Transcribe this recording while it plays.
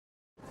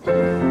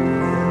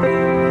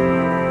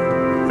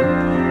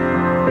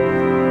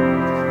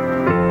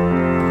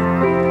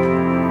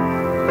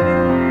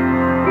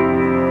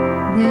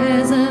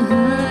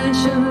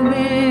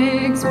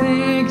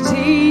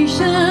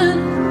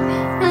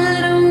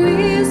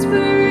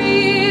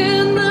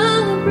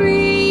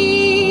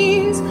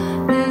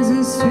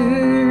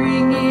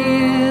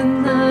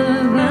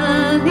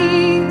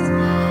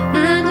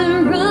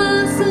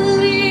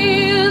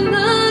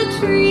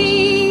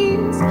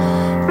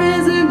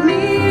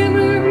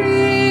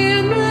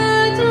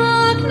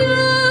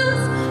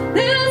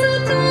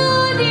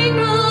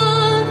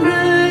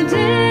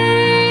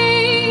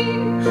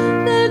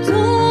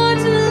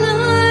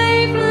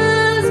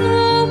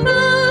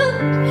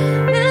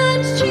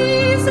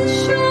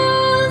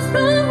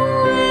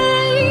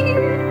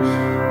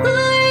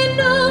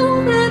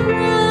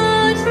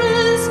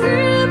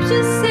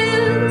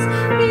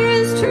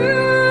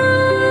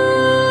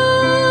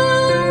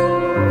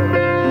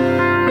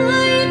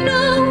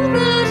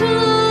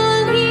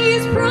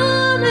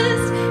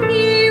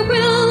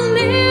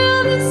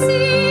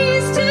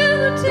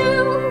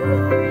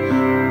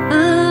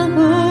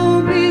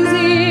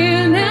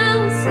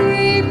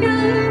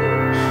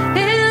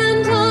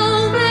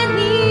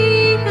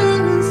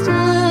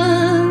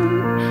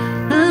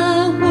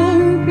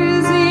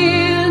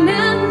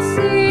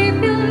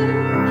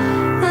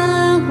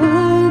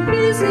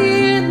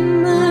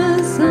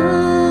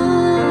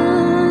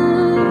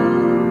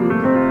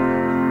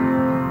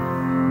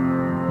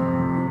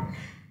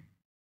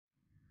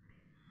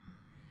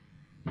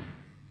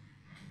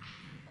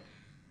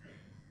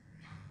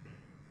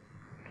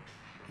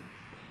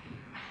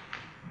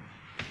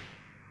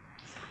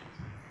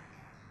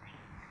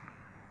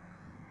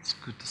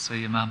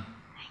see you, Mum.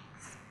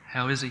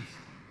 How is he?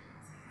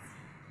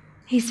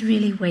 He's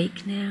really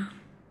weak now.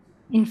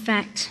 In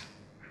fact,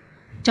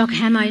 Doc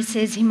Hamo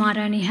says he might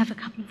only have a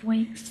couple of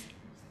weeks.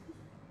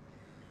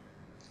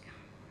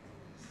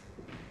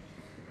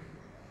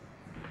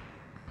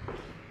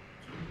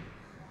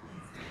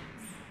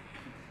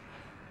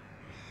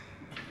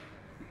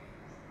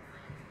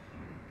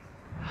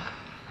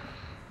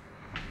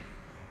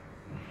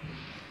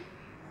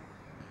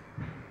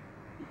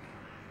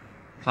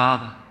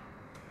 Father.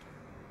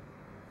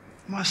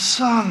 My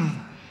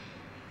son.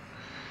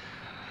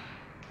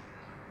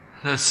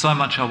 There's so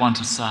much I want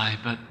to say,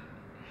 but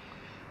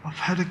I've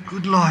had a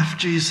good life,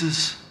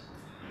 Jesus,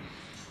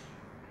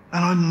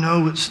 and I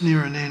know it's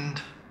near an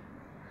end.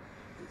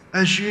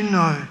 As you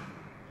know,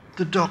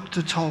 the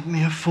doctor told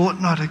me a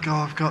fortnight ago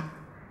I've got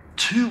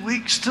 2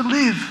 weeks to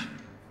live.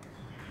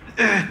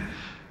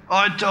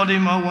 I told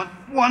him I want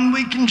 1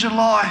 week in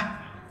July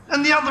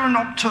and the other in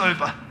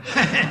October.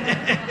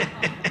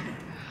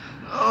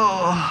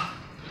 Oh,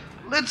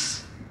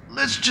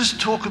 let's just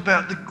talk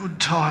about the good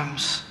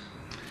times.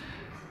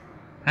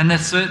 And there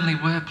certainly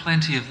were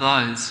plenty of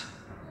those.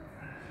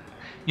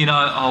 You know,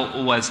 I'll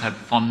always have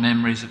fond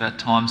memories of our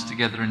times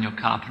together in your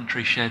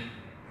carpentry shed.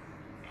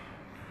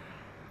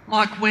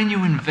 Like when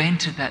you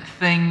invented that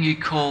thing you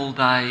called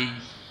a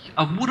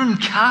wooden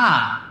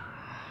car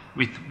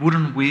with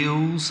wooden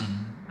wheels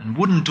and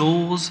wooden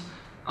doors,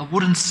 a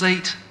wooden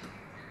seat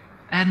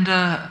and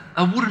a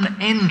wooden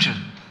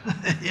engine.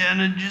 Yeah,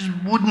 and it just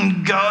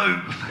wouldn't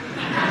go.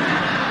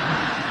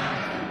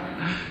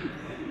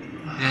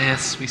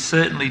 Yes, we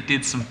certainly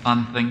did some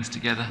fun things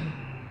together.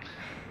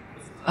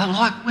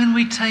 Like when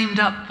we teamed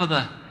up for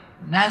the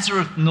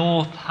Nazareth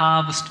North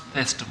Harvest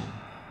Festival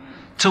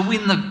to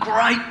win the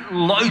Great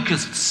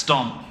Locust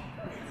Stomp.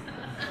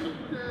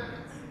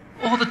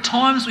 Or the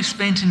times we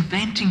spent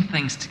inventing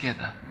things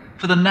together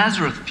for the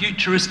Nazareth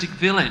Futuristic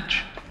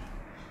Village.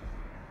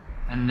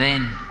 And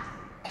then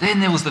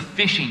there was the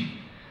fishing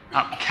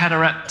up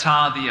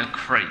Cataraptarthia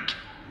Creek.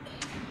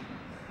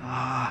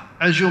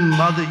 As your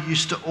mother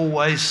used to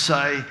always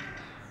say,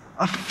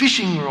 a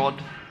fishing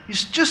rod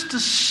is just a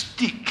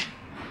stick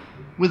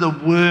with a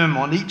worm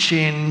on each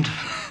end.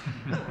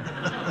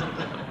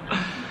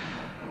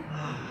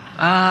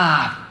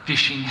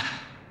 Fishing.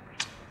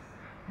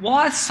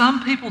 Why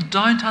some people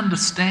don't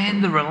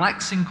understand the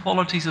relaxing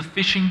qualities of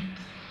fishing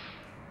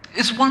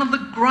is one of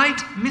the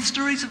great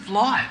mysteries of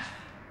life.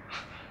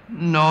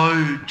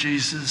 No,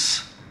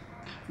 Jesus.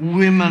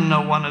 Women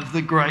are one of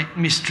the great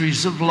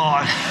mysteries of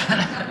life.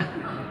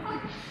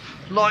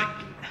 Like,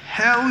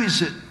 how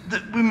is it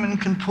that women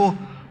can pour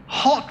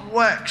hot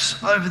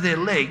wax over their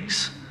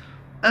legs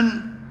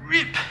and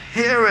rip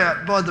hair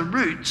out by the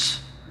roots,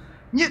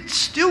 yet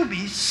still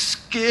be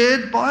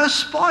scared by a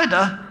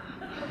spider?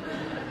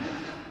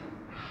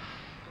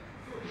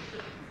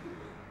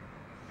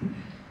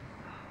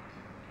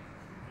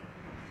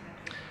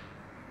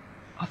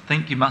 I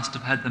think you must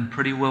have had them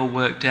pretty well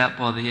worked out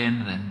by the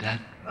end then, Dad.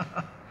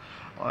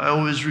 I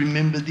always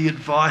remember the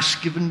advice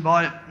given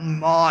by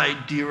my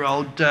dear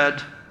old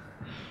dad.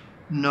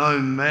 No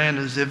man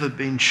has ever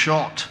been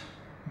shot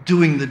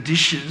doing the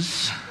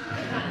dishes.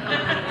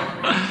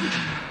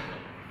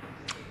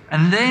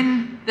 And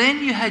then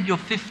you had your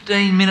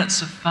 15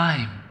 minutes of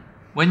fame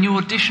when you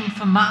auditioned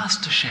for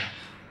MasterChef.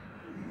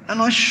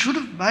 And I should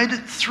have made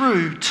it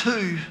through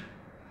too.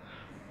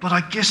 But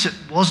I guess it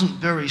wasn't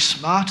very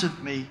smart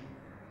of me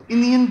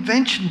in the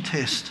invention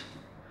test,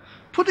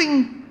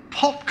 putting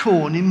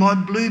popcorn in my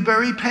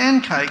blueberry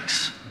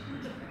pancakes,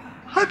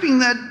 hoping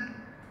they'd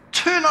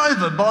turn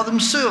over by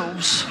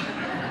themselves.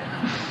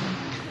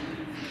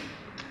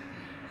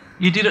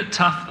 You did it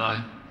tough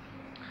though,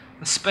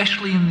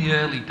 especially in the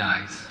early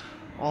days.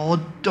 Oh,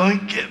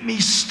 don't get me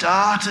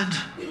started.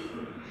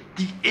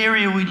 The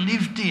area we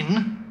lived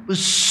in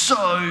was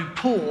so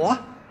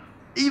poor,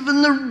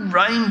 even the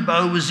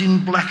rainbow was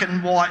in black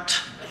and white.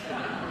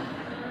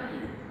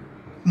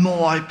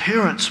 My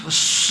parents were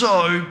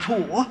so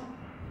poor,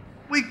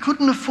 we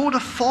couldn't afford a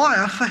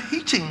fire for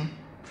heating.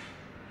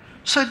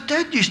 So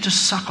Dad used to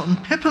suck on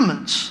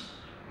peppermints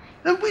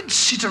and we'd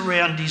sit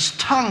around his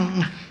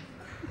tongue.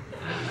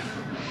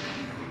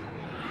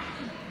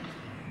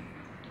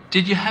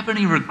 Did you have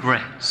any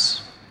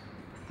regrets?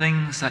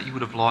 Things that you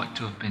would have liked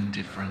to have been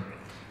different?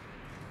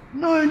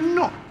 No,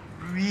 not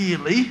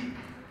really.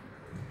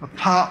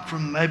 Apart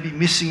from maybe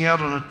missing out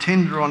on a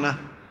tender on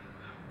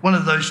one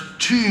of those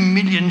 2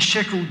 million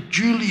shekel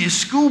Julius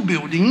school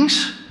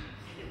buildings.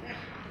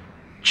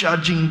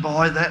 Judging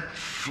by that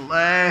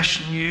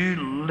flash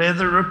new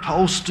leather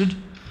upholstered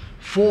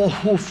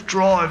 4-hoof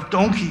drive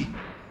donkey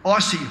I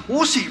see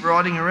Horsey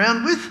riding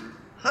around with,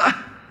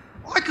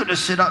 I could have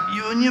set up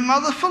you and your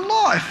mother for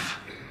life.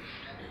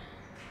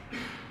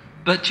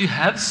 But you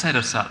have set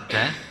us up,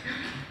 Dad.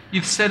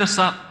 You've set us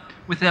up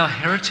with our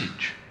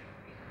heritage,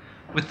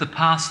 with the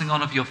passing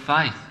on of your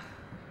faith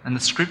and the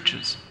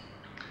scriptures.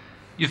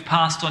 You've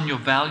passed on your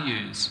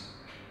values,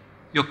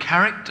 your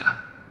character,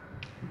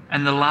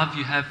 and the love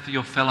you have for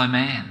your fellow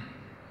man.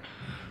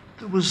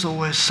 There was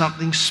always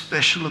something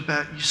special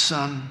about you,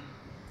 son.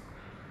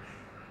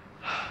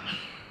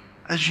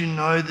 As you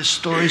know, the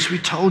stories we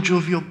told you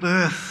of your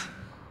birth,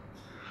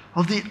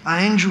 of the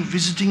angel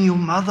visiting your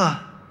mother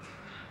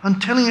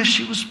and telling her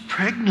she was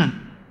pregnant,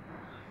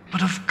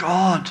 but of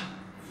God,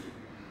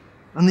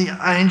 and the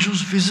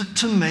angel's visit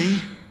to me.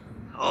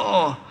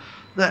 Oh,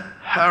 that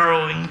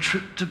harrowing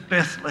trip to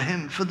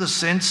Bethlehem for the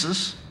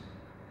census,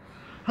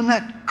 and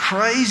that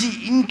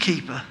crazy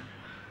innkeeper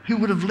who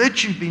would have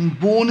let you been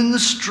born in the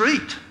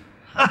street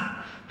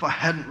if I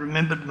hadn't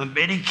remembered my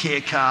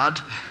Medicare card.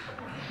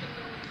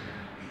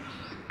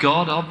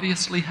 God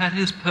obviously had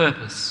his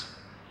purpose.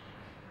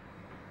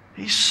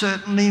 He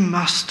certainly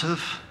must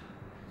have.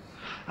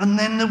 And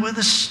then there were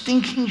the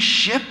stinking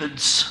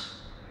shepherds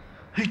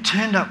who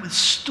turned up with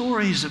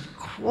stories of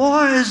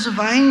choirs of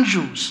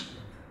angels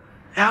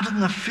out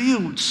in the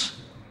fields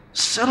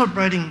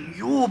celebrating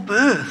your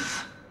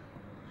birth.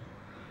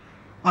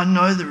 I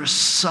know there are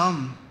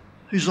some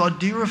whose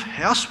idea of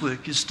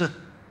housework is to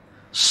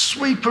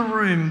sweep a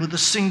room with a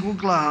single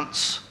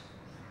glance.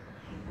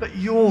 But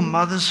your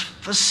mother's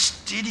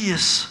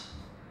fastidious,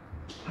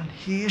 and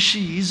here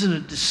she is in a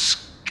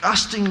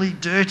disgustingly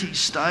dirty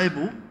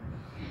stable,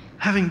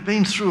 having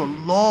been through a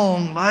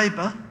long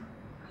labour,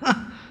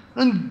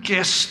 and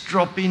guests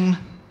drop in.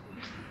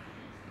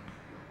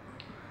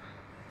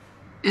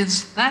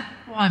 Is that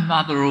why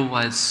Mother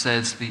always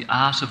says the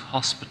art of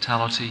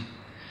hospitality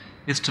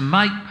is to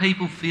make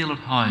people feel at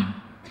home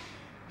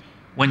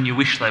when you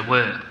wish they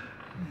were?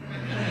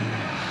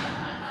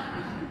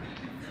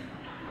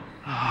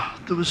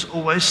 There was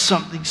always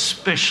something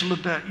special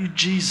about you,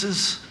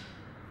 Jesus.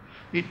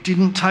 It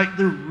didn't take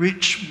the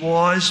rich,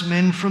 wise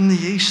men from the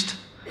East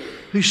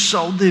who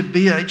sold their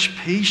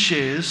BHP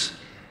shares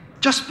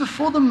just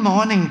before the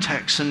mining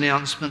tax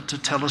announcement to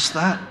tell us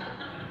that.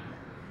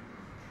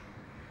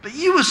 But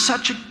you were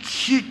such a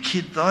cute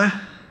kid, though.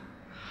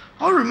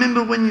 I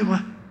remember when you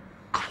were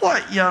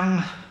quite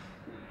young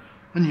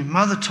and your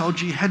mother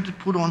told you had to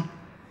put on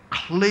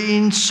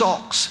clean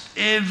socks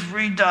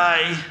every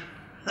day.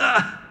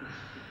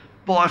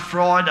 By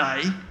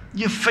Friday,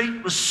 your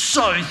feet were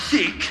so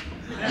thick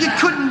you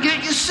couldn't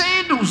get your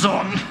sandals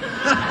on.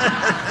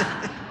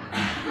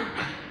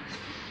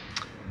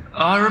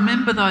 I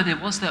remember, though, there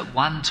was that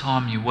one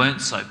time you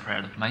weren't so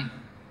proud of me.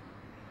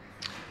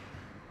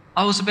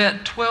 I was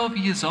about 12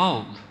 years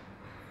old,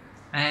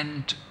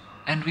 and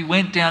we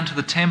went down to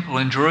the temple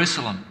in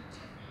Jerusalem.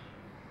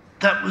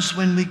 That was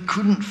when we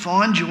couldn't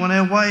find you on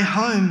our way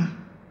home,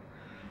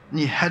 and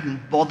you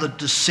hadn't bothered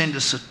to send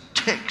us a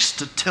text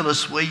to tell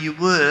us where you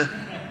were.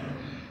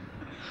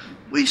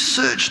 We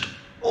searched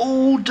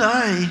all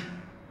day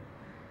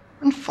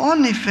and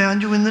finally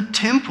found you in the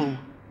temple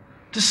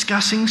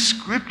discussing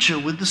scripture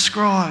with the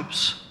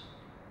scribes.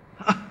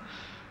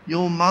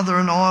 Your mother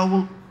and I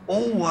will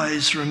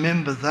always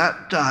remember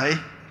that day.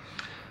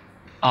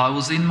 I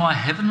was in my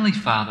Heavenly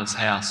Father's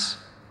house.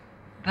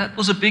 That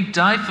was a big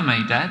day for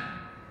me, Dad.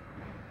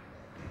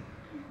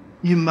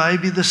 You may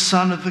be the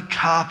son of a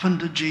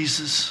carpenter,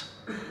 Jesus,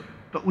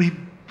 but we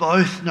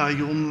both know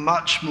you're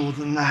much more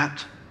than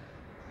that.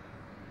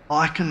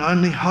 I can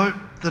only hope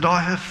that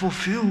I have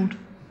fulfilled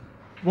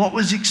what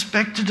was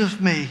expected of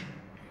me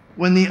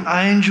when the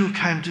angel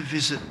came to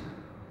visit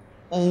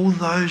all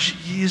those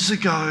years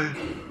ago.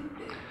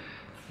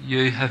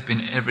 You have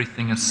been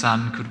everything a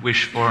son could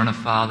wish for in a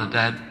father,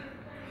 Dad.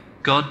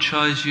 God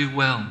chose you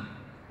well.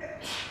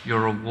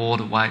 Your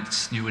reward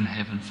awaits you in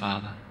heaven,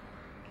 Father.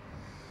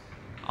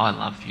 I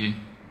love you.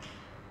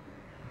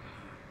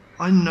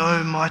 I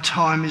know my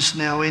time is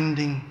now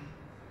ending.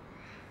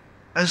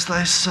 As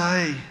they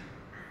say,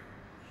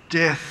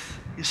 death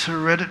is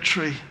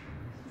hereditary.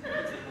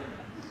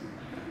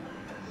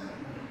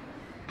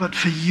 But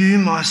for you,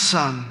 my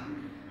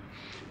son,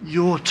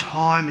 your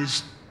time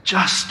is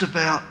just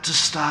about to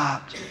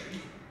start.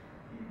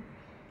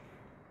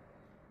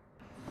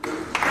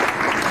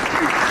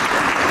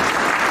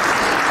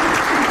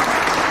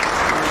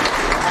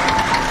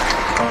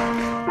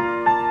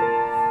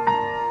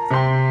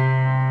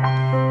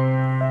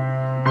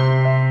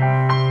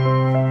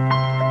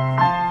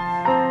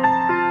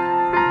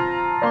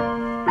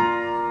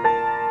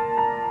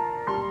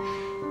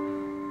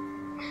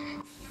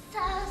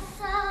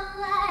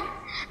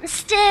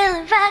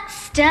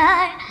 Star,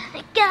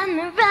 I got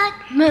my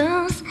rock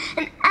moves,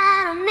 and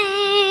I don't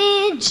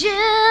need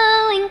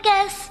you. And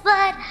guess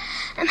what?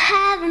 I'm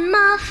having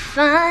more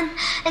fun,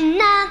 and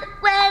now that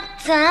we're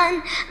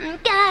done, I'm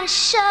gonna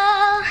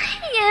show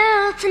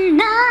you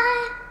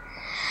tonight.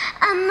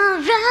 I'm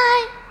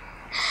alright,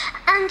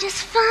 I'm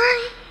just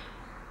fine.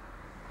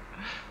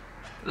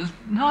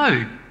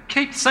 No,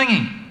 keep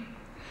singing.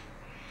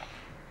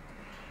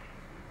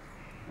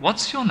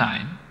 What's your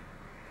name?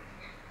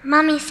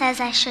 Mummy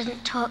says I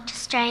shouldn't talk to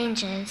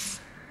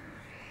strangers.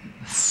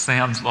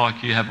 Sounds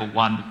like you have a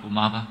wonderful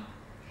mother.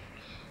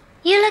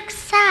 You look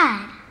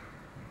sad.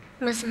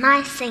 Was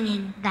my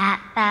singing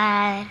that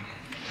bad?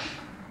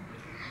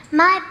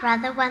 My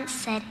brother once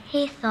said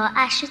he thought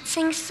I should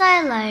sing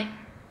solo.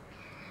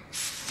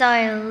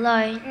 so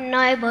low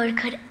nobody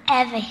could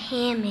ever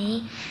hear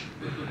me.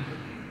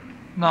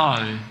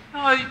 No,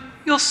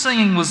 your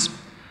singing was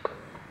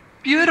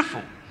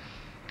beautiful.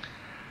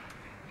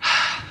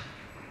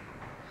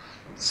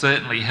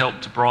 Certainly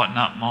helped to brighten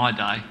up my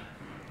day.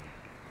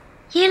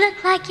 You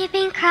look like you've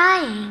been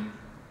crying.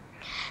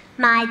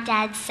 My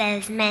dad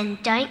says men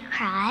don't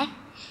cry.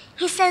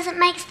 He says it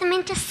makes them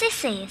into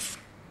sissies.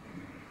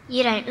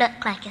 You don't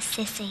look like a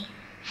sissy.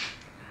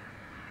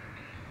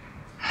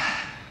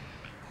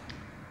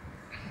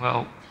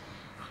 Well,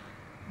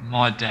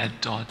 my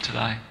dad died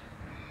today.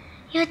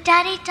 Your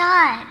daddy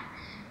died.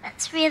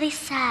 That's really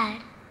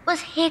sad.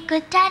 Was he a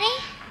good daddy?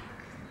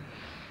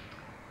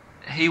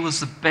 He was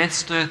the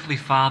best earthly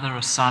father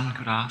a son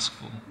could ask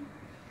for.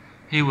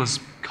 He was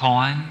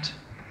kind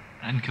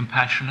and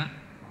compassionate,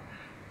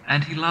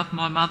 and he loved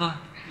my mother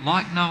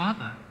like no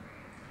other.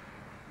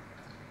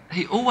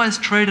 He always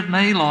treated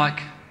me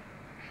like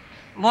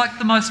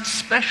the most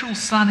special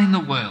son in the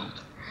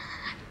world.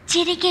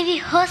 Did he give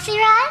you horsey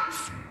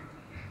rides?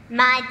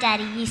 My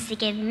daddy used to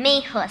give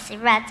me horsey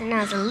rides when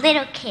I was a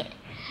little kid.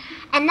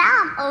 And now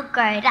I'm all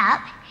grown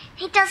up,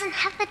 he doesn't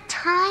have the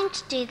time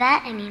to do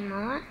that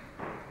anymore.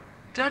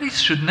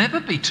 Daddies should never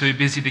be too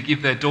busy to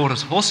give their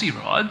daughters horsey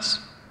rides.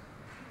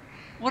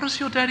 What does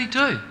your daddy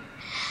do?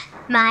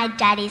 My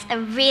daddy's a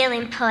real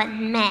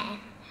important man.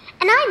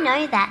 And I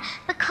know that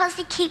because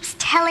he keeps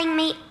telling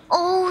me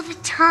all the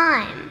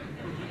time.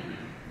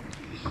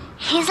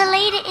 He's a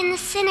leader in the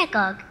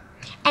synagogue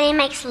and he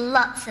makes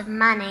lots of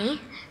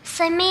money.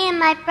 So me and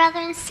my brother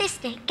and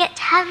sister get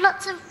to have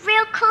lots of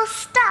real cool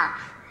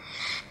stuff.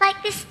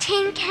 Like this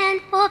Tin Can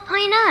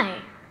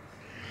 4.0.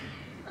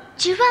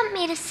 Do you want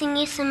me to sing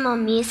you some more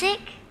music?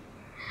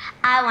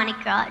 I want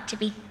to grow up to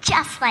be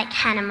just like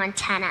Hannah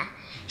Montana.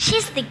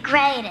 She's the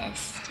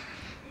greatest.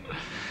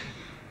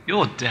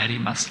 Your daddy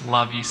must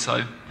love you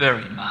so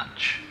very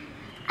much.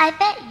 I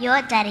bet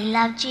your daddy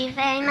loved you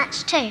very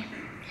much too.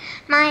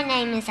 My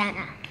name is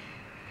Anna.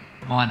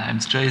 My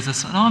name's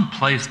Jesus, and I'm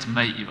pleased to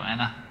meet you,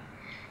 Anna.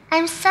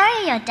 I'm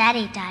sorry your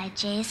daddy died,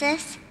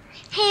 Jesus.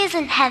 He is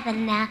in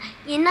heaven now,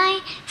 you know,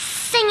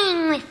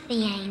 singing with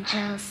the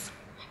angels.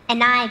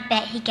 And I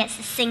bet he gets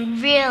to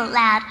sing real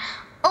loud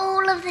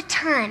all of the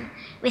time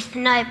with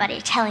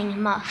nobody telling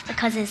him off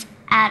because he's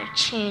out of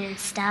tune and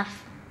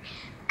stuff.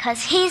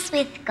 Because he's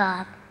with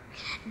God.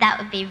 That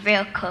would be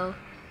real cool.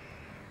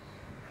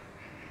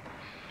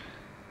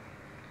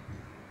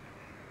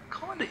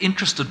 Kind of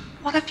interested,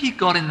 what have you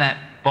got in that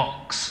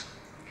box?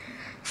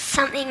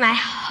 Something my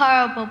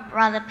horrible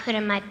brother put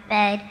in my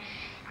bed.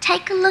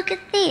 Take a look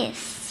at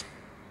this.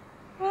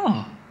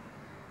 Oh,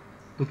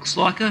 looks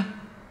like a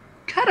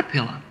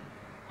caterpillar.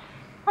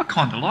 I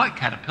kind of like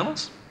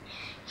caterpillars.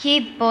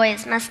 You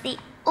boys must be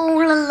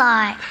all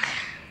alike.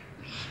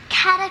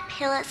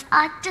 Caterpillars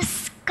are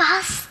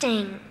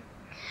disgusting.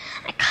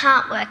 I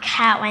can't work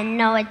out why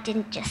Noah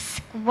didn't just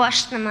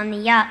squash them on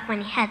the ark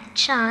when he had the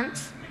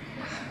chance.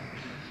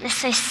 They're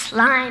so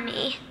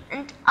slimy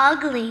and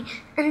ugly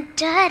and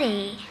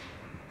dirty.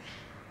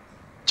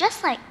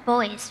 Just like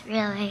boys,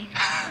 really.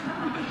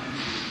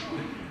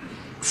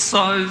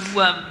 So,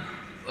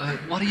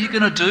 what are you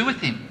going to do with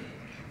him?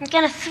 I'm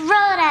going to throw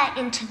it out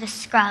into the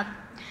scrub,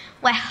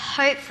 where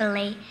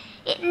hopefully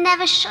it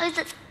never shows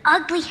its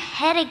ugly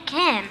head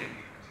again.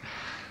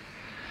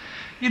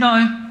 You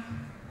know,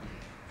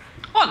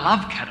 I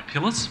love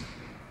caterpillars.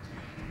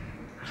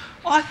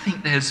 I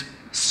think there's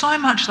so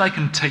much they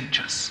can teach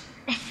us.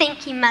 I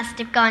think you must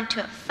have gone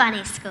to a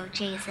funny school,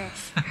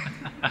 Jesus.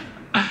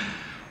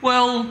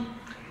 Well,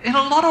 in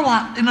a lot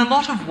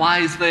of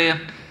ways, they're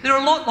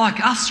a lot like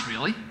us,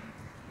 really.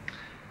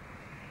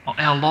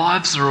 Our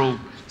lives are all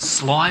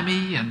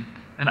slimy and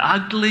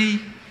ugly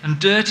and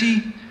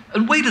dirty,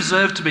 and we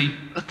deserve to be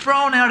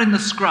thrown out in the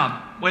scrub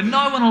where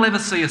no one will ever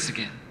see us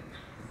again.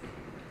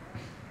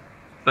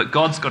 But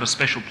God's got a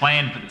special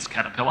plan for this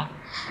caterpillar.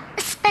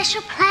 A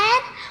special plan?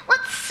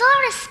 What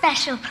sort of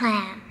special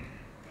plan?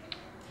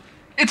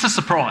 It's a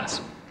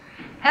surprise.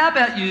 How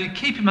about you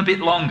keep him a bit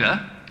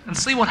longer and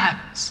see what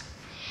happens?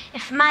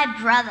 If my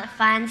brother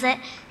finds it,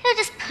 he'll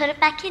just put it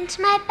back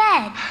into my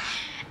bed.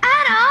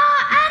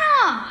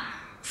 Anna!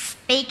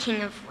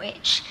 Speaking of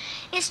which,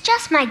 it's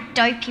just my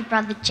dopey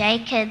brother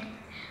Jacob.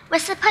 We're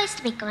supposed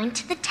to be going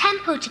to the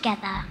temple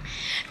together.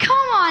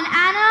 Come on,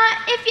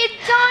 Anna. If you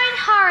don't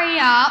hurry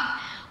up,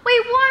 we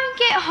won't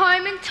get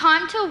home in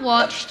time to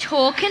watch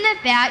talking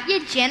about your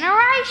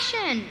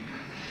generation.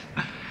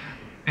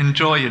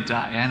 Enjoy your day,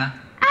 Anna.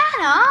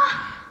 Anna,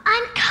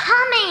 I'm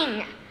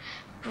coming.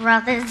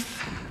 Brothers.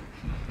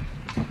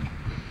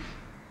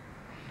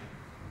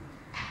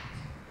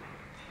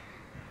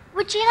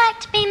 Would you like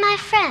to be my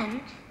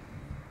friend?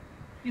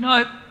 You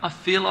know, I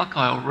feel like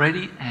I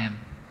already am.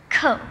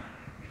 Cool.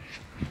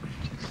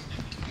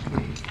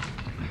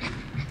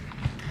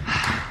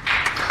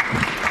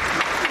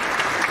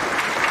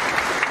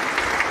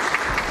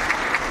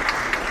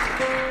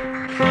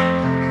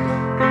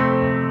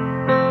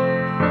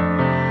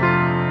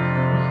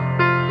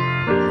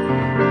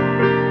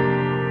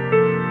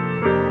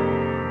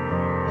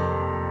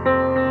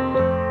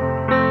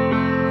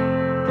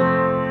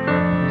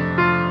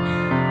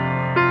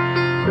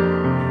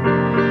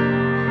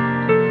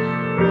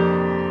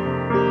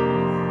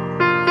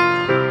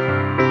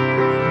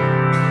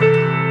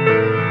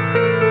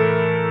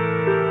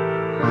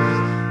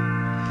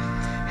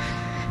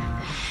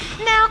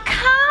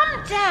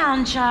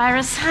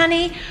 Jairus,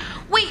 honey.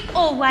 We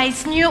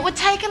always knew it would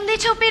take a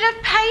little bit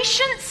of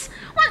patience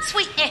once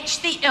we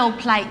etched the L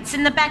plates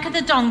in the back of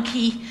the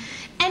donkey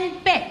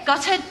and Bet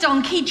got her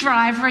donkey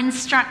driver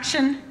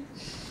instruction.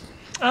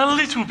 A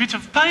little bit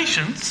of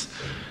patience?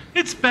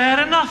 It's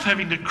bad enough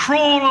having to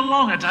crawl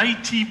along at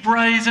 80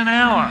 brays an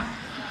hour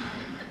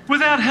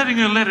without having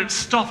her let it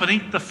stop and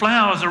eat the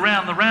flowers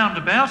around the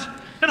roundabout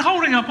and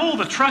holding up all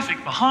the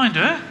traffic behind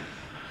her.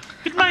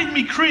 It made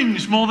me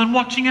cringe more than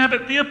watching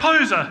Abbott the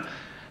opposer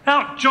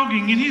out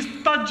jogging in his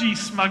budgie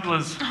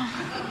smugglers.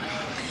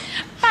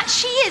 But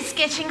she is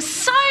getting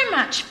so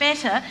much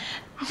better.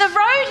 The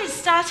road is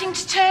starting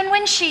to turn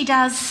when she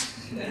does.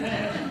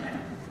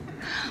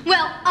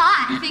 Well,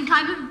 I think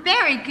I'm a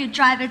very good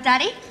driver,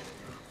 Daddy.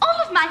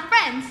 All of my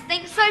friends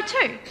think so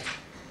too.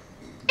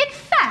 In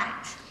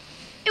fact,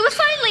 it was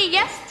only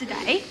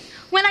yesterday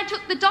when I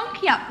took the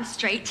donkey up the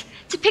street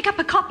to pick up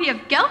a copy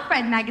of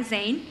Girlfriend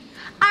magazine,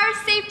 I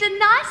received a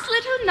nice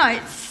little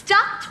note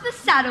stuck to the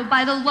saddle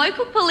by the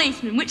local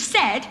policeman which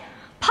said,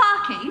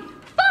 "Parking,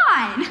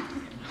 fine."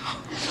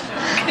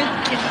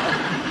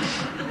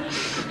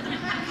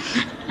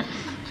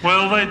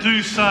 Well, they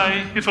do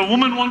say if a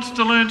woman wants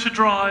to learn to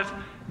drive,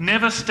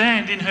 never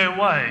stand in her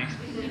way.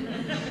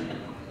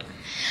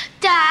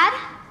 Dad,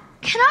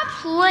 can I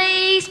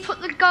please put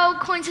the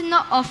gold coins in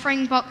the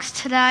offering box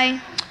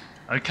today?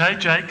 Okay,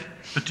 Jake,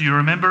 but do you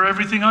remember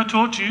everything I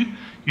taught you?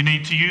 You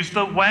need to use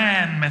the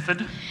WHAN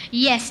method.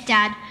 Yes,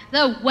 Dad,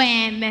 the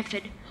WHAM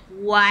method.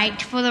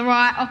 Wait for the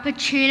right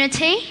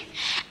opportunity,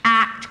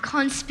 act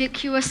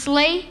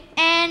conspicuously,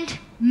 and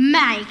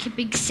make a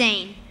big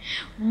scene.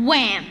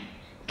 Wham!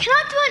 Can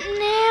I do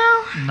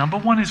it now? Number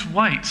one is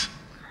wait.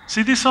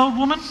 See this old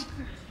woman?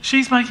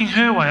 She's making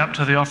her way up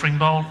to the offering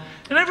bowl,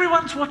 and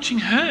everyone's watching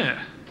her.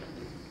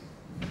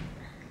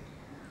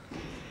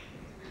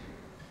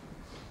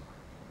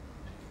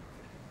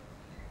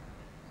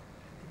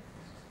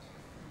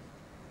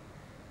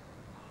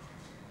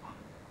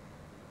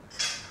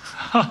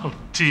 Oh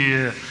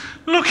dear,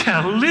 look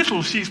how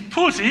little she's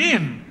put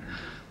in.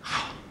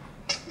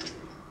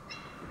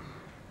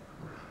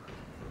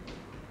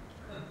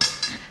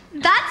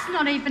 That's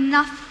not even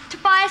enough to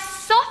buy a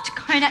soft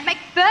cone at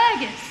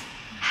McBurger's.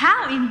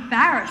 How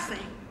embarrassing.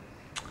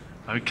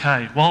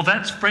 Okay, while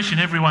that's fresh in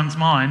everyone's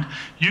mind,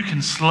 you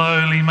can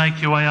slowly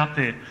make your way up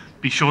there.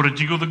 Be sure to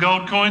jiggle the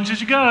gold coins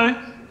as you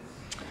go.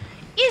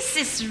 Is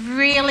this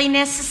really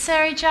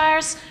necessary,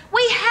 Jairus?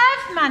 We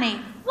have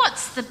money.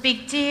 What's the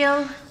big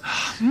deal?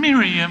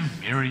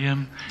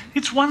 Miriam,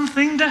 it's one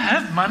thing to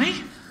have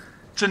money.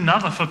 It's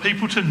another for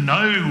people to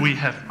know we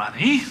have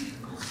money.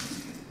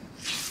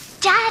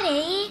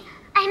 Daddy,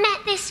 I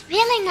met this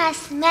really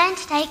nice man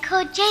today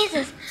called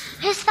Jesus,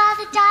 whose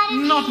father died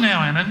in Not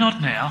now, Anna,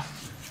 not now.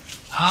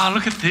 Ah,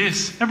 look at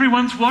this.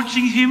 Everyone's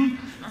watching him.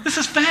 This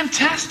is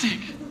fantastic.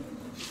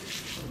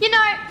 You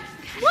know,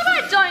 what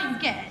I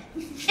don't get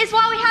is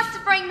why we have to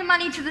bring the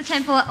money to the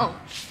temple at all.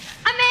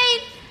 I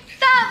mean,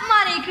 that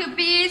money could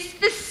be used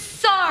for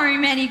so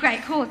many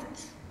great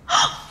causes.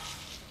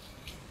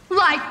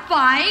 Like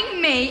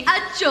buying me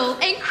a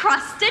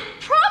jewel-encrusted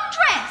prom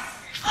dress.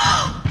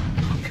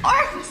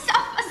 Or a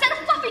set of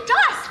fluffy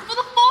dice for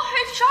the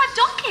four-hoof tribe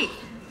donkey.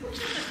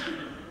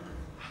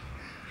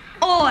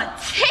 Or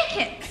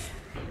tickets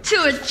to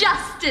a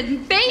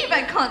Justin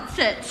Bieber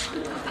concert.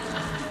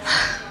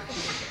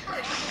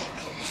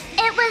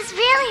 It was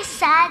really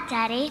sad,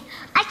 Daddy.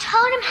 I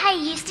told him how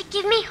he used to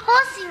give me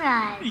horsey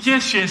rides.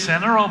 Yes,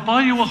 Anna, I'll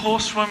buy you a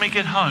horse when we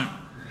get home.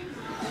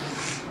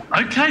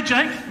 Okay,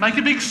 Jake, make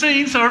a big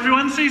scene so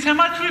everyone sees how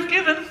much we've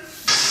given.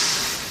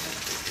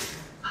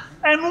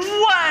 And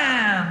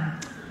wham!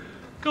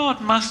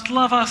 God must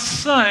love us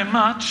so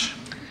much.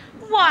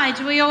 Why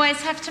do we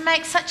always have to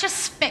make such a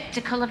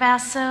spectacle of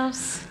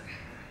ourselves?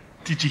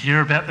 Did you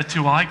hear about the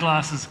two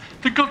eyeglasses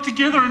that got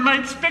together and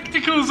made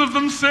spectacles of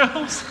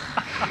themselves?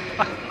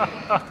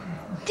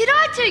 Did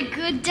I do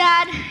good,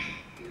 Dad?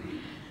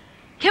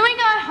 Can we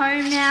go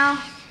home now?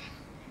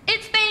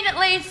 It's been at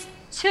least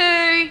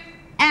 2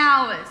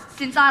 hours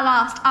since I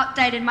last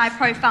updated my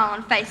profile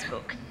on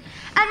Facebook.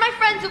 And my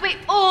friends will be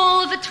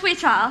all over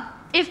Twitter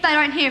if they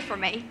don't hear from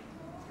me.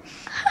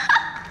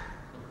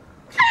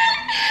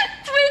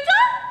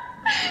 Twitter?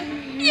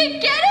 You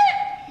get it?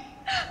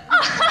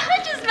 Oh, I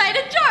just made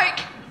a joke.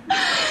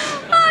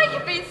 Oh, you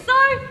can be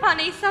so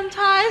funny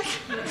sometimes.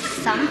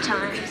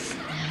 Sometimes.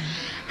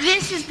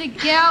 This is the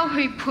girl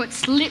who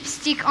puts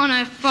lipstick on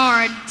her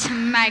forehead to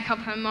make up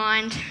her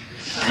mind.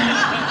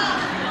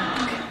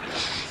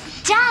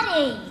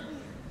 Daddy,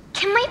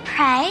 can we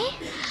pray?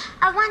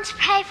 I want to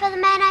pray for the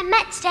man I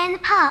met today in the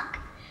park,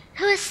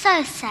 who is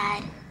so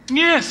sad.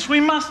 Yes, we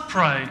must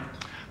pray.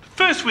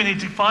 First, we need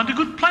to find a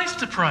good place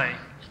to pray.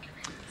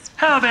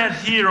 How about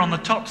here on the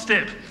top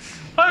step,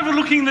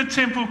 overlooking the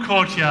temple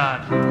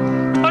courtyard?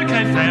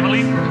 Okay,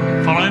 family,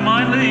 follow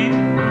my lead.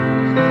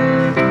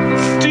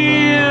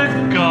 Dear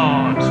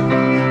God,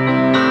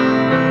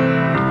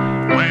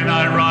 when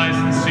I rise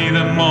and see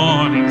the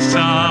morning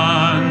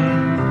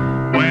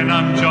sun, when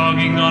I'm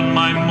jogging on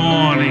my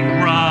morning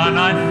run,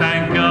 I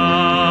thank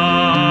God.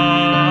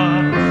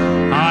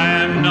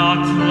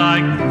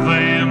 like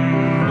them.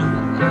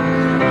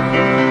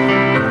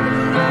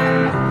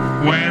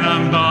 When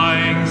I'm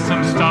buying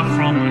some stuff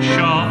from the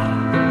shop,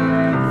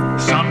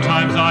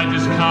 sometimes I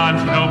just can't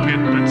help it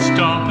but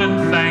stop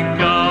and thank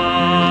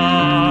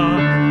God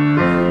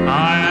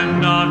I am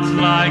not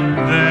like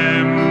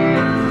them.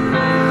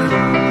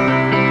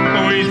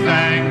 We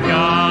thank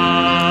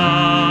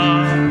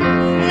God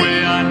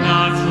we are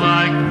not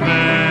like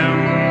them.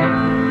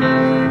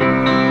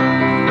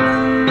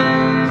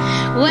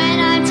 When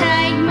I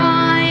take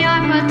my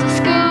iPod to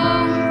school,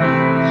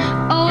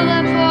 all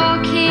the poor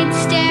kids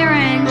stare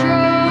and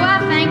drool. I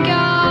thank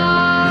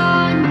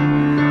God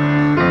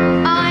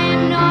I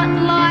am not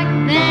like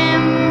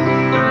them.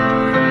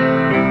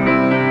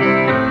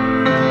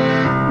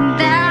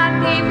 There are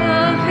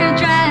people who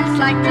dress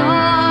like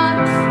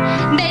dogs.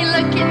 They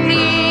look at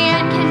me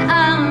and can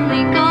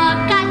only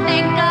gawk. I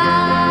thank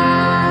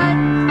God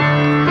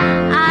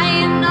I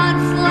am not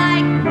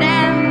like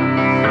them.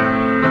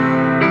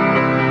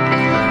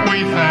 We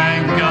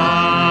thank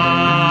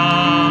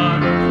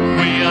God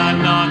we are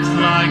not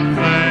like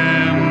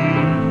them.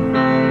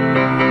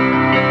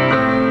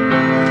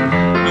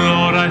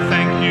 Lord, I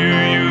thank you,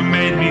 you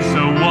made me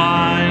so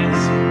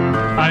wise.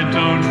 I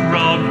don't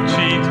rob,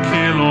 cheat,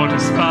 kill or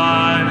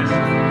despise.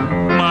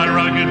 My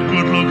rugged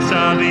good looks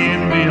are the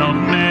envy of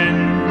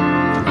men.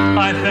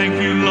 I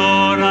thank you,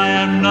 Lord, I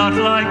am not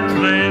like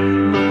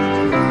them.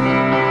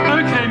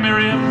 Okay,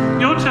 Miriam,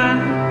 your turn.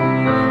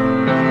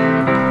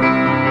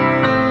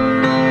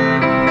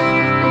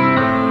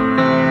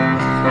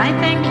 I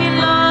thank you,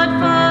 Lord,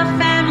 for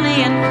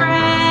family and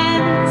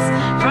friends,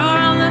 for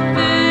all the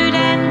food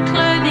and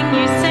clothing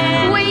you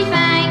send. We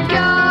thank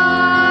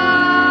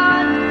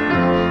God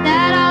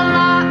that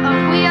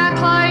we are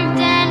clothed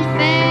and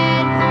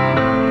fed.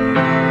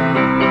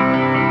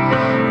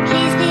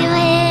 Please be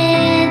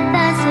with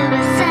us who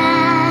are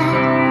sad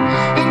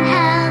and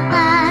help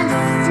us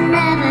to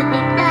never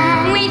be bad.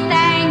 We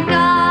thank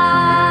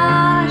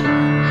God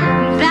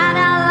that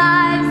our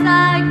lives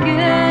are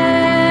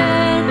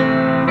good.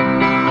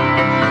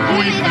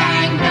 We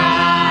thank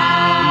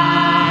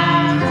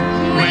God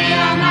we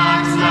are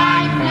not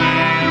like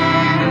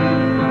them.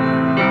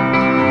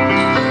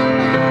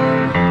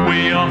 We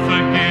offer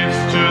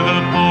gifts to the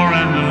poor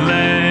and the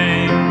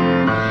lame.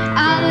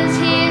 Others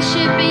here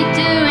should be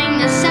doing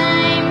the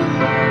same.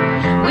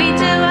 We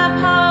do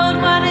uphold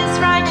what is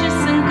righteous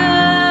and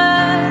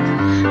good.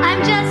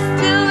 I'm just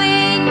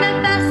doing the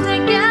best a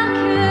girl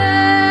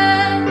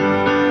could.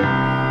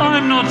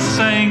 I'm not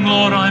saying,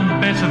 Lord, I'm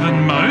better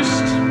than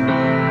most.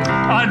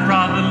 I'd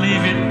rather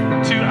leave it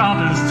to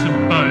others to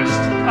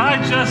boast. I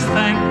just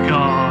thank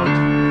God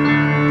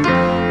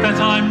that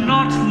I'm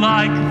not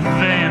like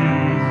them.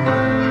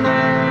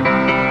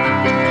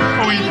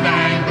 We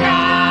thank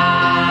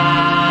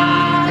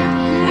God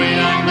we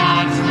are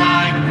not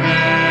like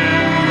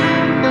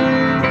them.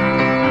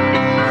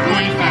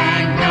 We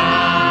thank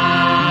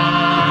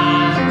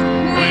God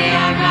we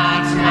are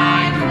not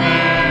like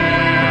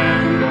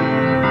them.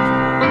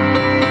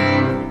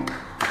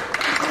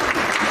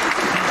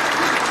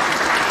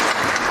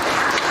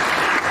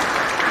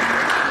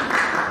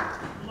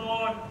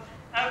 Lord,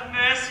 have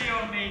mercy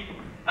on me,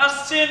 a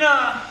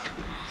sinner.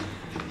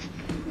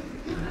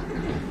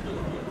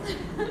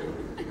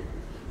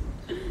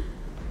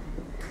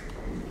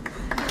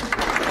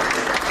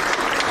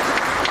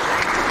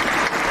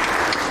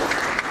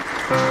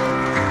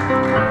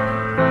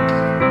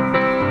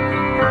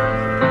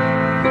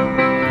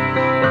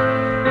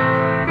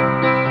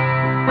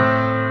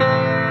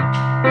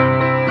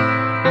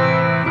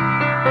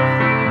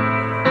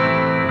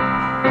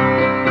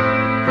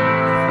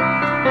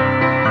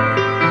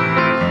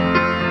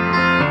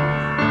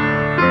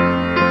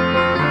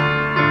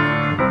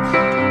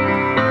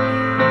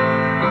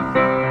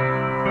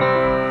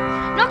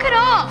 Knock it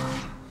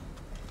off.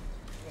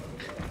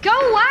 Go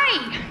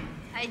away.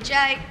 Hey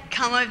Jake,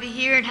 come over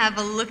here and have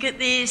a look at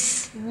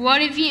this.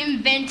 What have you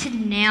invented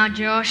now,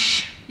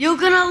 Josh? You're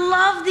gonna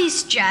love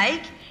this,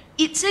 Jake.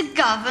 It's a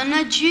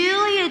Governor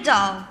Julia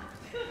doll.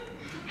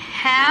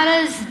 How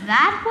does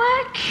that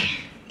work?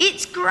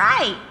 It's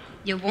great.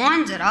 You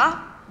wind it up,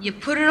 you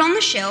put it on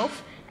the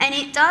shelf, and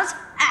it does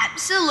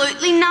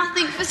absolutely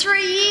nothing for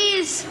 3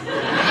 years.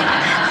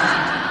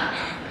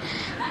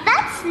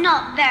 That's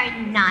not very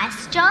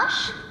nice,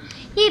 Josh.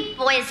 You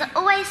boys are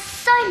always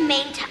so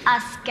mean to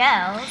us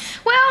girls.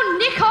 Well,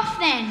 nick off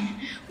then.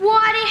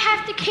 Why do you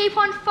have to keep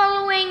on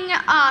following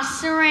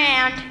us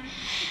around?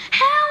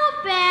 How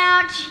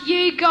about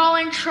you go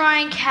and try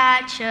and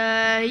catch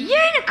a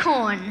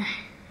unicorn?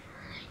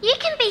 You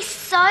can be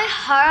so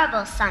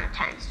horrible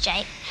sometimes,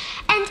 Jake.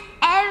 And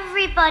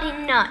everybody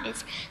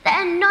knows there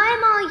are no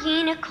more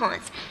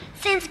unicorns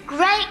since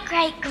great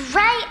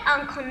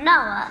Uncle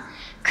Noah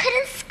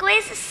couldn't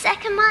squeeze a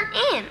second one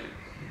in.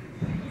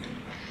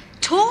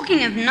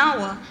 Talking of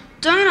Noah,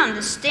 don't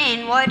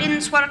understand why he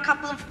didn't swat a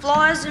couple of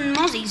flies and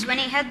mozzies when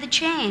he had the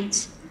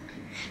chance.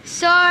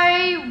 So,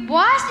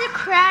 why's the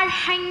crowd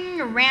hanging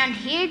around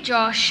here,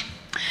 Josh?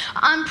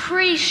 I'm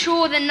pretty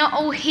sure they're not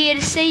all here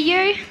to see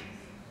you.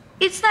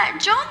 It's that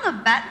John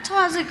the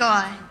Baptizer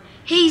guy.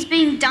 He's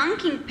been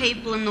dunking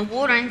people in the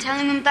water and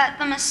telling them that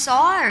the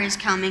Messiah is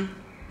coming.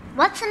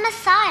 What's a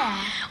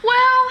Messiah?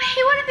 Well,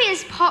 he wouldn't be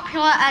as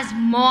popular as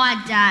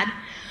my dad.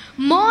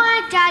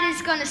 My dad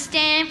is going to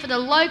stand for the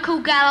local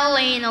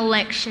Galilean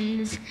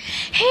elections.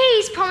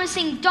 He's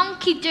promising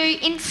donkey-do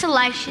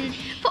insulation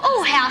for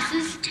all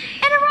houses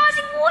and a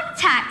rising water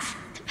tax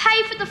to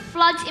pay for the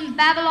floods in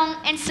Babylon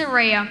and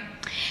Syria.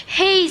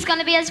 He's going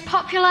to be as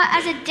popular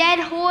as a dead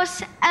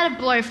horse at a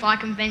blowfly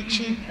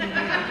convention.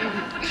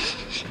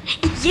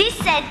 You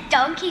said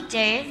donkey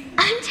do.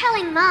 I'm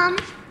telling Mum.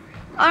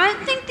 I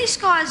don't think this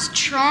guy's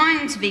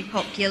trying to be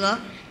popular.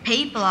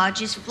 People are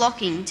just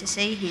flocking to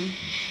see him.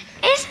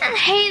 Isn't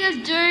he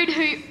the dude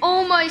who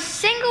almost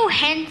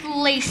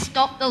single-handedly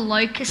stopped the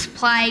locust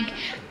plague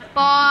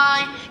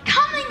by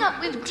coming up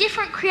with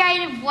different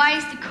creative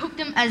ways to cook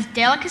them as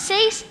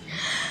delicacies?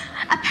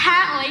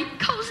 Apparently,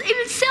 Cole's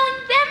even selling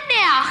them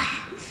now.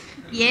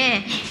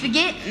 Yeah,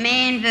 forget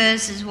man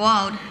versus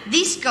wild.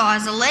 This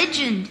guy's a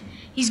legend.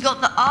 He's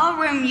got the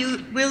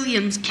R.M.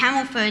 Williams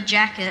camel fur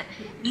jacket,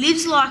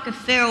 lives like a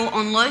feral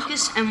on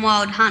locusts and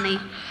wild honey,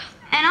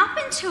 and up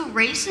until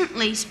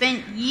recently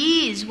spent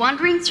years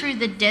wandering through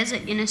the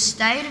desert in a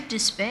state of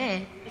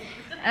despair.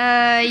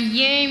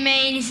 You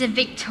mean he's a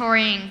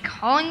Victorian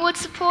Collingwood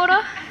supporter?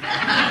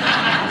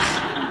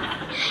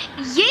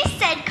 You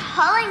said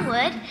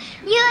Collingwood.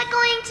 You are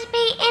going to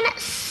be in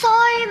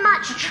so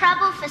much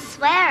trouble for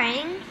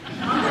swearing.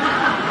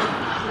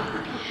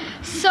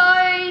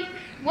 So,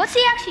 what's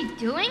he actually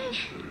doing?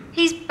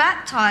 He's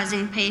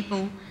baptising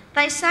people.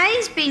 They say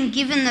he's been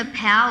given the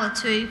power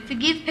to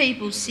forgive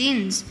people's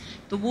sins.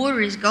 The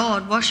water is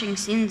God washing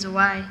sins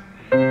away.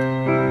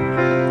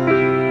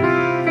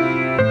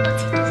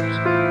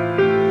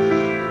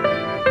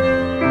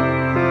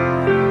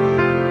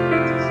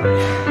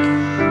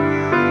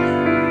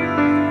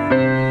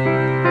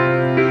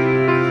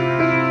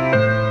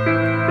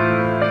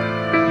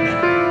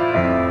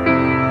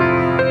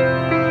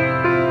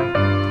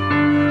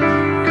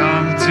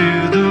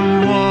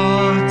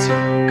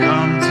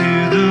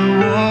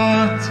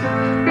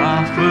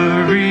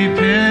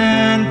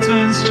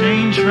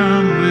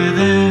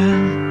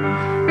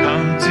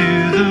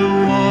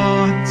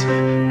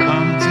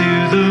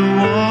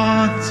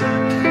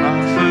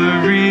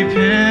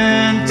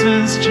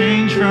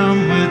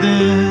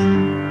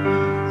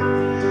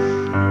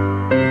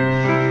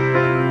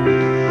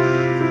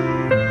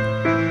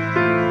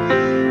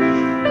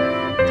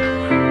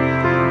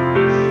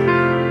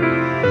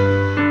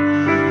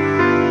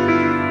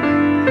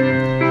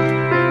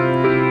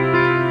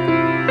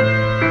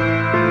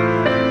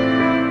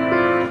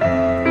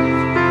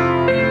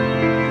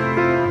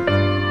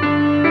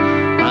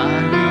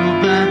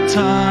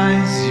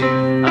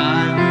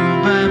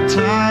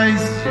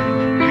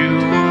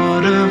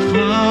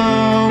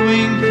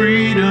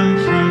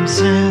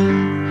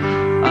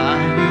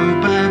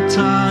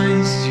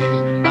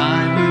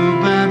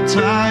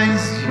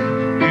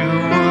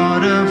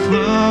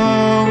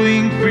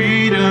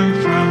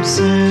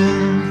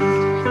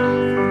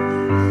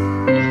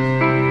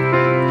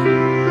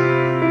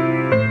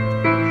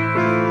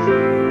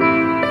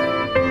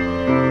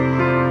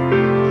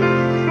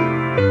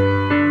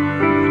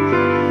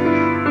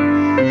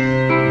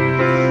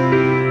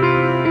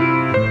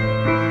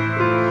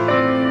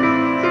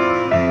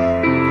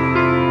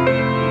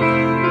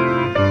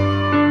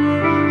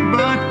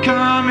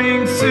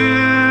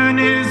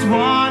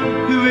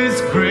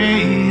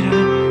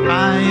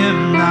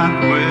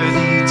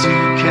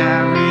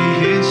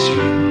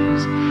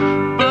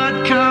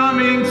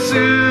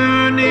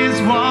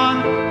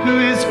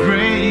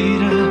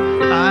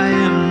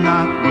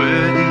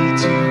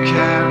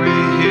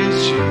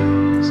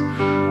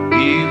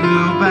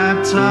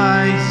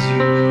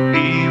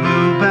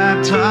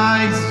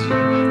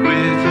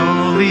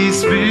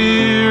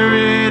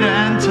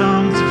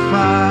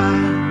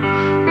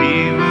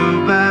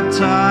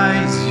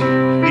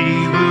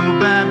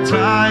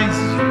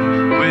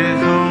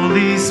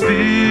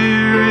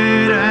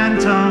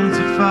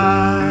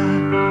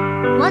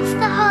 What's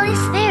the Holy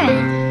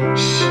Spirit?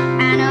 Shh,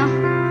 Anna.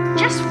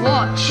 Just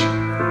watch.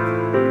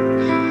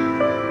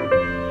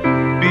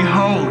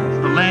 Behold,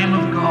 the Lamb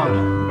of God,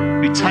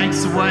 who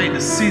takes away the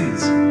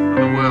sins of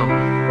the world.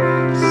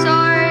 So,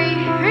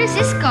 who's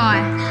this guy?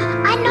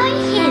 I know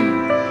him.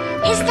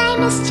 His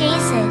name is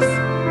Jesus.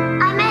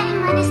 I met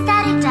him when his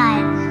daddy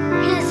died.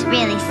 He was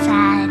really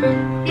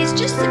sad. He's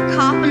just a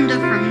carpenter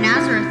from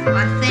Nazareth,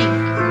 I think.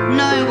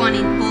 No one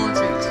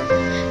important.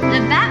 The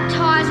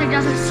baptizer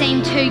doesn't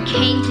seem too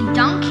keen to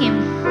dunk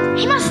him.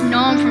 He must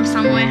know him from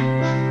somewhere.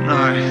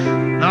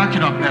 No, I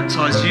cannot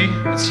baptize you.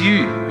 It's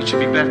you who should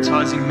be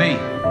baptizing me.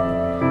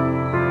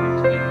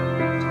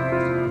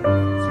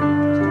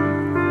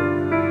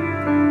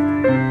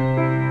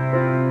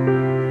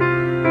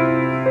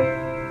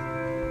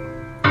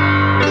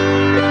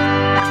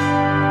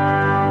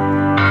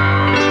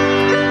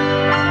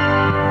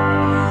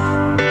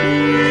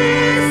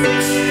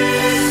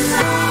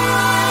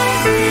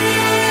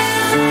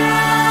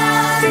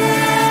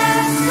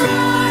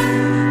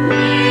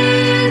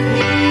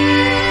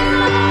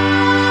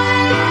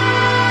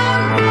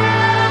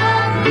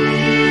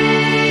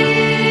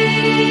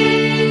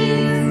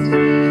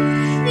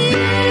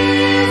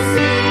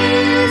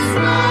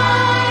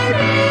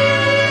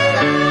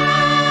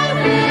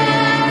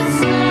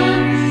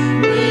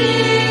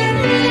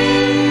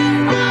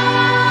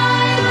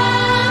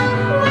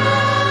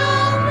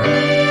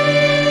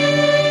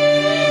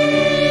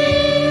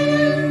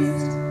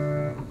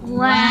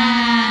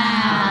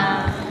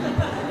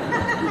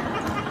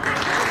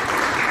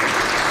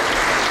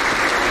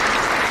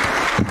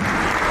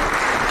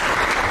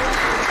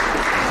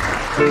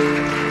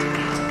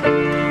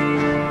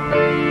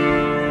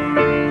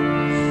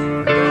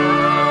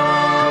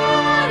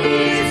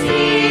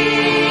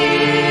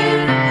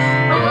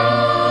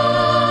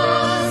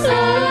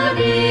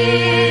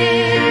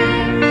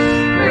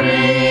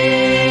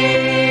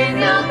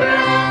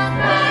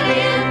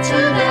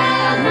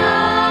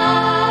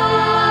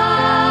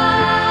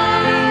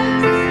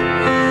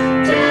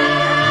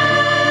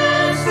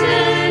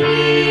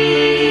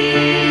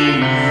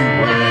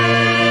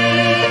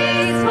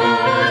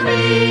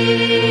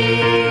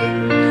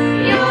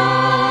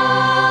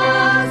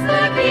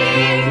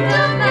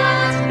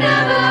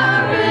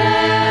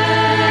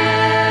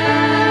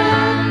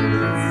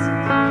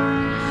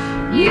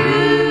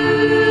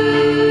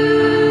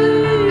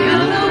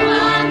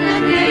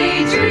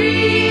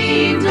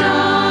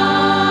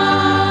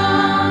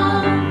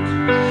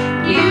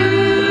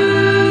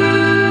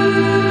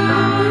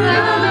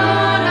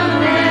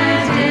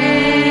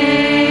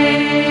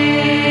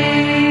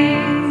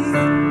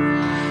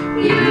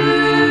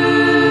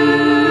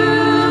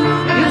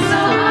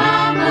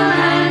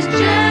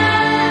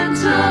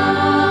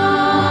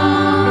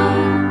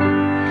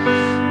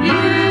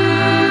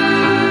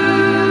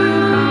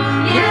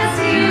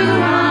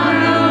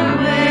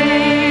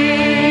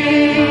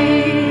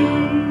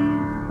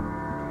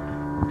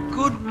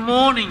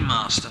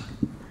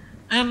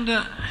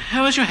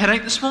 Where's your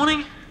headache this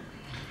morning?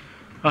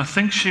 I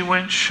think she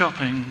went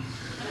shopping.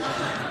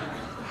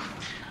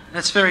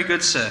 That's very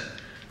good, sir.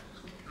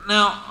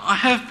 Now, I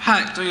have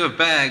packed all your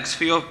bags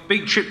for your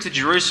big trip to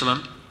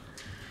Jerusalem.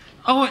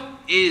 Oh, it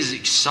is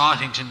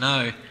exciting to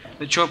know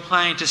that you're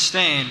planning to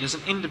stand as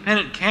an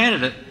independent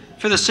candidate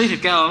for the seat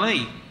of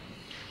Galilee.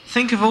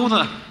 Think of all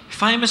the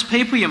famous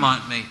people you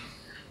might meet,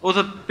 or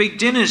the big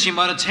dinners you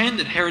might attend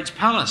at Herod's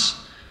palace,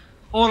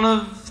 all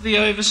of the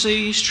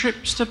overseas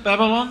trips to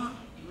Babylon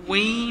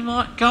we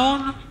might go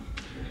on,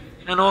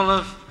 and all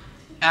of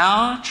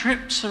our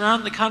trips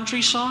around the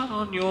countryside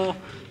on your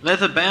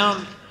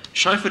leather-bound,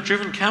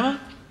 chauffeur-driven camel.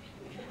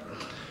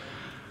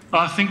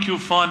 I think you'll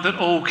find that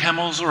all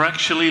camels are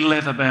actually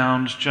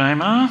leather-bound,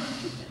 Jamar.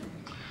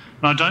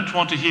 And I don't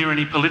want to hear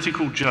any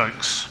political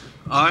jokes.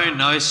 Oh,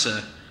 no,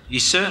 sir. You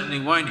certainly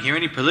won't hear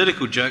any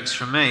political jokes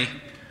from me.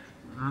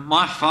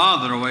 My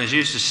father always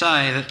used to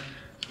say that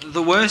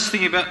the worst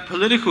thing about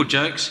political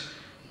jokes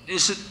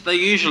is that they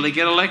usually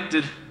get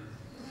elected.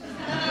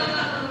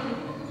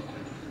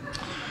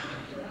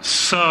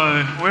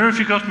 So, where have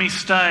you got me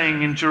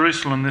staying in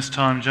Jerusalem this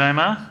time,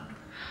 Jamar?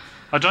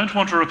 I don't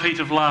want a repeat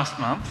of last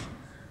month,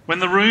 when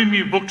the room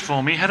you booked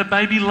for me had a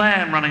baby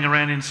lamb running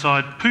around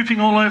inside,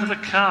 pooping all over the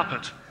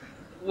carpet.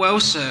 Well,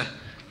 sir,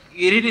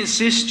 you did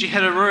insist you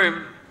had a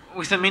room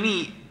with a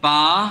mini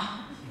bar.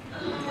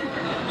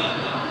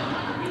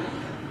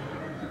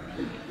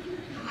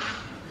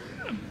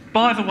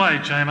 By the way,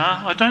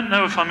 Jamar, I don't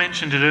know if I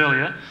mentioned it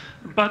earlier,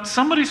 but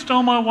somebody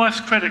stole my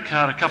wife's credit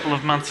card a couple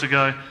of months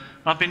ago.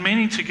 I've been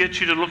meaning to get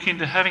you to look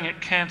into having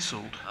it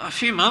cancelled. A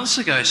few months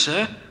ago,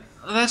 sir?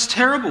 That's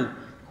terrible.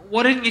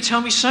 Why didn't you tell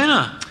me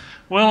sooner?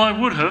 Well, I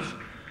would have,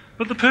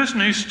 but the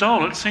person who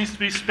stole it seems to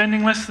be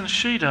spending less than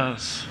she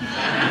does.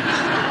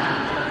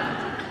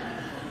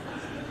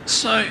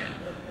 So,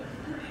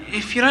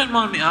 if you don't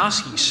mind me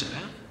asking, sir,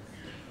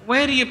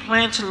 where do you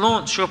plan to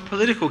launch your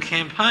political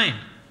campaign?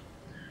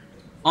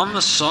 On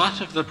the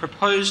site of the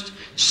proposed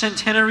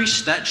centenary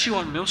statue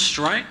on Mill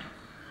Strait?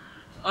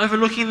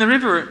 Overlooking the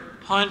river at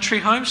Pine Tree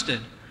Homestead?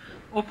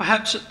 Or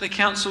perhaps at the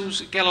council's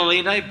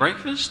Galilee Day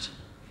breakfast?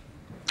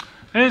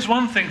 There's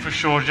one thing for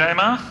sure,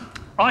 Jamar.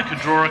 I could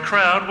draw a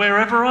crowd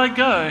wherever I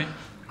go.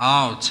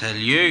 I'll tell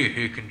you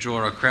who can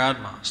draw a crowd,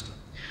 Master.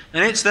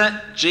 And it's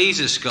that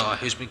Jesus guy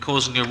who's been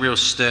causing a real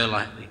stir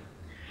lately.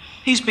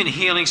 He's been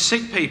healing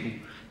sick people,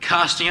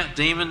 casting out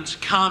demons,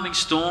 calming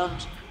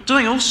storms,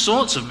 doing all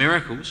sorts of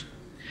miracles.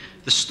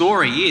 The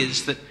story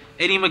is that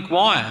Eddie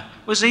Maguire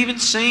was even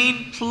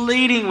seen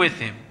pleading with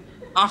him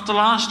after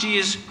last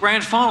year's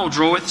grand final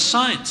draw with the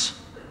Saints.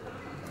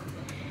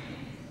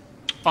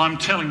 I'm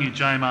telling you,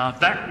 Jamar,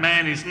 that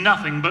man is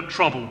nothing but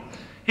trouble.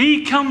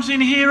 He comes in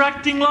here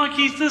acting like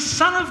he's the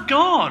Son of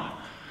God,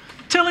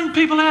 telling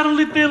people how to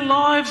live their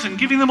lives and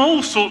giving them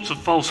all sorts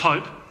of false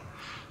hope.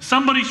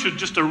 Somebody should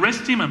just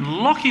arrest him and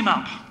lock him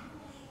up.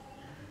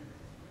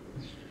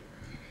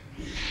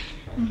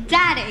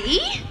 Daddy,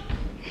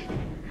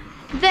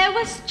 there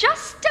was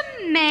just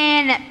a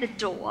man at the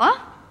door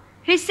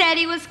who said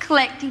he was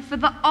collecting for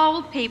the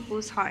old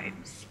people's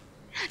homes.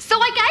 So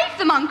I gave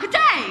them Uncle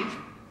Dave.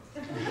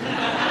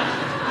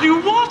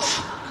 You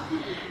what?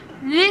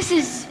 This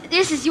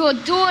is your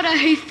daughter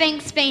who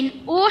thinks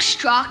being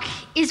awestruck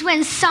is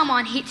when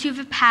someone hits you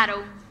with a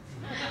paddle.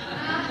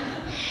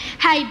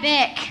 Hey,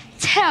 Beck,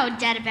 tell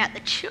Dad about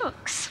the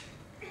chooks.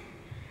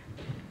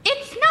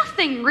 It's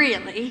nothing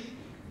really.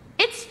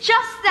 It's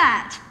just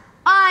that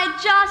I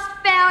just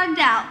found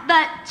out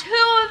that 2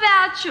 of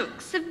our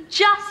chooks have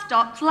just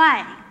stopped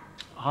laying.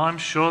 I'm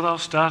sure they'll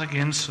start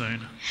again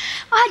soon.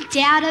 I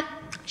doubt it.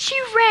 She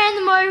ran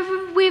them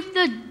over with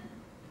the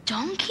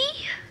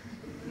donkey.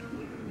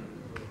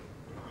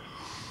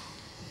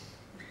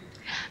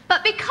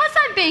 But because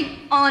I'm being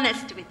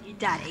honest with you,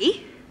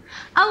 Daddy,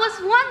 I was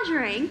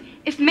wondering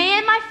if me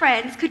and my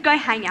friends could go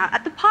hang out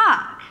at the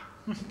park.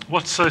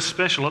 What's so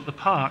special at the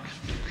park?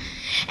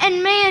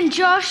 And me and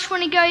Josh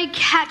want to go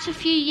catch a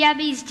few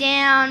yabbies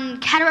down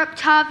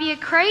Cataraptavia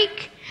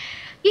Creek.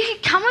 You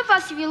could come with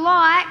us if you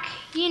like,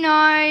 you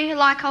know,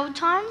 like old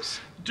times.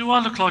 Do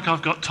I look like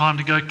I've got time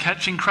to go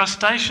catching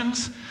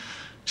crustaceans?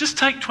 Just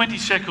take 20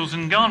 shekels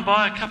and go and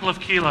buy a couple of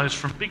kilos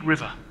from Big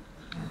River.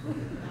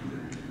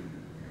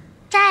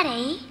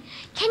 Daddy,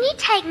 can you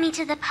take me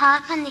to the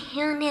park on the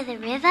hill near the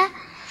river?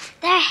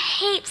 There are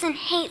heaps and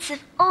heaps of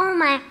all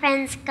my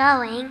friends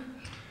going.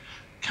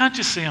 Can't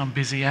you see I'm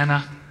busy,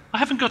 Anna? I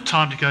haven't got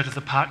time to go to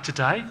the park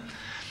today.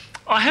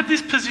 I have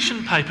this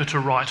position paper to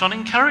write on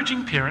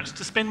encouraging parents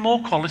to spend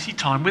more quality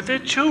time with their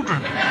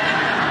children.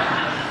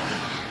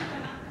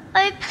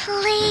 Oh,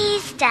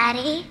 please,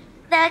 Daddy.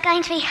 There are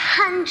going to be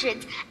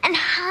hundreds and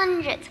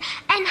hundreds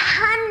and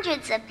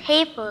hundreds of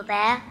people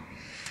there,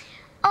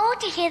 all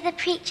to hear the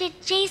preacher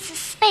Jesus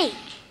speak.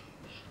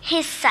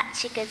 He's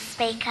such a good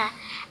speaker,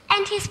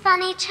 and he's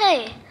funny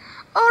too.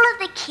 All of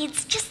the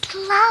kids just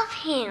love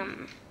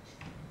him.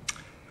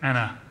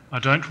 Anna, I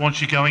don't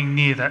want you going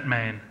near that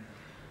man.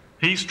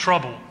 He's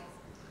trouble.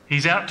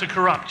 He's out to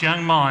corrupt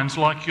young minds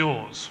like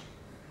yours.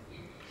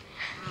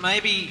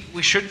 maybe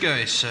we should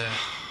go, sir.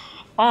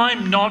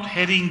 I'm not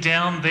heading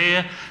down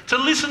there to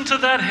listen to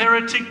that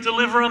heretic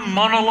deliver a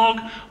monologue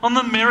on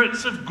the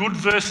merits of good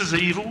versus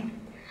evil.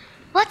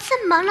 What's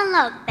a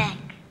monologue, Beck?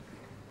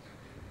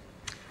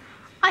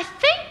 I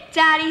think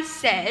Daddy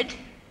said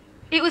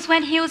it was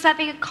when he was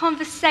having a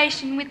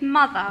conversation with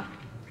Mother.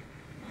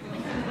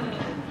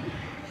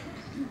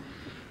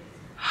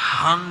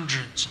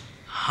 Hundreds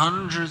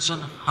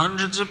and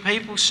hundreds of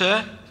people,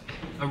 sir.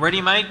 A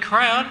ready-made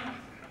crowd.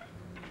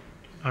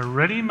 A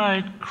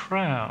ready-made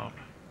crowd.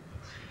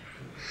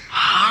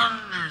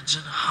 Hundreds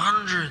and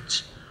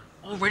hundreds,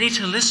 all ready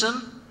to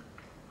listen.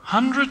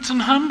 Hundreds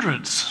and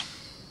hundreds.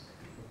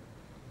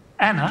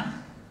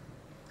 Anna,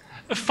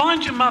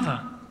 find your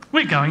mother.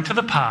 We're going to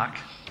the park.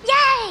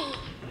 Yay!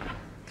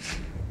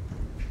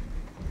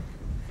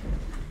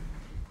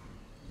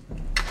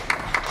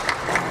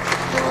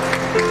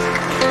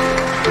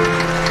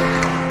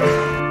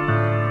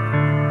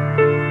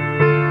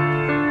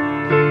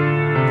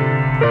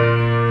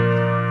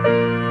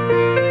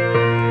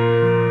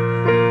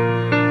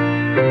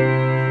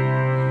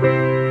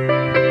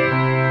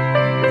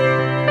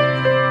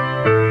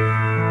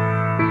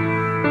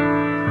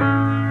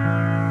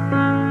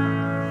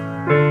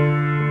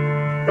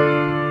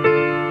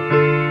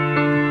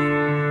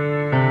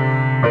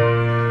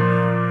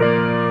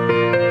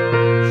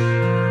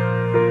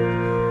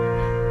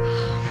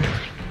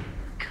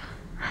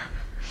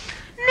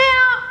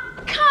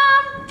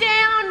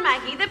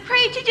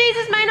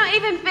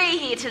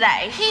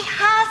 He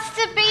has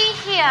to be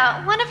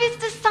here. One of his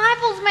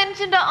disciples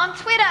mentioned it on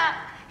Twitter.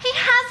 He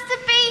has to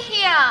be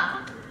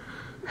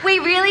here. We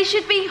really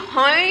should be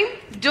home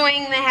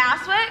doing the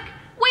housework.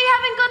 We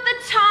haven't got the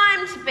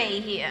time to be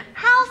here.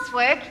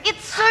 Housework?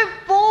 It's so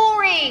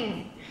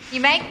boring.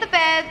 You make the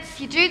beds,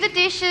 you do the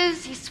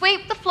dishes, you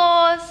sweep the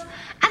floors,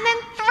 and then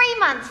 3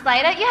 months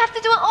later you have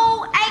to do it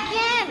all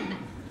again.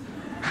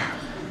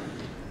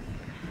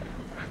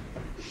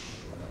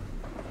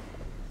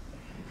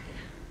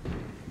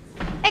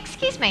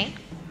 Excuse me.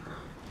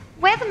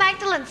 We're the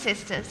Magdalene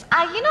sisters.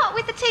 Are you not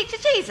with the teacher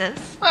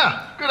Jesus?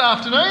 Ah, good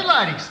afternoon,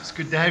 ladies. It's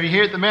good to have you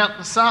here at the Mount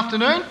this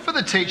afternoon for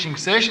the teaching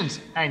sessions.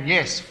 And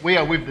yes, we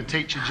are with the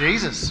teacher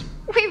Jesus.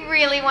 We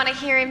really want to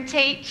hear him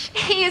teach.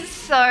 He is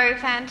so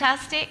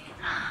fantastic.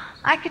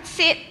 I could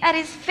sit at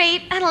his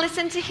feet and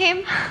listen to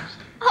him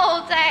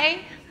all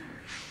day.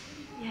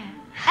 Yeah.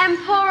 And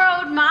poor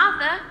old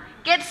Martha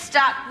gets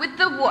stuck with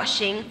the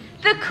washing,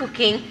 the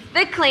cooking,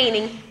 the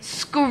cleaning,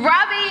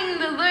 scrubbing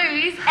the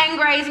loos and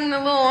grazing the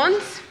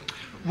lawns.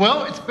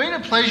 Well, it's been a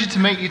pleasure to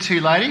meet you two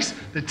ladies.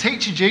 The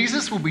teacher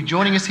Jesus will be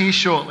joining us here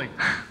shortly.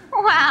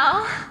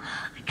 Wow,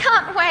 I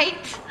can't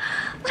wait.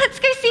 Let's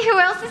go see who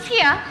else is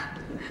here.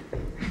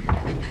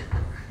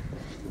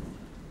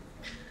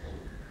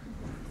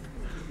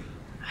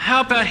 How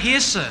about here,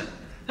 sir?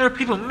 There are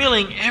people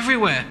milling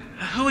everywhere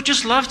who would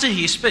just love to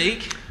hear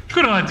speak.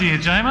 Good idea,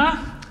 Jamar.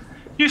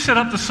 You set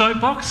up the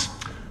soapbox.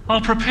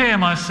 I'll prepare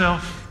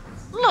myself.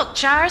 Look,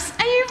 Jairus,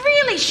 are you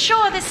really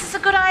sure this is a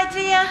good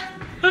idea?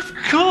 Of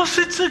course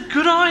it's a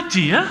good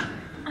idea.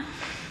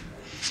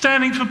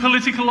 Standing for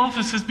political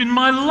office has been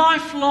my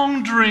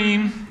lifelong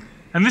dream,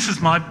 and this is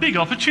my big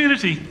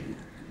opportunity.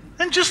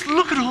 And just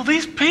look at all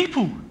these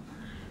people.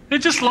 They're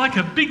just like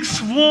a big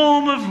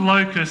swarm of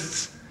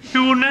locusts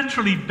who will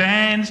naturally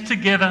band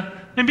together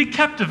and be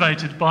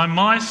captivated by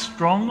my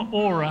strong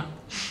aura.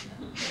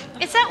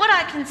 Is that what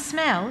I can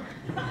smell?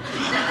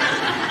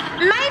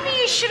 Maybe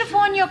you should have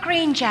worn your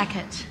green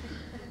jacket.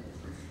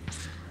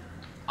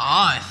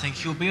 I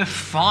think you'll be a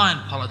fine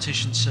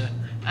politician, sir.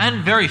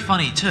 And very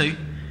funny too.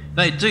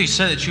 They do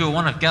say that you are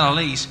one of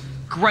Galilee's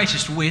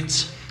greatest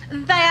wits.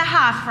 They are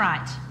half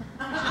right.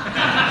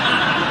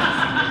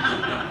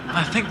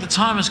 I think the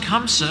time has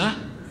come, sir.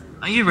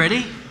 Are you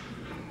ready?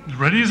 As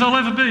ready as I'll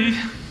ever be.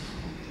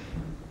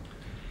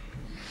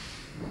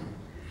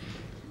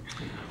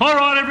 All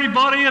right,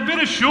 everybody, a bit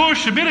of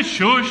shush, a bit of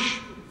shush.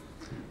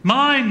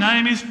 My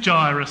name is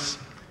Jairus,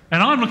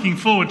 and I'm looking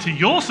forward to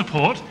your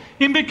support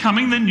in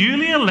becoming the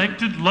newly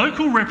elected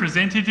local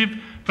representative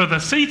for the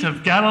seat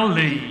of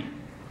Galilee.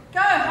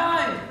 Go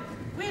home.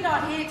 We're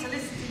not here to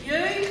listen to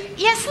you.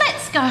 Yes,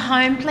 let's go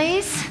home,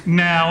 please.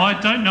 Now, I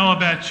don't know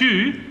about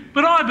you,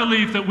 but I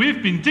believe that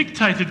we've been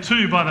dictated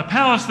to by the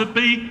powers that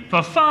be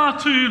for far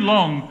too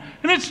long,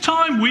 and it's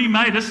time we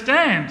made a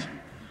stand.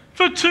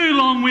 For too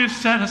long we've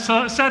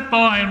sat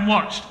by and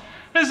watched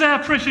as our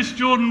precious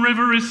Jordan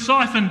River is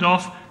siphoned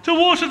off to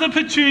water the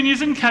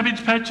petunias and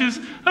cabbage patches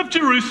of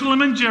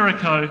Jerusalem and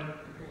Jericho,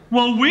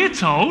 while we're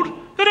told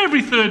that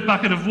every third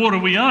bucket of water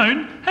we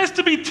own has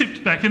to be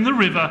tipped back in the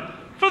river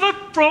for the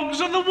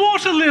frogs and the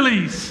water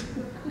lilies.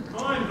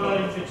 I'm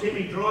voting for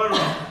Timmy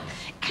Dryrock.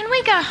 Can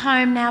we go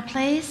home now,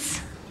 please?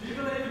 Do you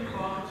believe in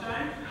climate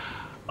change?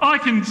 I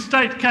can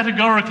state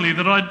categorically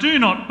that I do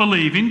not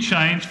believe in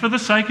change for the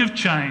sake of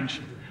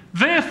change.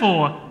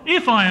 Therefore,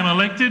 if I am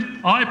elected,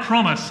 I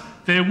promise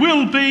there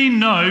will be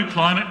no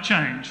climate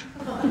change.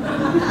 What's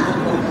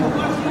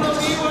wrong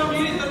with you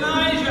on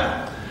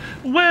euthanasia?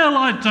 Well,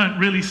 I don't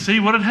really see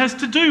what it has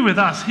to do with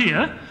us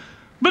here.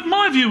 But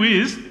my view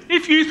is,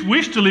 if youth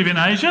wish to live in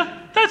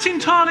Asia, that's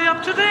entirely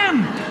up to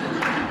them.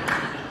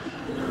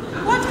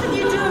 What can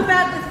you do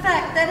about the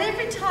fact that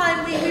every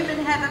time we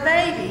women have a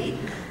baby,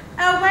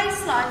 our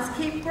waistlines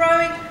keep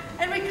growing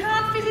and we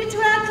can't fit into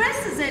our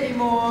dresses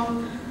anymore?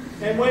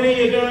 And when are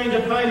you going to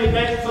pay me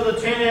back for the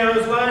 10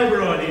 hours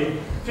labour I did,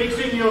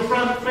 fixing your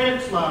front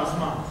fence last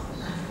month?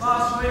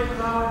 Last week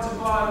when I went to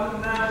buy a little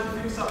nail to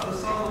fix up the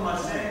sole of my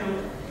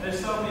sandal, they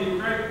sold me a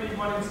great big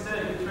one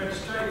instead, which went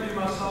straight through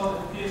my sole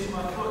and pierced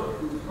my foot.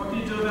 What can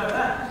you do about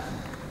that?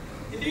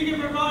 If you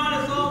can provide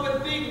us all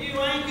with big new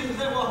anchors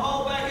that will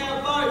hold back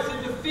our boats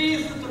in the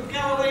fiercest of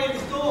Galilean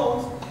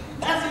storms,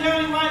 that's the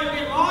only way to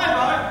get my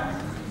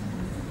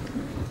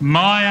boat.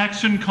 My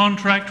action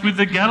contract with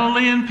the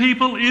Galilean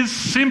people is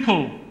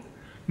simple.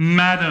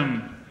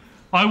 Madam,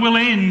 I will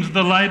end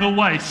the labour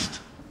waste.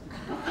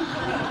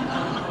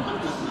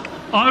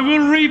 I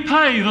will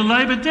repay the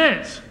labour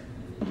debt.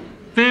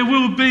 There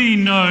will be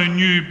no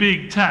new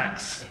big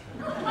tax.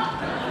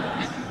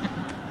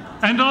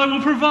 And I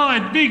will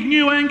provide big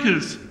new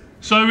anchors,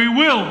 so we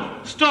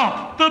will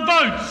stop the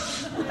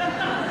boats. Look,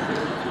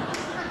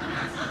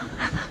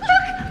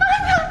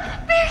 Mother,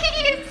 there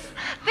he is.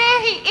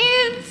 There he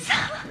is.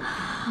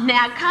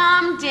 Now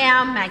calm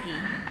down, Maggie.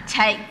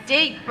 Take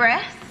deep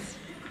breaths.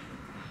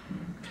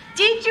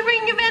 Did you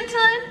bring your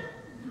Ventolin?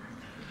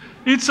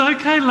 It's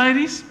okay,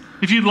 ladies.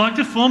 If you'd like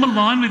to form a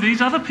line with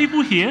these other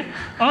people here,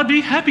 I'd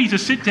be happy to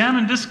sit down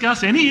and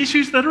discuss any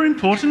issues that are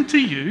important to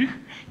you.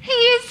 He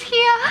is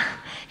here.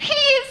 He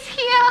is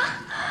here.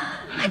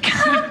 I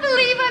can't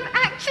believe I'm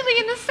actually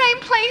in the same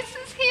place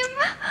as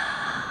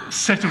him.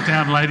 Settle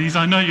down, ladies.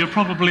 I know you're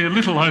probably a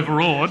little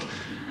overawed,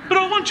 but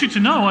I want you to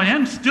know I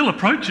am still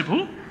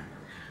approachable.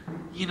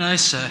 You know,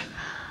 sir,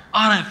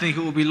 I don't think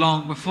it will be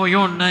long before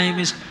your name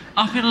is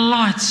up in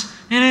lights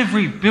in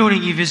every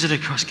building you visit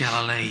across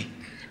Galilee.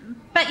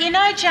 But you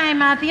know,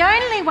 Jamar, the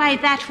only way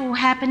that will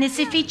happen is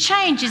if he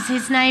changes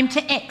his name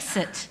to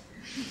Exit.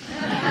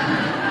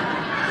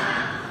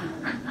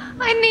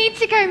 I need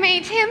to go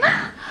meet him.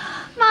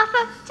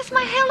 Martha, does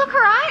my hair look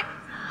alright?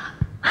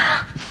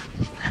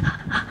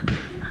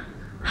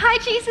 Hi,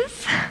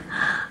 Jesus.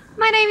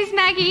 My name is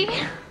Maggie.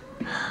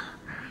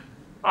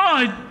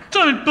 I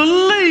don't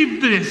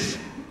believe this.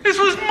 This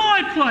was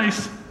my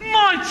place,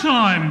 my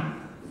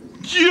time.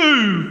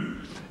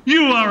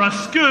 You are a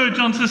scourge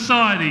on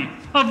society,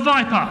 a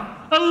viper,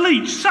 a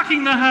leech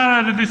sucking the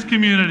heart out of this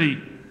community.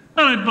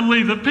 I don't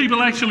believe that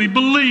people actually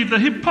believe the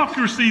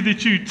hypocrisy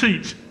that you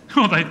teach,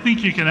 or they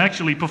think you can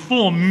actually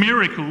perform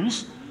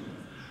miracles.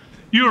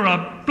 You're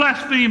a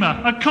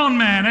blasphemer, a con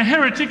man, a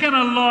heretic and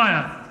a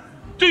liar.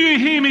 Do you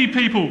hear me,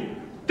 people?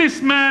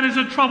 This man is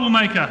a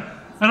troublemaker,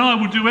 and I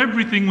will do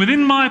everything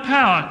within my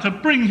power to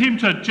bring him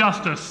to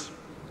justice.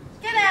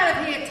 Get out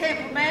of here,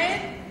 Temple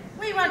Man.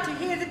 We want to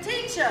hear the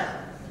teacher.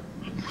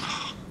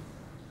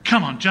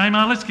 Come on,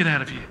 Jamar, let's get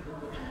out of here.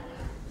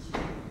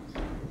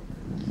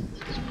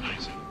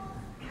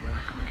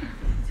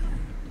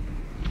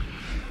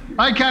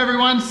 Okay,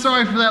 everyone,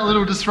 sorry for that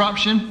little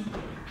disruption.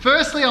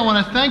 Firstly, I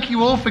want to thank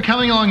you all for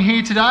coming along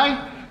here today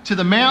to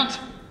the Mount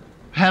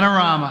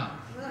Panorama.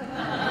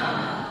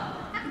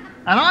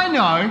 And I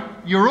know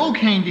you're all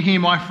keen to hear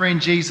my friend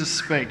Jesus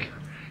speak.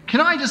 Can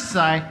I just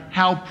say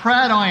how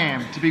proud I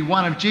am to be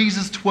one of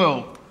Jesus'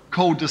 12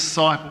 called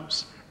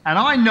disciples. And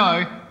I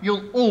know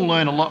you'll all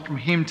learn a lot from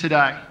him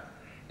today.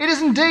 It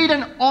is indeed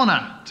an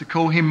honour to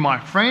call him my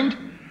friend.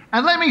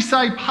 And let me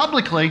say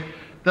publicly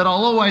that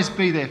I'll always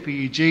be there for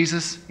you,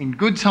 Jesus, in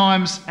good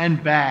times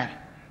and bad,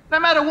 no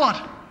matter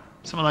what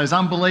some of those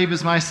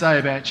unbelievers may say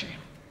about you.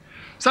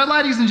 So,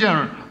 ladies and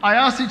gentlemen, I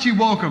ask that you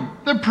welcome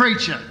the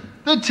preacher,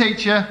 the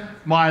teacher,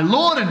 my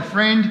Lord and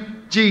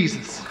friend,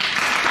 Jesus.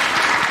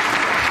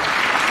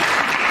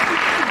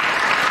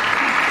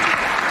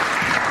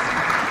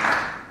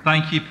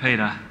 Thank you,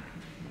 Peter.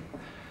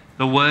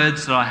 The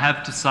words that I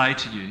have to say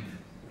to you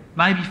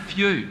may be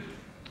few,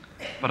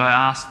 but I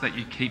ask that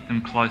you keep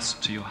them close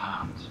to your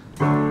heart.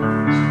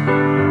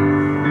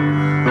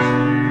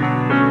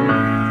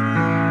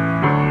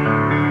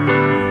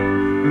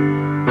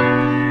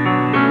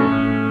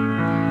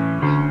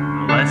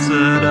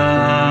 Blessed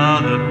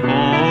are the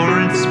poor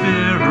in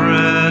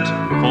spirit,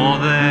 for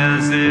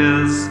theirs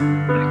is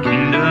the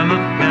kingdom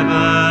of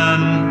heaven.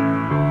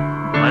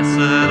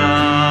 Blessed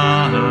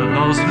are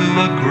those who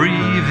are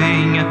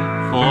grieving,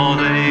 for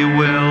they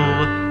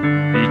will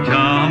be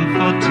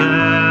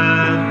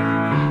comforted.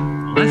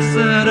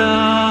 Blessed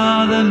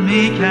are the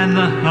meek and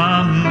the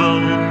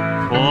humble,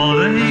 for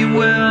they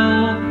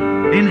will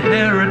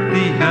inherit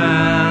the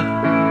earth.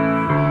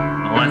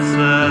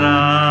 Blessed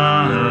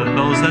are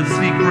those that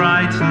seek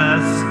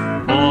rightness,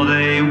 for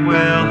they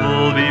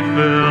will be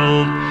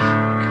filled.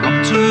 Come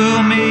to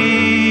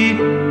me,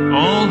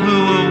 all who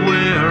are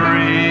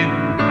weary.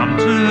 Come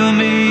to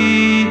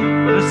me,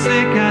 the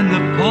sick and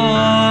the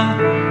poor.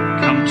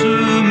 Come to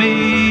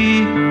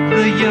me,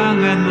 the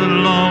young and the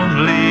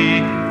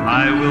lonely.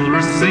 I will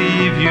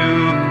receive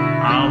you,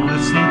 I'll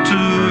listen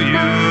to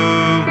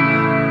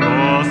you.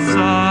 For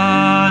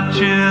such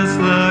is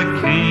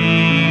the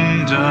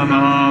kingdom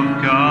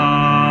of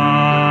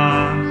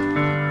God.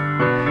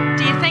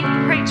 Do you think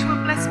the preacher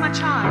will bless my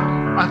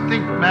child? I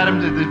think,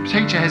 madam, that the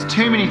teacher has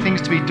too many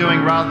things to be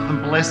doing rather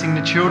than blessing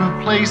the children.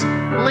 Please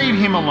leave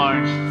him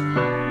alone.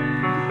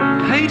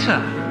 Peter,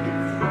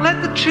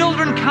 let the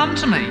children come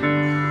to me.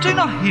 Do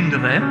not hinder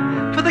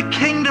them, for the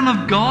kingdom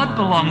of God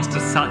belongs to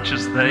such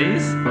as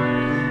these.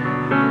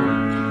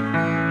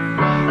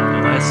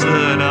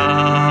 Blessed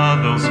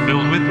are those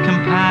filled with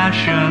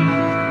compassion,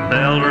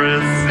 they'll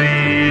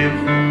receive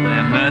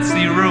their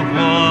mercy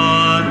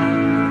reward.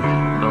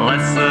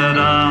 Blessed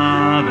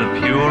are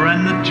the pure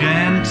and the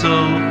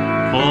gentle,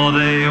 for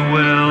they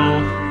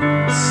will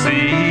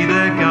see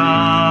their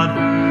God.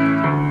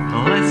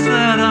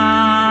 Blessed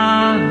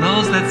are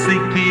those that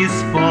seek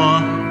peace,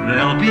 for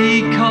they'll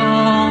be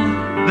called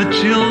the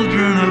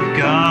children of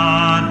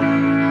God.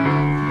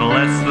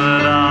 Blessed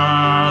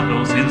are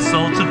those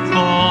insulted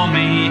for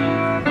me,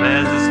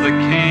 theirs is the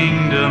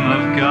kingdom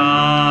of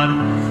God.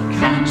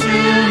 Come to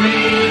me,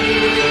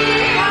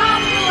 all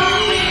who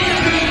are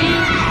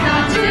weary,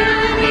 come to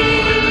me,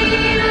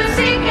 the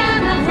sick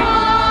and the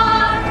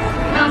poor.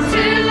 Come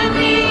to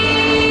me,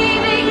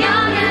 the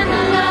young and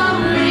the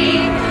lonely.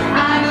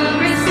 I will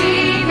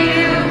receive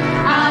you,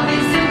 I'll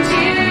listen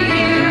to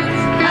you.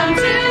 Come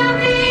to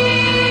me,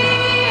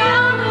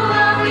 all who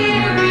are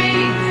weary.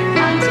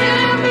 Come to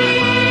me,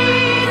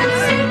 the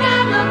sick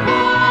and the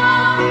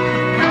poor.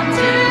 Come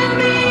to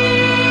me,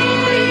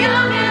 the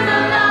young and the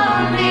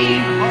lonely.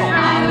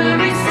 I will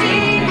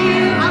receive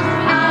you,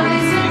 I'll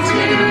listen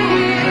to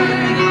you.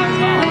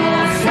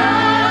 For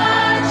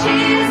such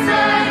is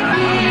the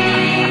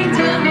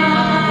kingdom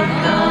of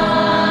God.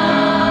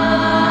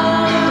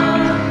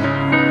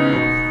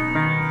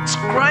 It's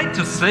great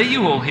to see you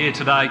all here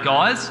today,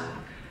 guys.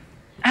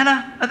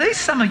 Anna, are these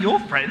some of your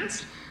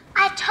friends?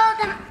 I told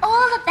them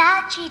all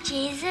about you,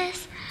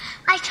 Jesus.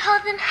 I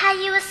told them how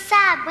you were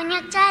sad when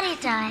your daddy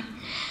died,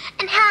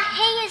 and how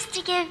he used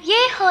to give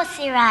you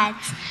horsey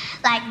rides,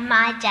 like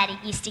my daddy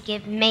used to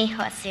give me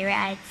horsey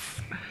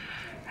rides.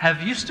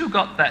 Have you still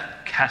got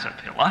that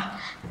caterpillar?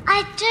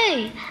 I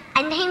do.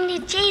 I named you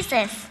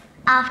Jesus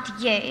after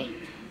you.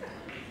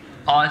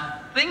 I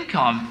think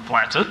I'm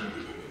flattered.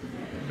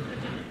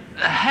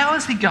 How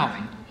is he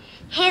going?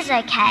 He's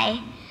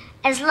okay,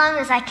 as long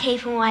as I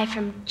keep him away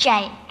from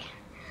Jake.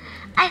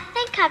 I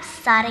think I'm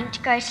starting to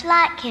grow to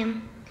like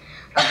him,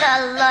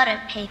 although a lot of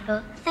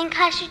people think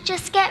I should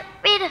just get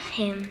rid of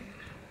him.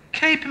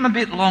 Keep him a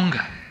bit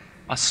longer.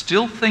 I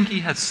still think he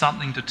has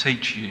something to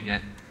teach you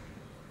yet.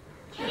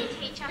 Can you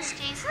teach us,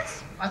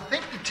 Jesus? I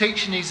think the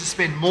teacher needs to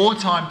spend more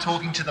time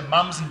talking to the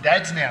mums and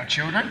dads now,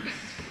 children.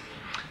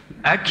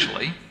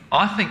 Actually,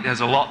 I think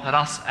there's a lot that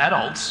us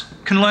adults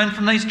can learn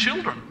from these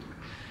children.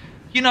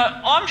 You know,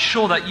 I'm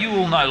sure that you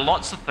all know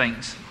lots of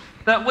things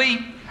that we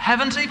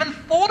haven't even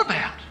thought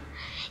about.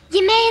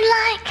 You mean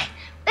like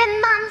when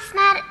Mum's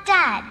mad at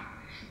Dad?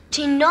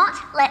 Do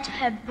not let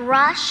her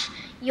brush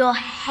your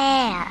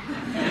hair.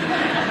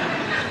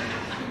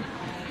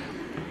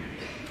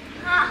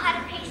 Had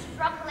a piece of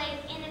broccoli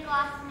in a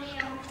glass of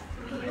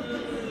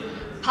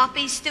milk.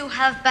 Puppies still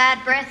have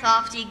bad breath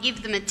after you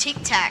give them a Tic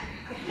Tac.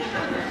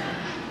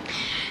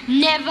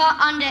 Never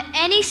under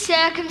any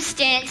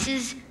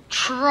circumstances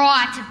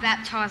try to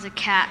baptise a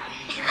cat.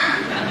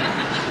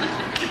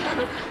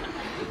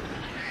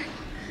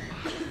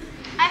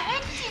 I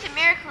heard you did a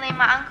miracle in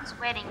my uncle's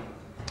wedding,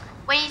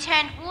 when you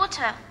turned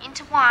water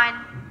into wine.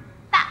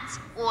 That's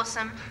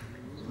awesome.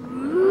 And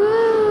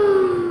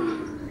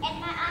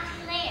my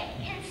Auntie Leah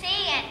can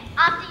see it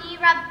after you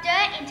rub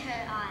dirt into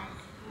her eyes.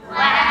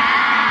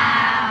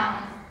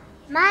 Wow.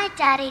 My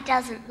daddy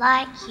doesn't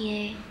like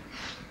you.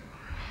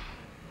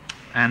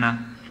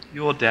 Anna,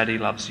 your daddy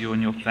loves you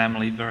and your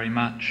family very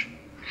much.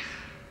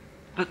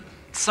 But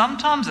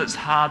sometimes it's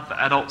hard for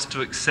adults to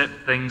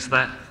accept things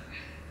that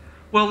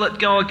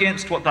go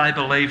against what they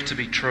believe to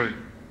be true.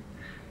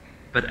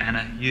 But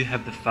Anna, you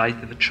have the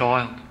faith of a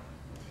child.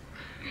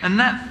 And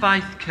that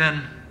faith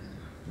can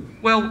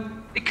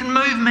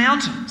move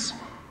mountains.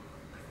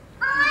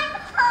 I'm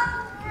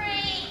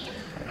hungry.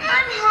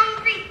 I'm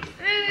hungry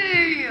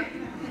too.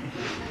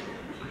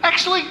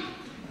 Actually,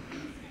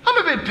 I'm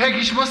a bit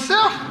peckish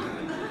myself.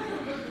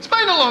 It's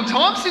been a long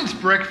time since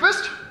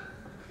breakfast.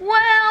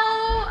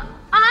 Well,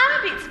 I'm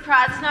a bit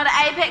surprised it's not an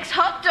Apex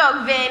hot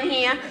dog van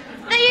here.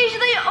 They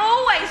usually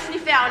always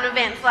sniff out on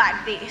events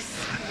like this.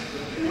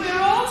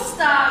 We're all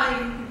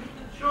starving.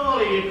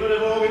 Surely you could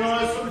have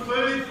organised some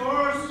food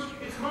for us.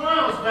 It's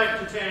miles back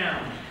to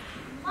town.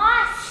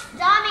 My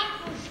stomach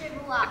will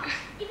shrivel up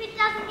if it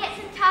doesn't get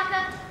some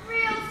tucker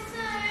real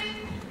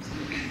soon.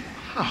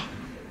 Oh.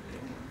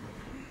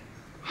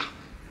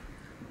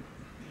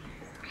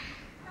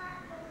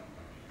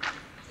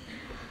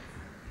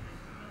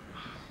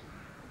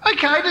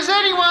 Okay, does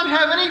anyone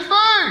have any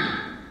food?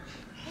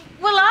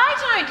 Well, I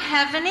don't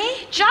have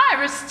any.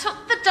 Jairus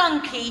took the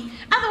donkey.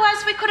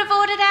 Otherwise, we could have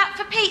ordered out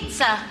for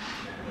pizza.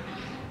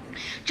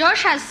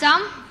 Josh has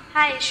some.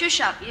 Hey, shush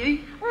up,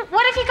 you.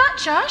 What have you got,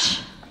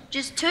 Josh?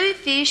 Just 2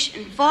 fish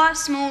and 5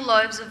 small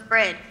loaves of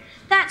bread.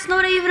 That's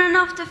not even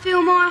enough to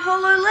fill my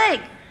hollow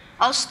leg.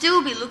 I'll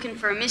still be looking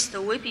for a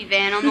Mr. Whippy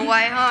van on the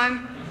way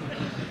home.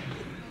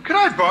 Could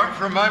I borrow it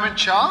for a moment,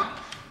 child?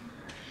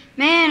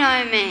 Man,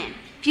 oh man,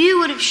 if you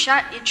would have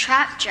shut your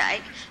trap,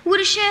 Jake, I would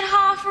have shared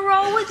half a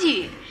roll with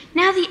you.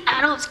 Now the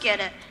adults get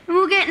it, and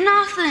we'll get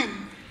nothing.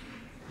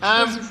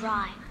 He's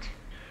right.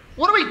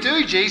 What do we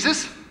do,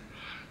 Jesus?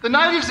 The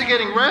natives are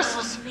getting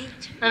restless,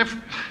 and if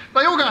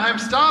they all go home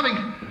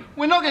starving,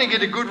 we're not going to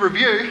get a good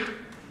review.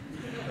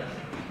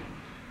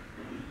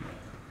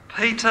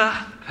 Peter,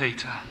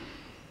 Peter,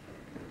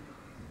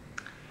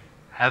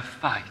 have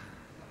faith.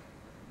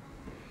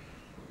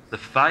 The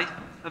faith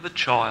of a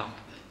child.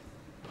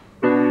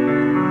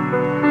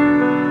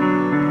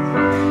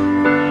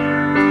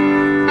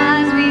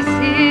 As we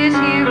sit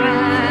here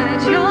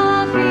at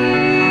your feet,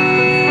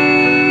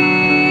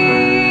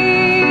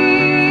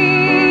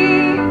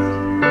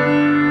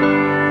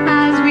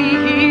 as we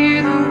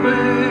hear the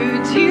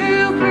words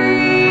you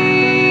breathe,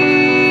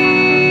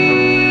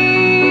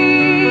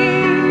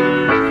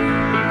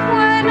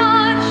 we're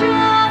not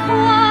sure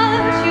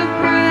what your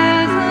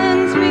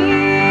presence means.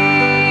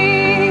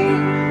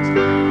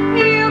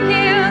 You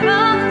give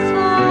us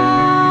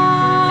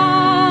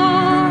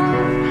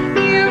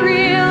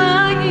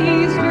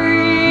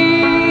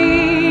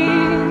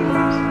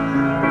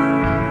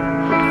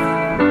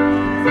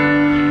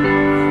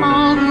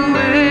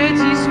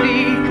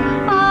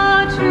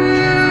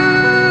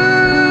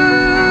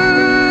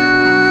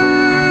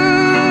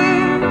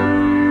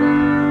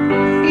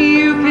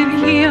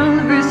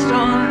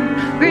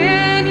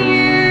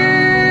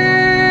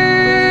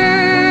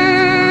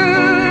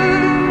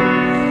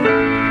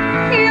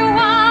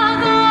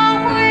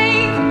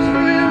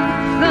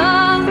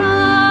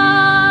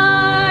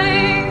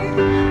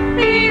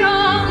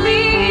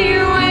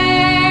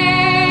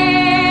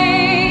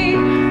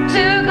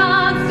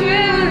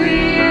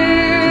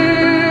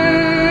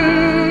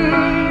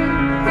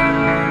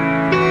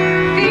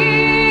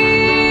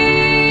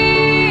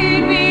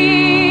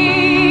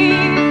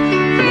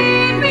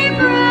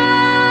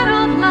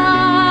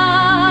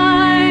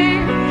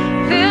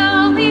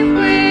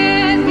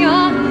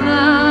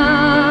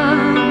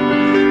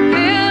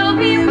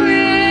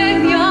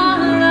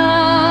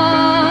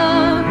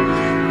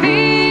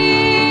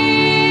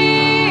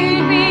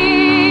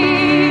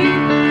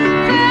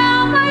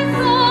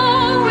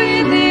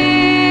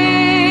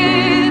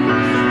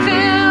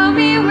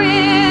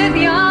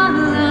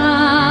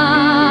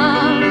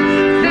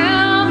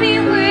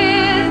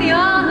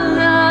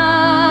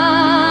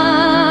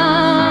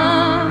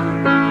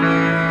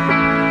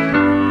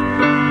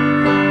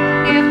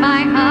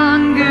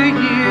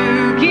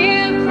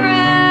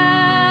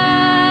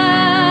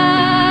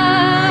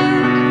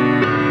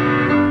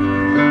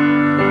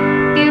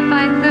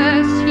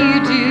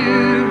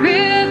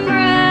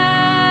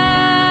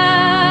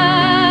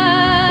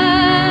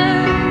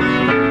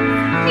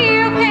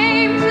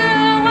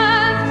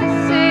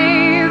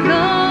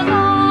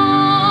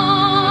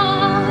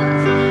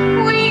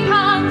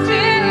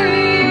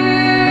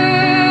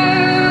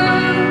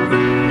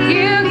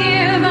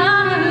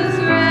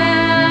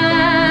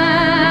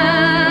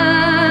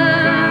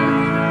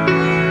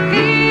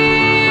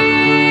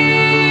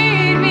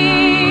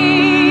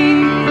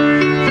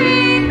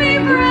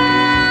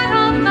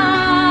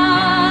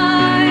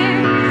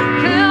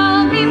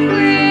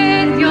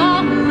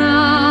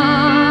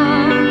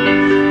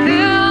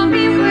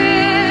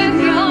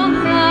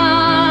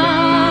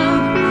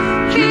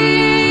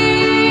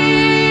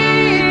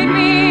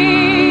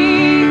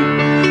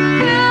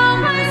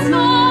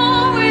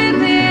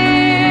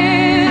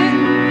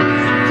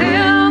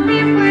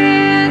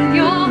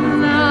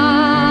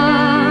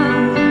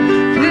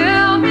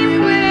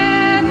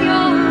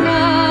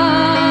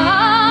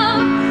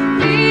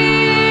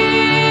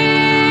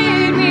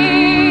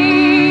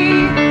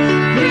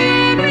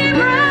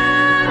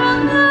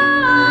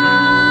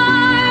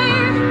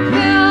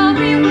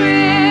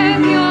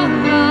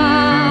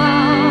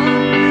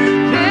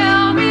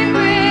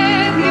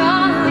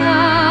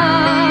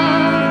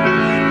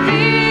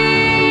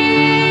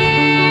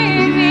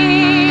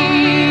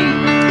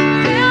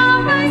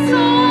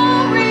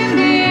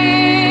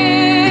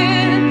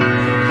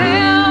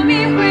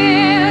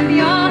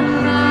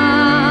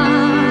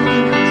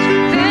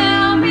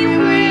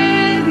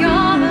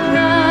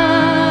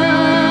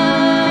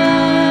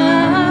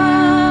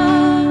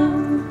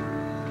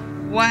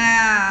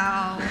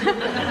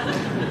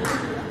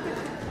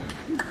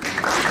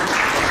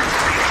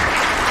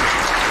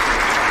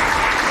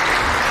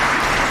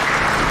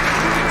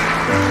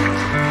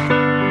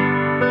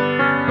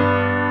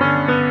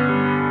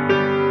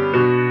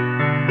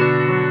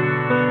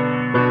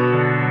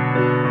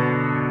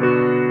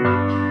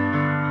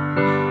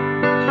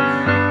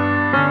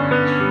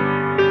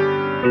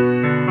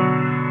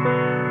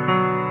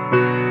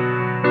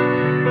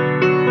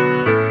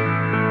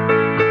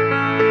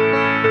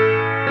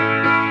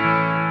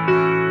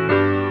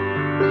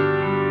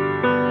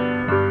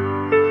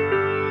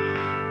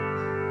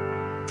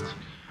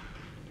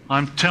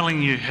I'm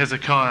telling you,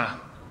 Hezekiah,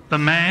 the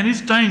man is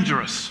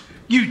dangerous.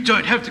 You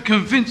don't have to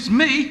convince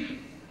me.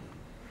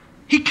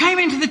 He came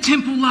into the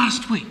temple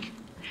last week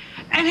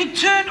and he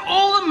turned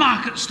all the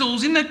market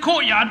stalls in the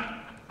courtyard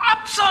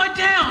upside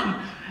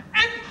down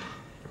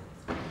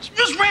and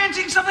was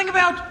ranting something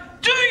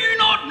about, "Do you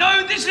not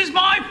know this is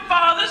my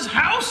father's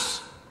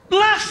house?"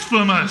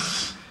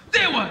 Blasphemous!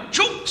 There were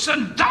chooks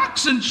and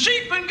ducks and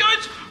sheep and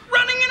goats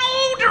running in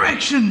all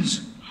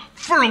directions.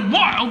 For a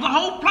while, the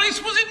whole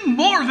place was in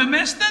more of a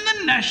mess than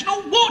the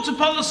national water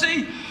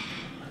policy.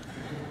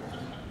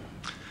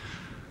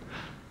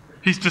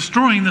 He's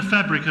destroying the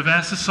fabric of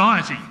our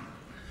society.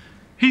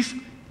 He's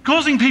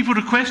causing people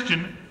to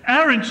question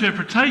our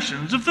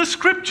interpretations of the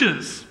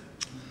scriptures.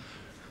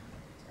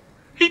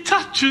 He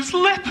touches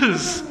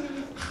lepers.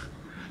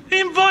 He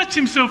invites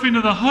himself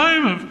into the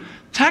home of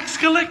tax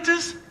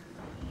collectors.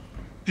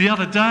 The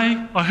other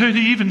day, I heard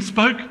he even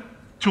spoke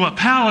to a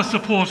power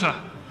supporter.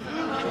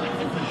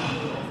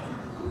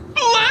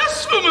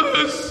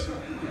 Blasphemous!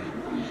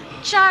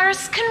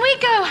 Jairus, can we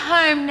go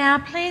home now,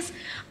 please?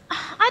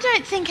 I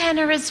don't think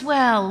Anna is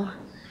well.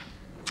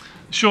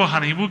 Sure,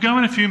 honey, we'll go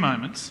in a few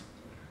moments.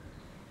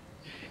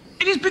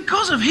 It is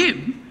because of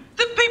him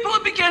that people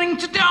are beginning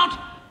to doubt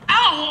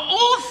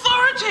our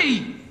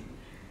authority.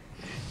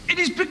 It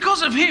is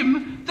because of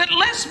him that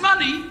less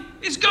money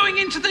is going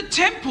into the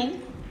temple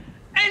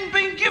and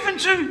being given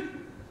to,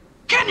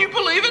 can you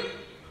believe it,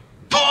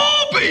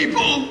 poor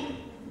people.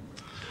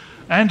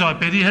 And I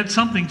bet he had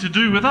something to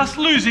do with us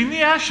losing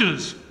the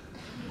Ashes.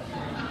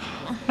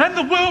 And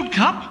the World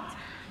Cup.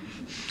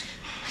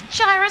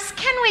 Jairus,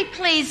 can we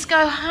please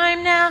go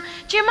home now?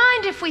 Do you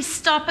mind if we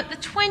stop at the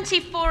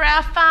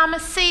 24-hour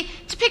pharmacy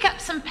to pick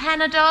up some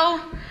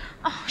Panadol?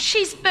 Oh,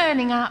 she's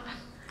burning up.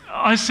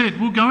 I said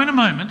we'll go in a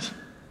moment.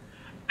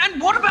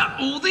 And what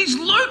about all these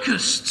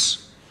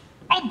locusts?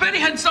 I'll bet he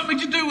had something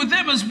to do with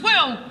them as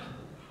well.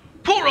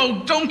 Poor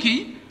old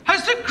donkey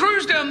has to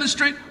cruise down the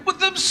street with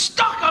them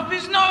stuck up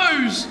his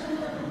nose.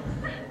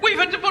 We've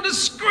had to put a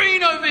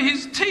screen over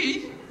his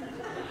teeth,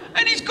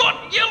 and he's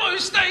got yellow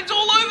stains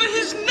all over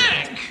his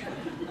neck.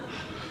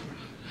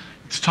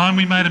 It's time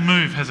we made a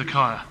move,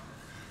 Hezekiah.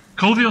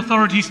 Call the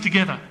authorities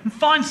together and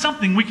find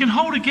something we can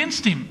hold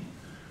against him.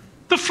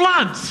 The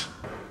floods,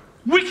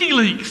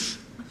 WikiLeaks,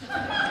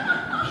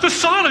 the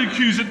silo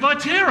queues at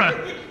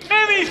Vitera,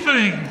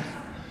 anything.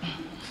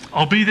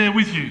 I'll be there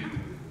with you.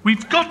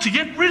 We've got to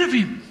get rid of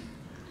him.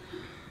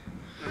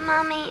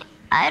 Mummy,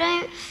 I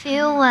don't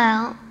feel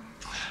well.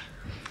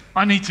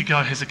 I need to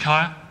go,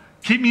 Hezekiah.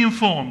 Keep me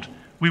informed.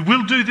 We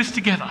will do this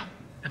together.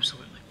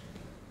 Absolutely.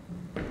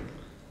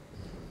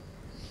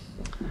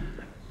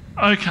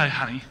 Okay,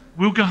 honey,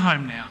 we'll go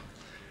home now.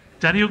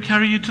 Daddy will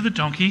carry you to the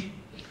donkey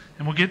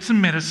and we'll get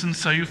some medicine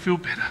so you'll feel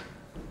better.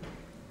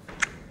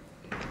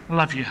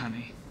 Love you,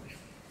 honey.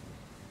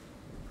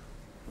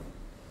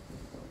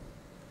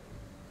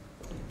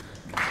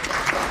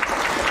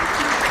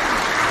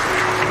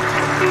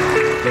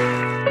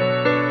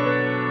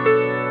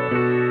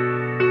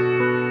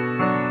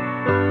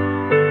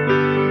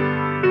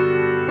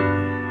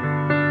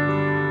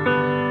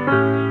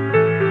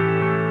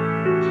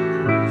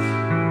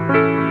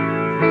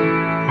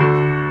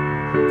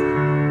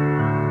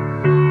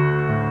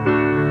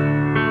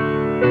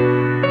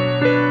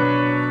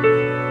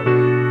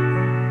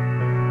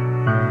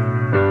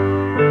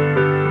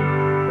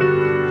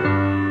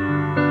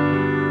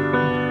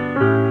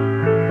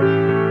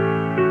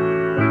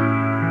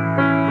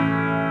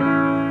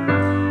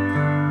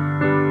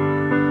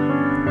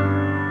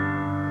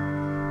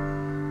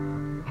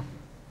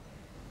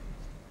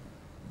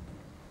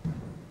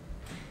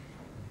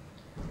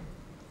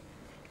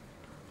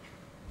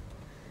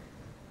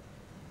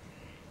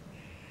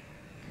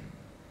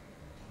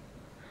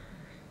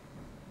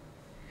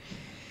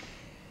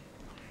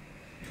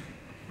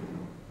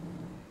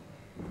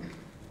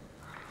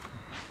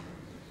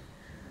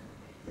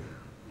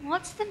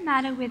 What's the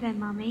matter with her,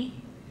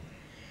 Mummy?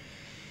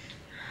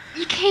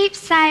 You keep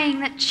saying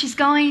that she's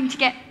going to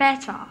get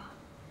better.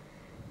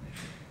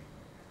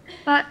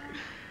 But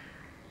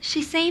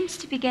she seems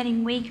to be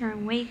getting weaker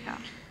and weaker.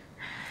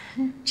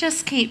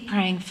 Just keep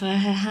praying for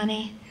her,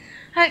 honey.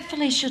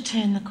 Hopefully she'll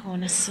turn the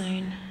corner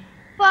soon.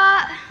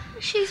 But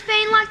she's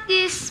been like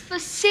this for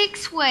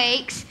 6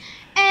 weeks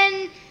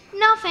and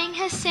nothing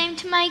has seemed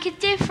to make a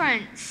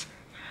difference.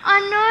 I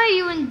know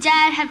you and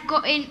Dad have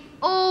got in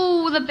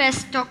all the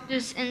best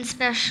doctors and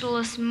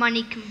specialists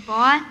money can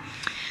buy.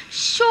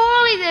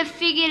 Surely they've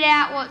figured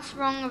out what's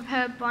wrong with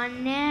her by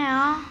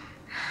now.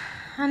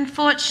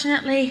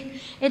 Unfortunately,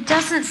 it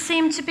doesn't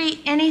seem to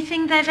be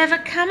anything they've ever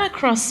come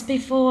across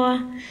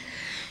before.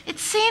 It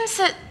seems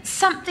that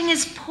something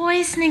is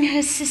poisoning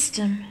her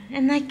system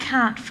and they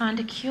can't find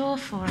a cure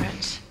for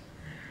it.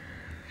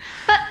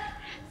 But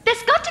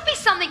there's got to be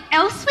something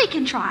else we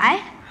can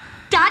try.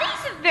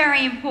 Daddy's a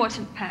very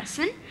important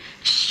person.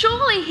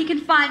 Surely he can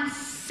find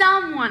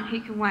someone who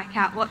can work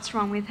out what's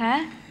wrong with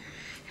her.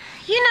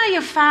 You know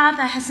your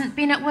father hasn't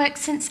been at work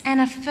since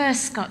Anna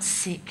first got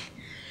sick.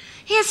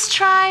 He has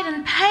tried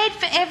and paid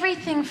for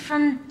everything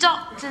from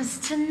doctors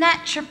to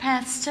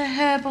naturopaths to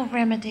herbal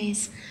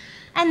remedies,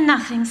 and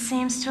nothing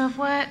seems to have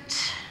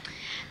worked.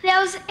 There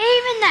was even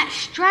that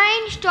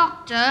strange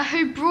doctor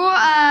who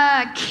brought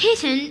a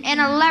kitten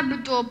and a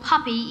Labrador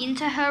puppy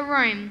into her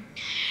room.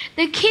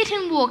 The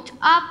kitten walked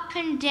up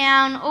and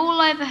down all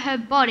over her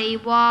body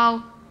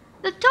while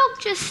the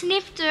dog just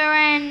sniffed her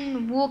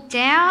and walked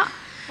out.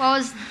 What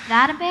was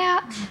that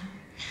about?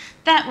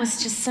 That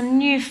was just some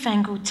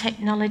newfangled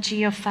technology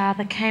your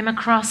father came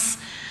across.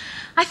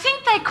 I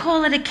think they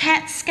call it a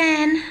CAT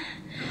scan.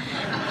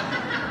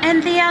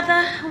 And the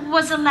other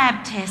was a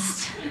lab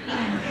test.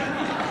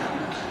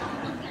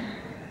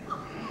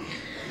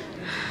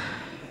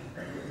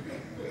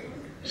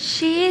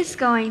 She is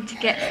going to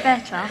get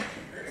better.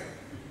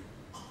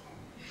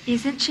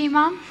 Isn't she,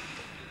 Mum?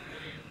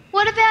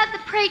 What about the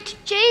preacher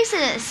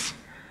Jesus?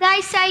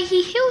 They say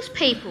he heals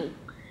people.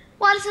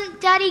 Why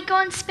doesn't Daddy go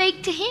and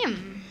speak to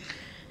him?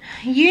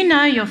 You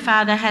know your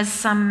father has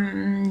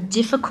some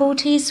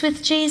difficulties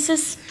with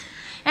Jesus,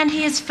 and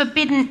he has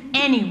forbidden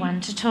anyone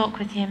to talk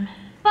with him.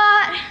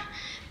 But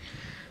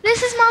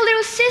this is my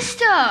little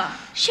sister.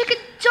 She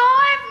could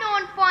die if no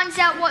one finds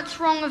out what's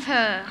wrong with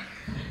her.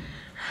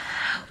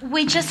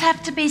 We just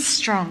have to be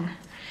strong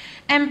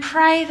and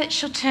pray that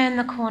she'll turn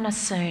the corner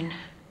soon.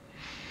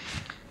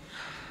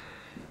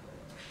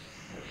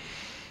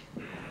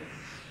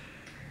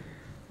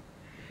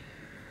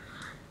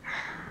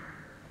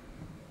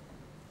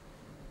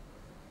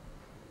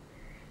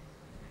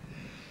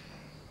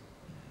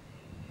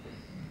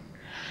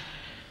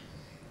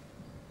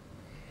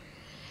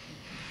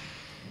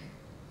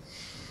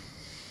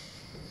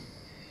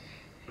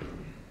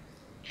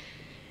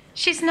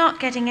 She's not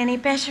getting any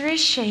better,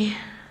 is she?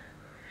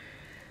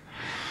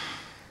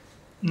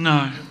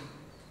 No,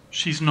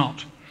 she's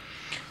not.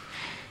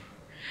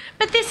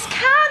 But this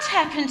can't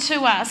happen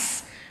to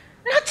us.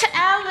 Not to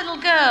our little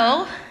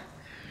girl.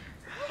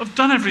 I've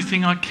done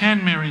everything I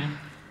can, Miriam.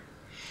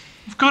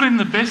 I've got in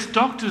the best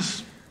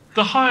doctors,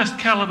 the highest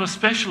calibre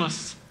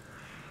specialists.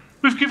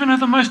 We've given her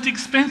the most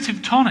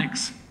expensive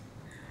tonics.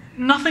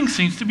 Nothing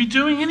seems to be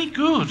doing any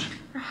good.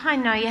 I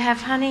know you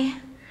have, honey.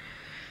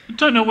 I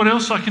don't know what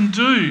else I can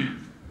do.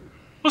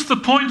 What's the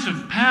point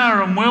of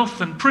power and wealth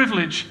and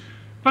privilege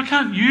if I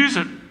can't use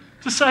it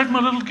to save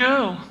my little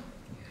girl?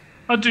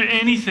 I'd do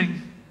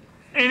anything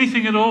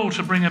at all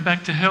to bring her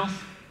back to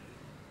health.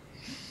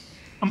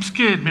 I'm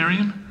scared,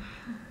 Miriam.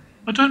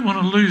 I don't want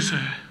to lose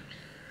her.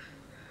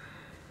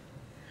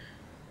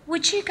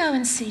 Would you go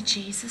and see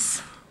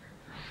Jesus?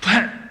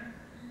 That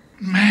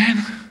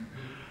man,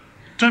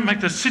 don't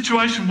make the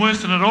situation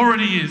worse than it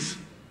already is.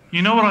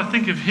 You know what I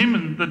think of him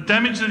and the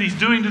damage that he's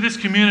doing to this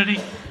community?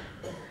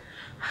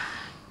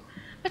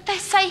 But they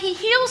say he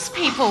heals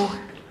people.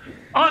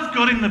 I've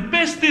got in the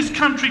best this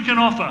country can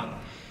offer.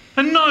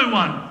 And no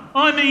one,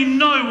 I mean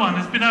no one,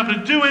 has been able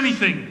to do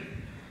anything.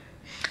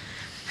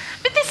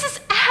 But this is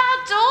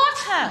our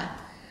daughter.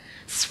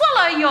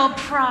 Swallow your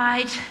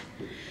pride.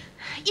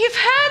 You've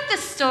heard the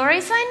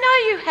stories, I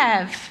know you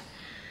have.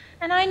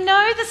 And I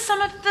know that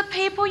some of the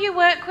people you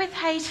work with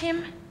hate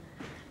him.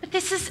 But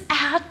this is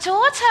our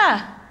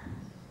daughter.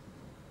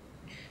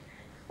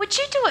 Would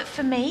you do it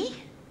for me?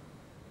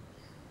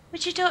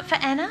 Would you do it for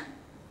Anna?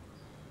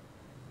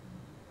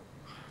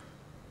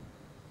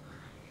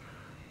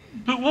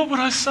 But what would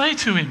I say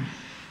to him?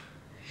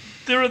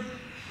 There are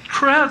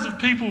crowds of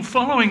people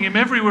following him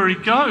everywhere he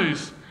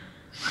goes.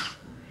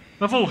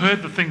 They've all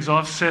heard the things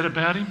I've said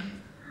about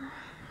him.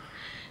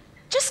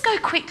 Just go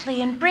quickly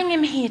and bring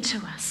him here to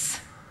us.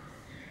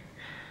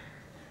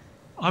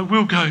 I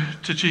will go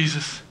to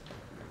Jesus.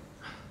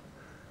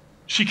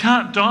 She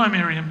can't die,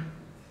 Miriam.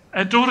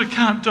 Our daughter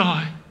can't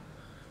die.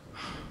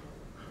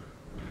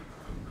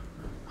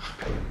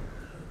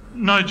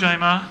 No,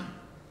 Jamar.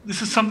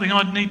 This is something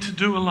I'd need to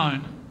do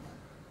alone.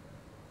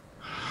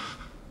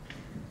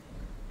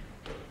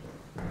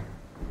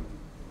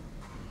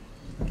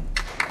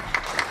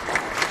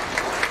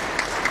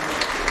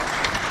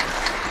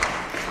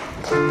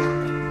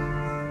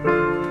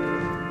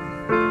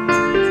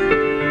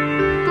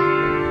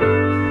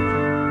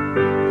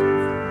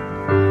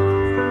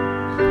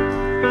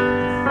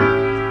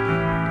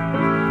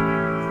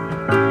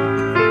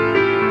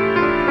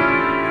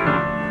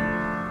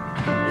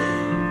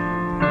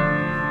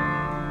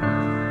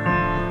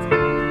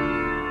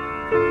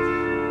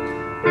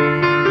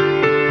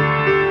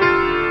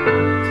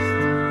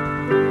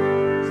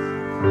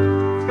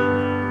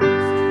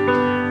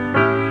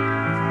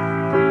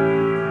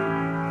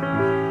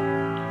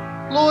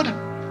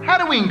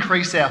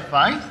 Increase our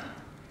faith?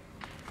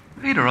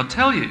 Peter, I'll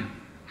tell you,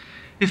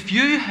 if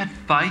you had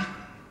faith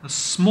as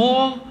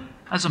small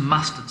as a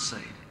mustard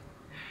seed,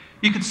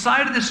 you could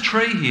say to this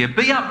tree here,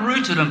 be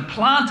uprooted and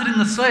planted in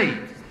the sea,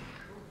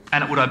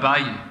 and it would obey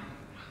you.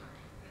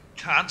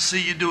 Can't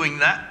see you doing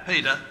that,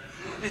 Peter.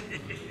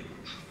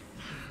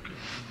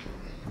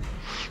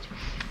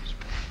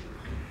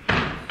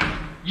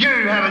 You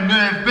have a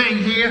nerve being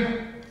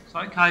here. It's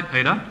okay,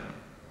 Peter.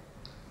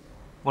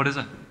 What is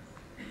it?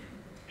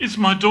 It's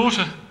my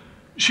daughter.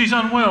 She's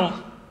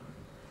unwell.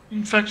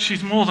 In fact,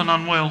 she's more than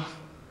unwell.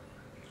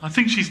 I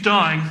think she's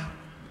dying.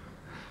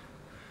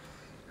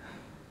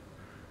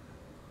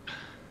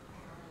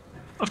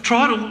 I've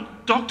tried all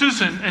doctors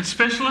and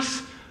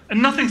specialists,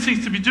 and nothing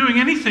seems to be doing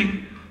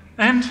anything.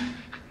 And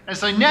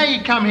so now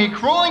you come here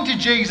crawling to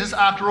Jesus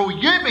after all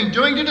you've been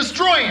doing to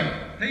destroy him.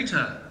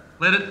 Peter,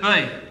 let it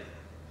be.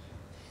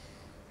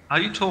 Are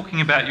you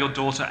talking about your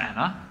daughter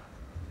Anna?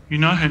 You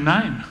know her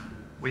name.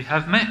 We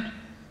have met.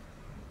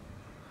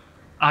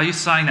 Are you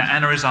saying that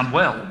Anna is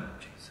unwell?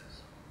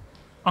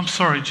 I'm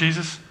sorry,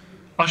 Jesus.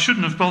 I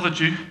shouldn't have bothered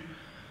you.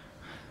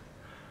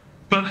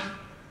 But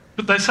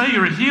they say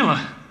you're a healer.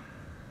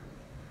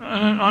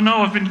 I know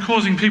I've been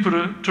causing people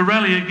to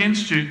rally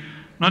against you,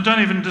 and I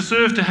don't even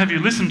deserve to have you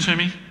listen to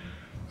me.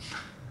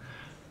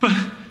 But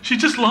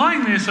she's just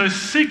lying there so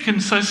sick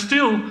and so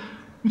still,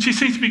 and she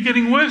seems to be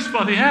getting worse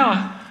by the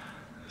hour.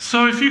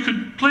 So if you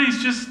could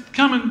please just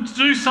come and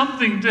do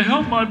something to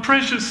help my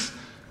precious...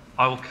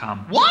 I will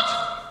come. What?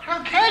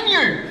 How can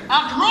you?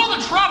 After all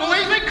the trouble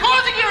he's been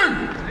causing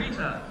you!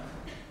 Peter.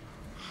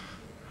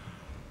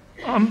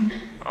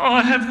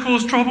 I have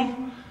caused trouble,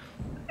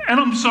 and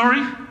I'm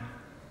sorry.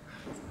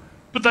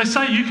 But they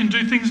say you can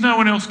do things no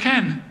one else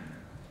can.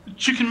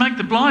 That you can make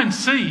the blind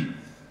see,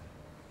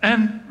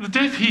 and the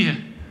deaf hear,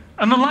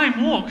 and the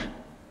lame walk.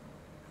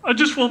 I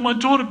just want my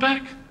daughter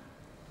back.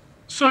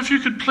 So if you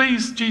could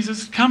please,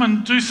 Jesus, come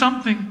and do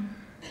something,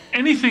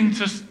 anything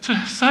to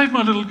save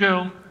my little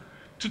girl,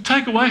 to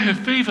take away her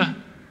fever,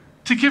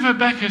 to give her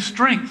back her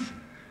strength,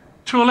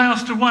 to allow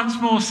us to once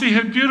more see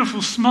her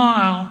beautiful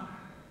smile.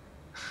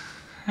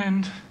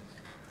 And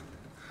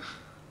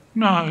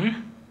no.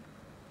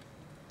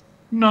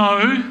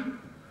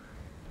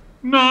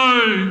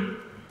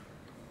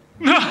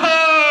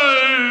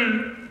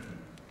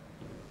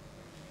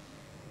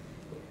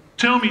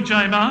 Tell me,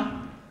 Jamar.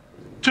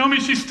 Tell me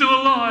she's still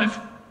alive.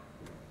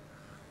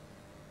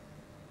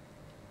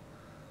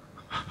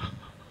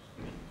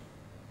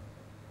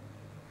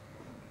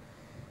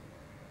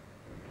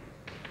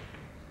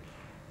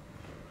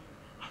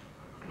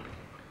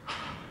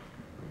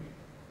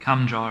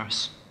 Come,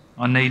 Jairus.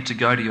 I need to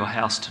go to your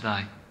house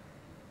today.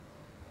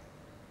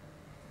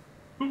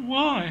 But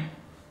why?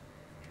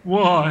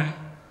 Why?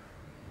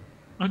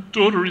 My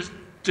daughter is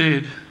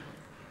dead.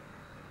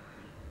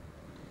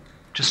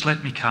 Just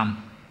let me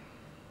come.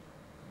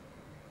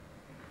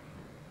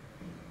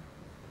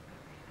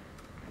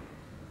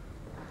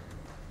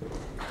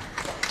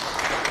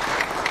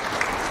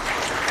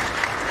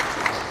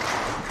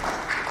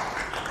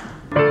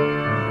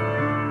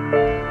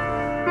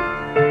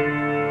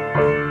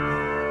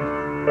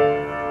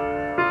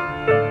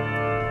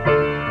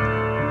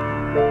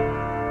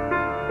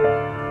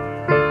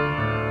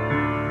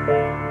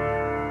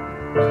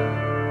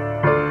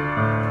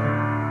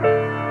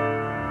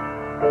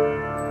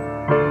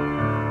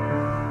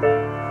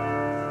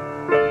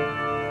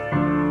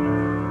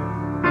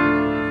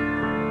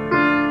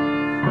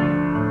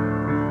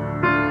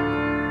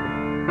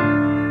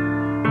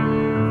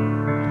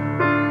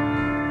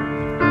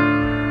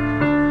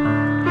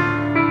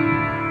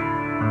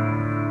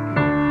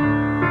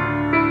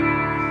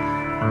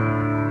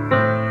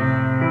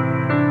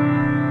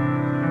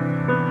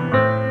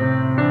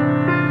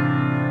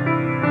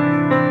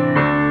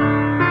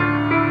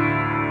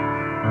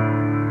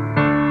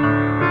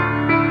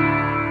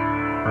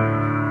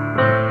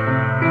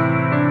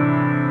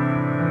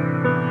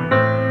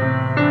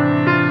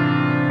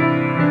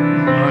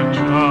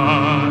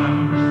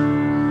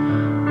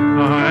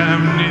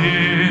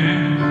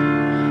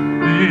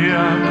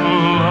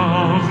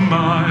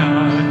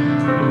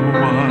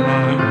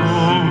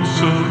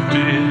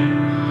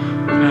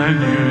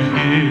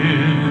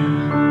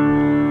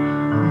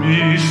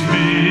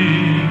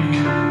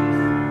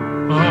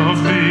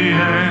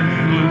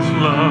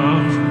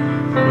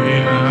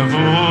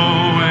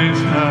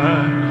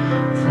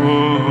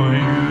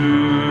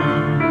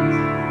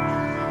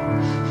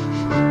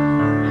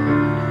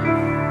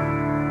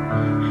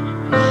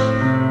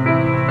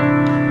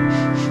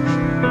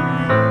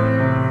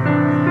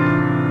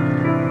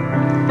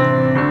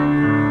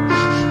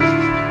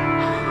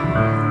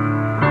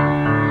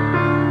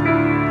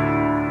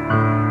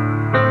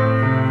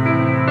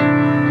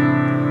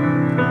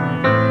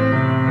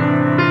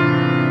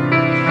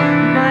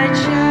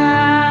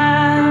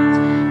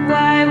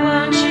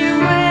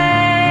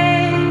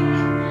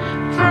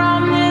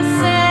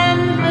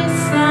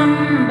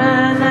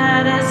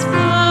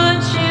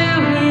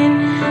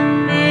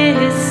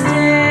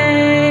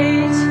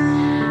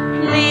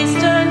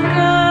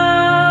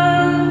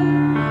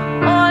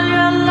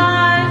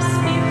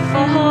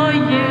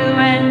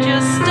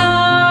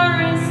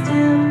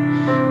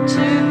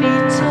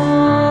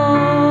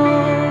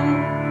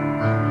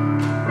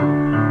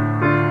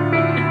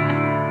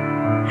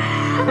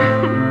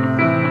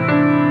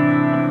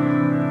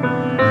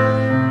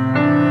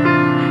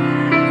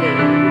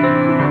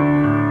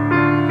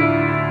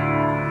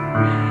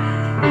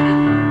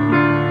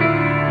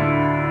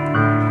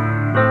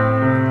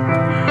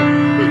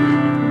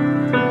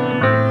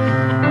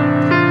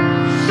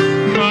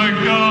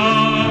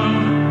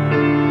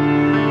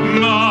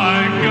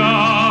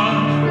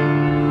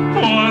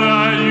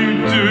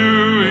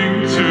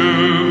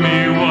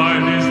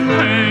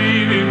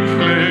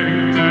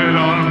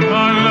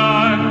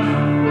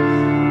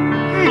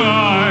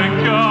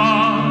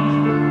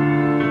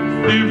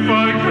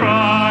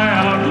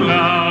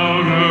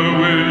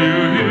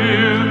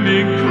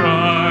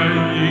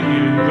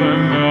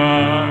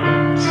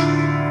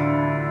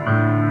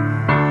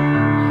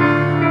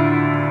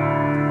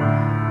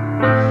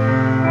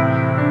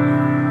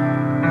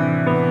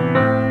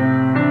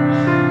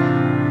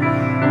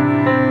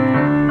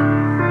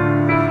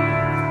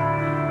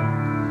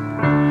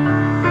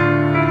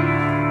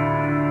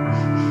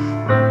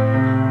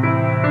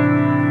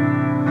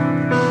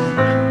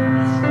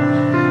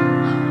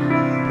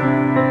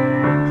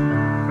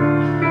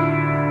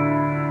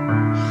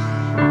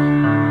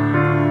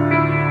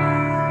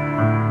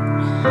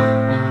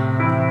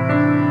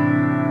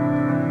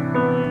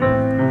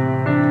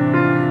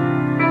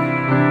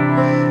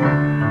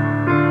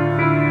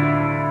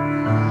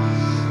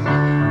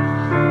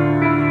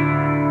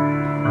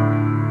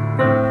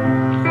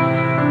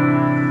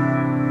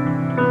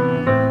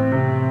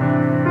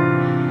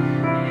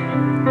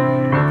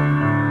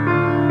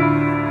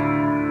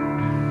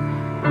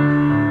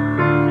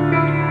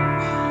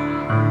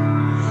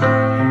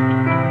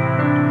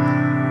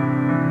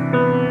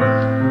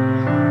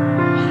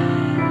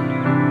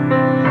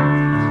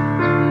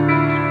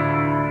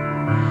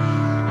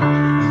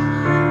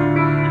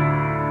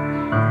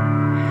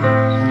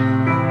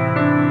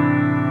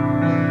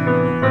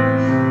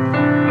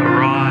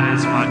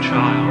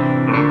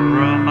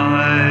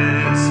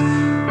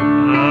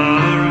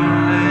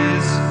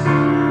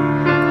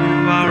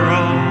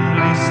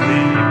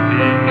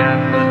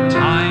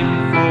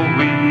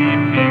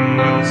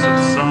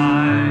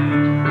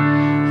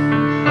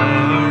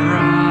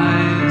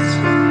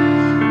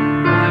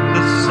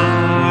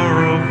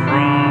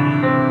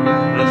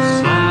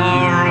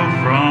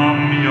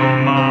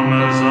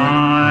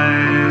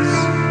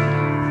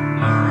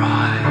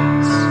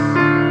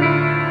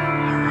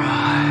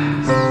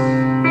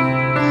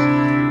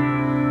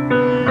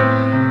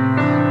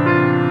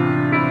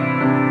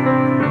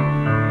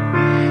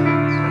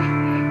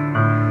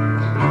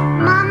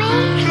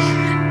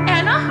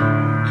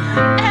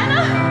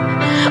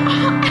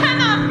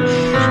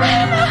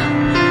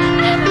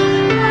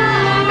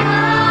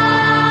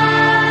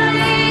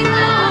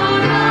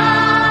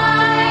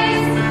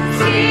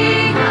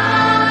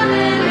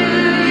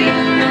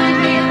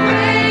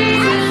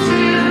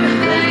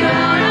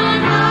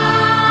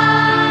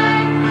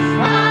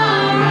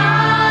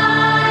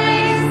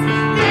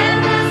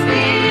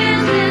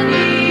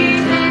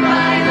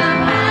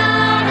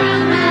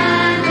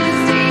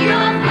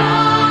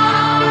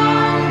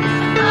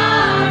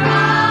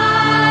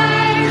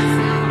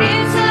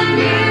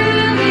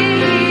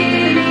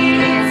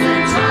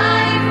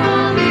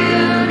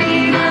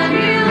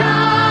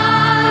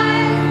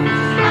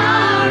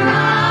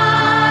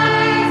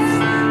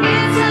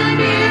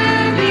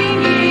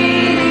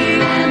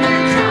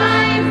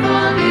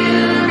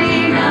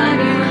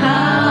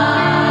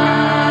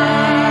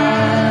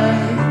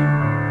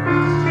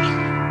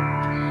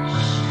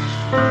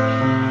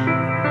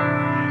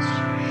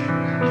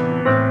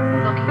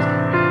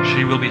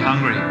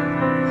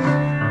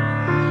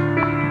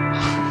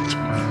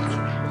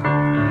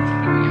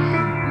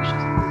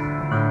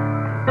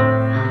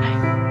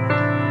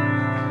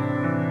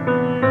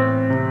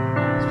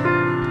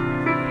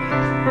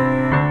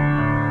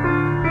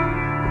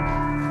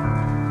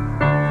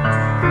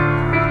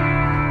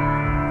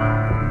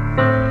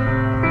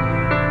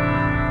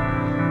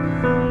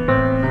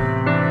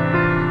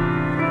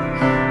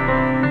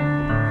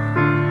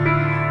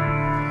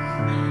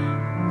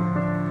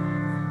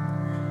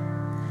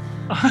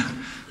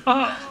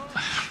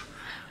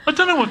 I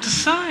don't know what to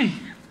say.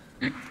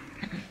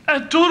 Our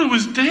daughter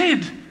was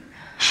dead.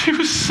 She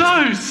was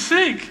so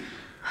sick.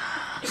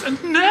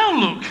 And now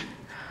look.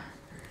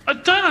 I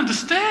don't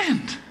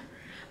understand.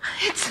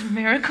 It's a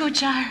miracle,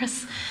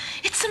 Jairus.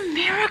 It's a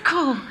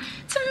miracle.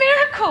 It's a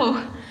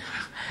miracle.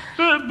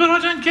 But I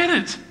don't get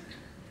it.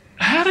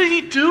 How did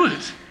he do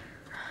it?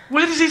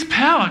 Where does his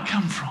power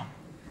come from?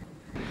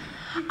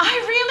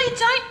 I really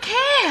don't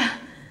care.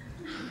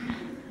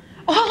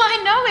 All I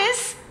know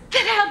is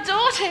that our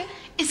daughter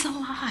is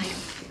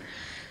alive.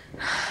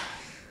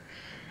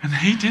 And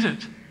he did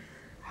it.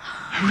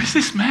 Who is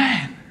this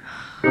man?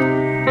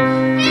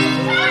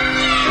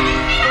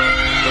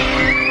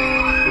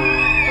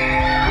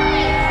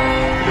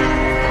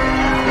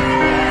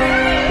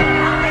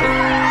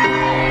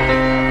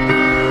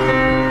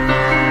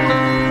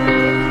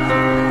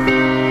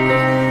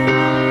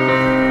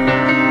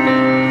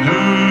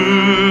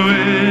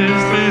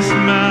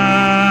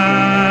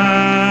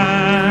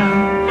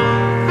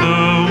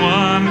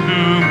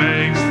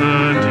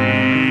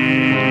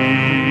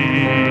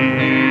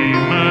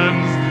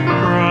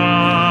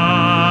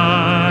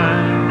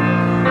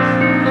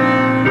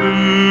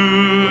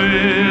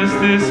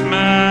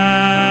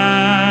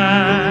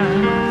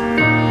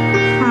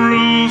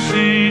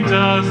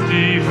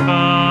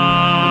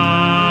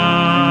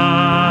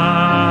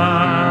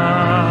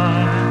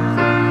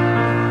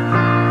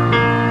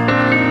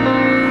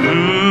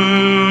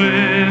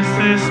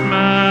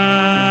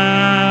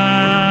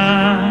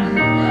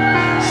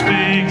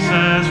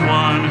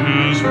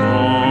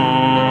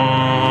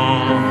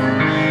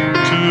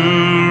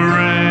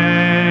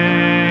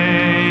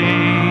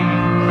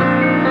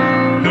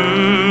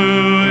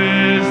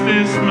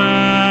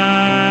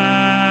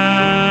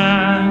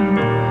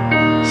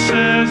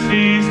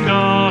 He's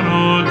God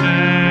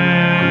ordained.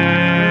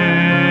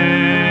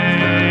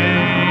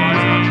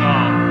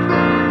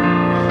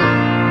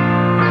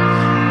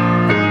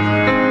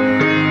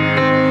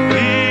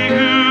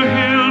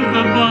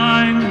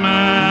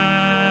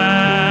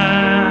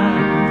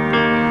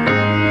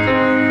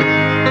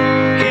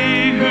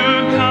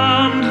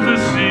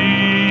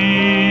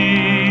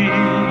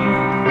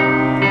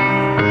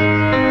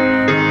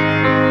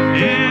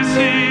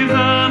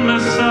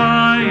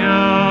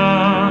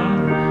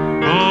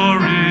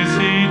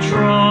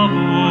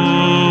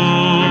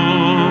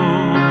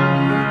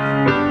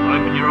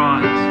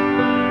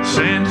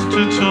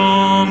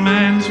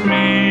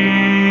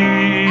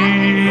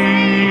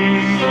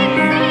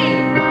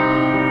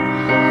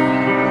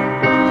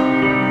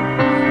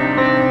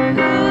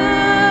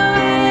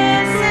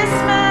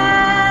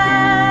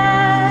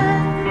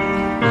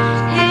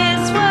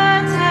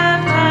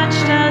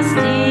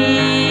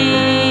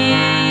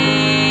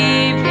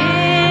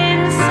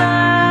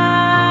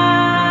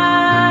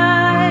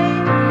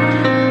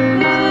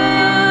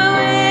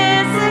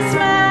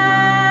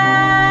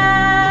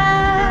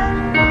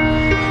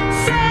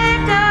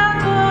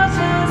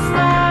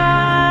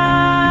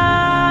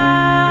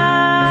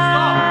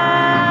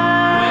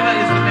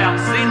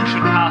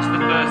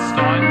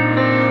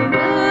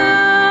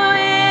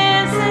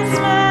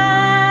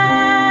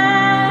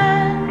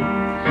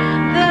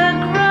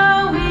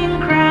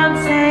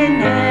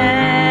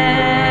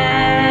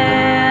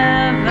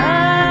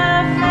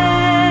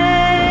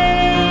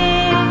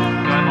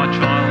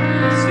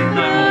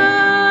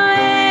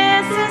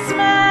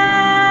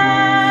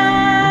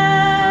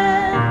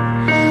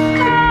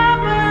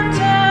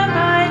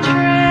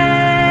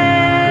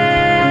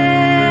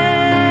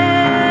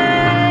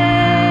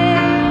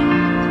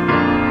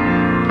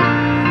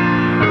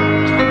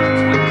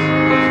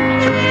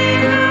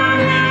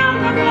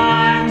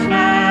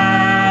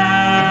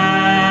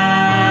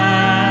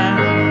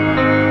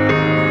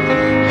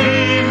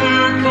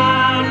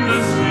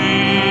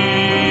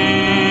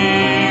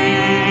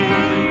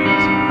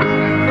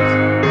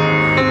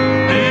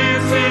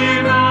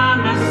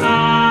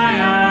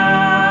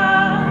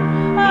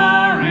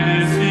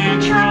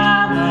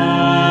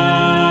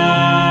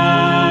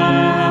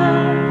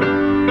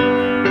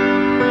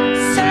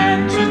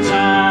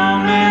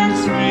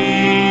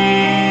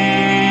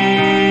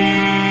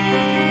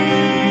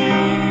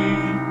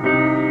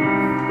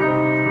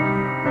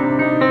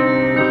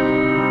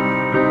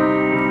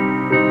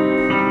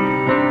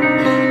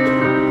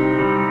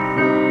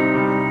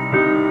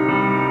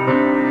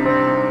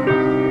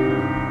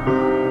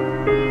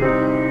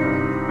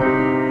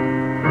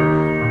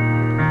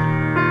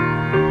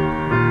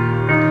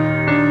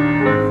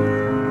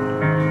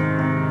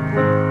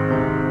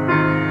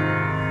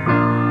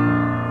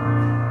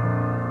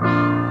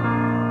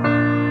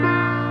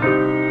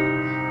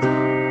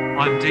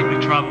 I'm deeply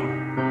troubled.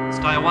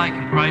 Stay awake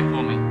and pray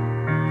for me.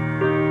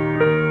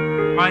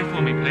 Pray for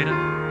me, Peter.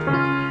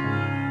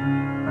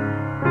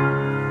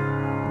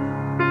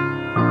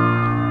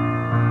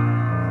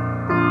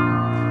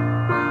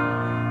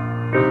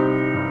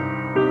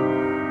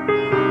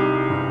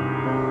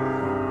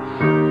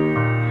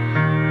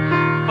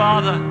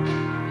 Father,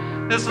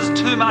 this is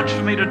too much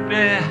for me to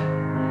bear.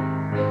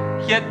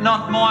 Yet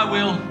not my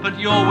will, but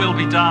your will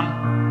be done.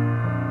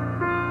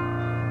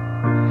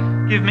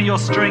 Give me your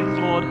strength,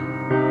 Lord.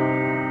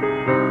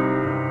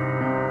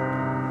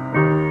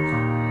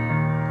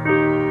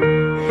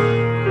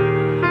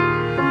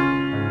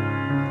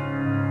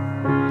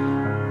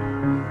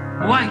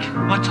 Wake,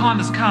 my time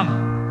has come.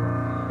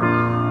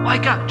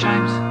 Wake up,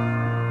 James.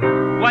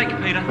 Wake,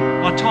 Peter,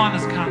 my time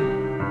has come.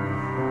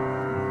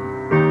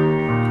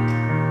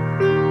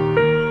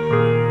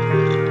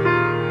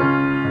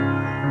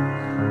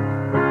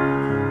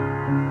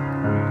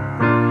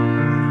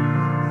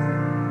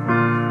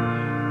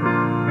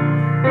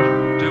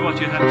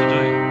 You have to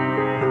do.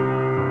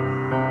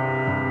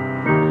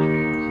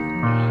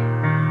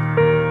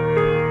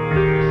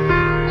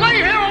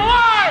 Leave him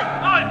alone!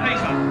 No,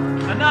 Peter.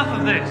 Enough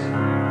of this.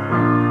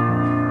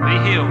 Be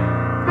healed.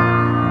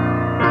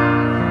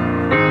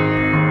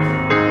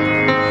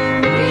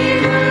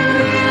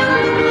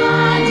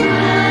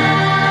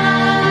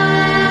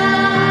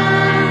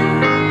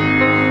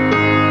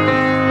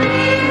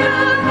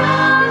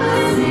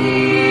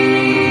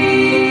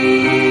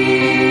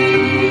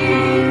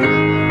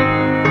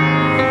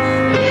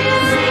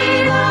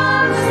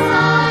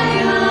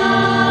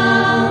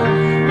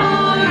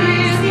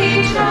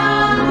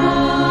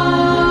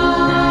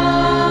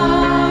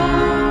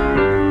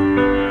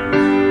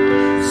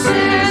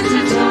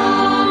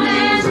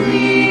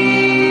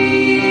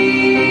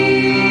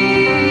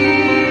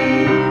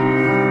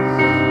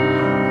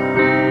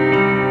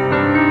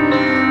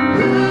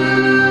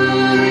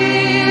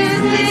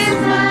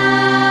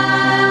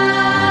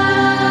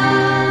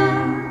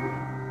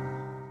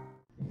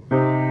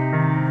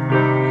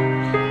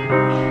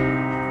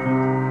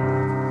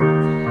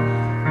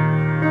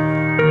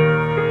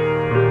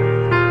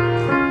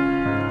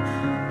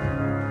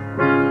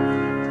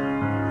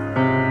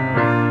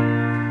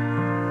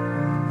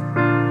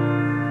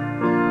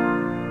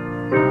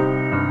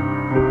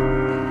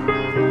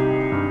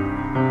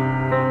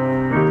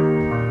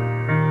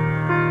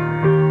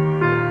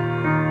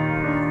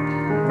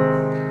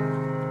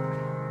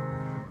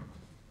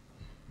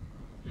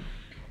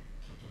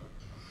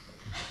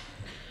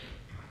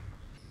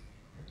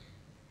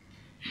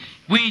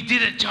 We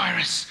did it,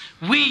 Jairus.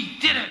 We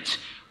did it.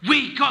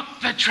 We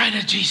got the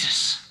traitor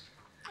Jesus.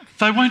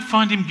 They won't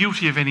find him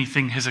guilty of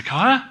anything,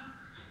 Hezekiah.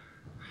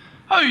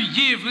 Oh,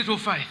 ye of little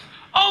faith.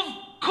 Of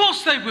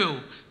course they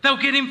will. They'll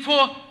get him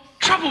for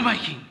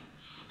troublemaking,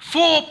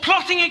 for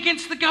plotting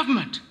against the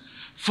government,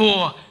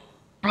 for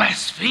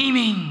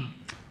blaspheming.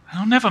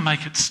 They'll never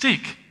make it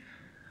stick.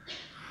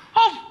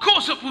 Of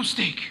course it will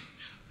stick.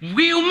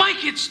 We'll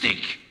make it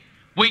stick.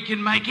 We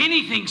can make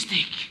anything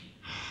stick.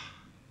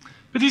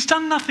 But he's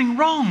done nothing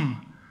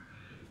wrong.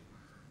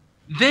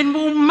 Then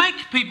we'll make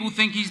people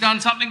think he's done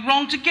something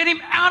wrong to get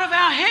him out of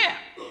our hair.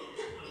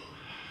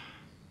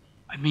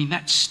 I mean,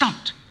 that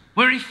stunt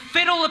where he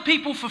fed all the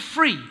people for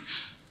free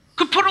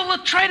could put all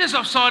the traders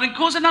offside and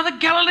cause another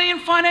Galilean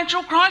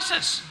financial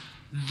crisis.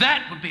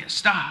 That would be a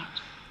start.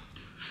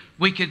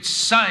 We could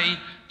say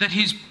that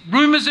his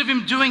rumours of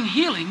him doing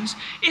healings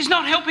is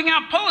not helping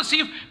our policy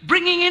of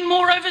bringing in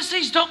more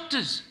overseas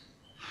doctors.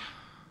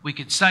 We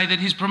could say that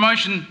his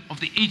promotion of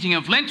the eating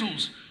of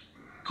lentils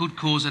could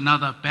cause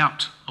another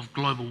bout of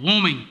global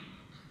warming.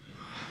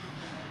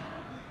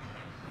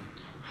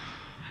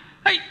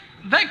 Hey,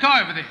 that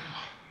guy over there,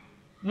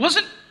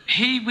 wasn't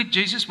he with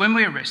Jesus when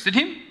we arrested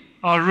him?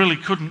 I really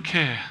couldn't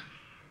care.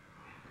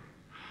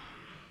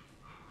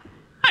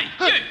 Hey,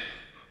 you!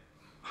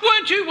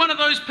 Weren't you one of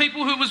those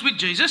people who was with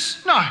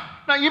Jesus? No,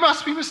 you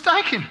must be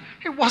mistaken.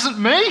 It wasn't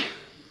me.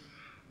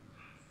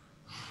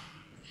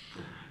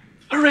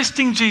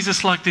 Arresting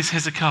Jesus like this,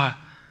 Hezekiah,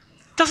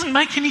 doesn't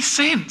make any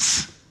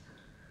sense.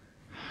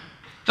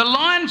 The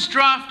Lions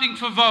drafting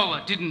for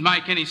Vola didn't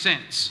make any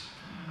sense.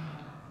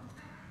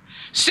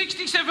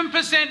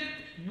 67%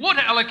 water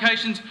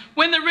allocations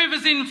when the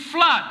river's in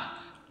flood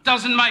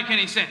doesn't make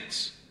any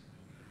sense.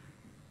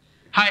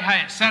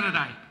 Hey, it's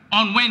Saturday,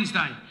 on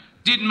Wednesday,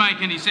 didn't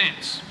make any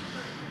sense.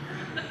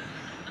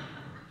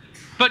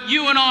 But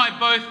you and I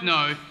both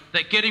know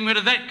that getting rid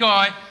of that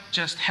guy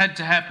just had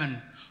to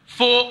happen.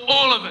 For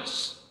all of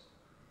us.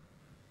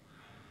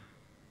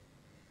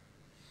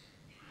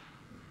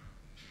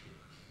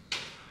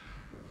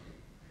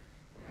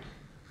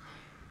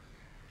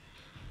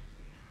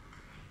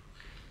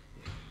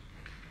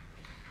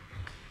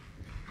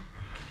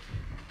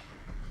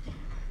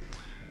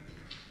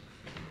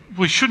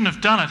 We shouldn't have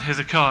done it,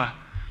 Hezekiah.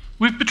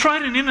 We've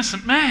betrayed an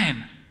innocent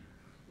man.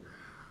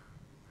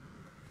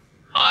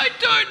 I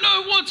don't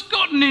know what's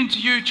gotten into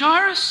you,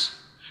 Jairus.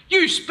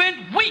 You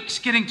spent weeks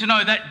getting to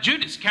know that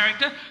Judas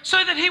character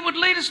so that he would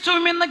lead us to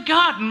him in the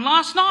garden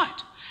last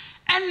night.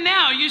 And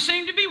now you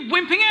seem to be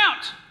wimping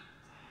out.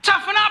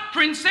 Toughen up,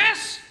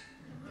 princess.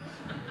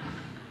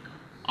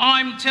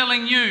 I'm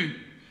telling you,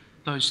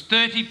 those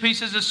 30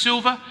 pieces of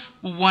silver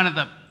were one of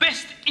the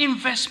best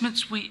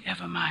investments we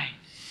ever made.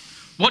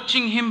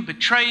 Watching him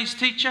betray his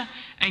teacher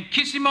and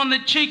kiss him on the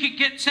cheek at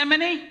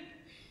Gethsemane,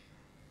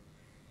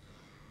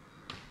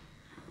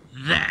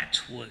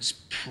 that was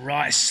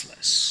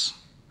priceless.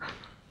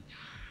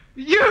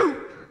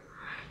 You!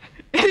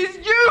 It is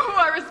you who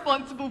are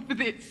responsible for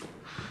this.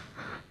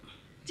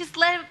 Just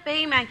let it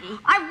be, Maggie.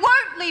 I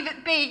won't leave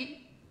it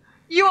be.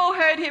 You all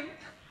heard him,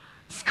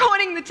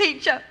 scorning the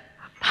teacher,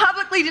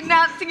 publicly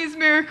denouncing his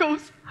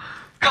miracles,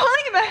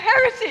 calling him a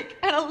heretic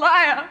and a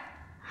liar.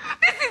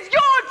 This is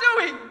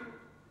your doing.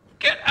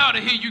 Get out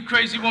of here, you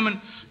crazy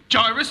woman.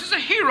 Jairus is a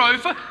hero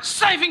for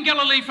saving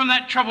Galilee from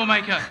that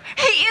troublemaker.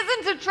 He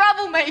isn't a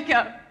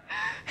troublemaker.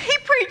 He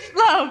preached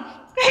love,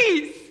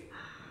 peace,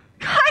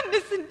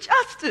 kindness and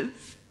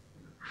justice.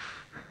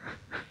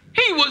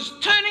 He was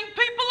turning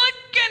people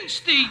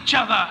against each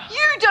other.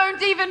 You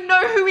don't even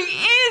know who he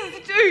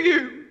is, do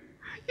you?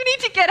 You need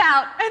to get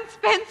out and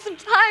spend some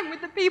time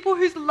with the people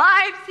whose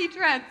lives he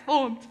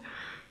transformed,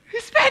 who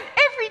spent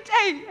every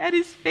day at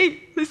his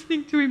feet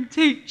listening to him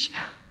teach.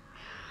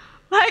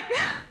 Like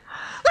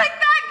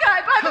that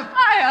guy by the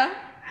fire.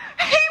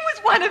 He was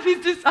one of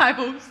his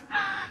disciples.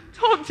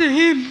 Talk to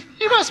him.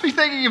 You must be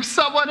thinking of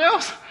someone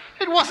else.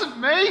 It wasn't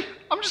me.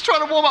 I'm just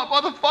trying to warm up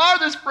by the fire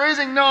this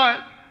freezing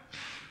night.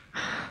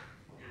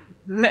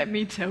 Let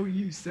me tell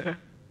you, sir,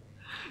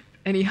 if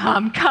any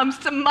harm comes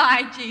to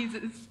my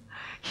Jesus,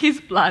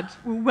 his blood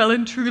will well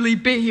and truly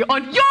be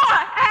on your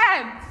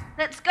hands.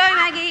 Let's go,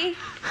 Maggie.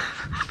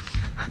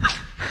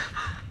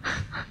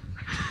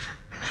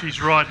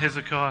 She's right,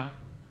 Hezekiah.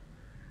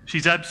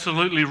 She's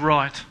absolutely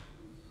right.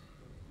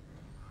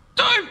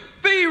 Don't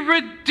be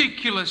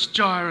ridiculous,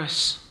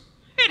 Jairus.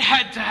 It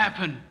had to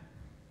happen.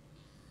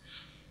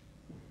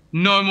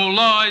 No more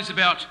lies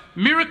about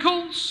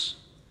miracles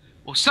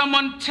or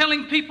someone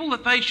telling people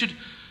that they should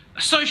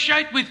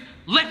associate with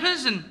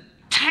lepers and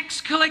tax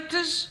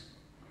collectors.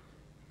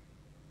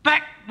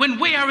 Back when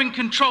we are in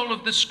control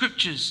of the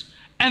scriptures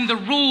and the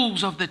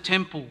rules of the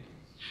temple.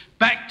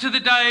 Back to the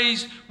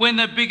days when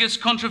the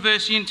biggest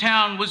controversy in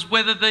town was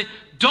whether the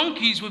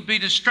donkeys would be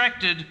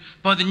distracted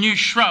by the new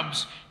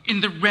shrubs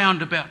in the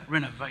roundabout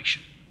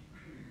renovation.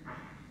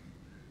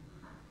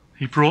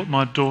 He brought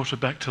my daughter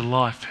back to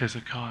life,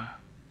 Hezekiah.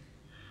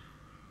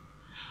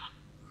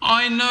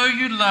 I know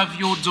you love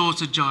your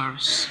daughter,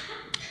 Jairus.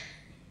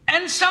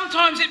 And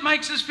sometimes it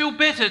makes us feel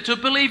better to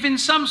believe in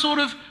some sort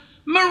of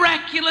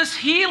miraculous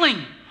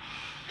healing,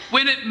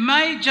 when it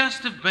may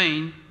just have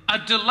been a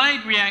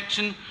delayed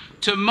reaction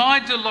to my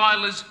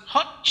Delilah's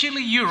hot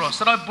chili gyros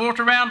that I brought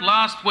around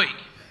last week.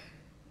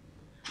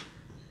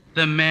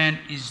 The man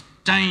is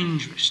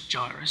dangerous,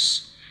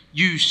 Jairus.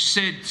 You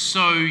said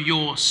so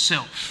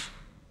yourself.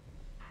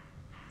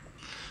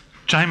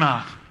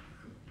 Jamar,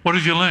 what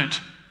have you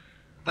learnt?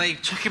 They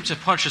took him to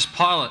Pontius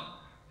Pilate,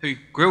 who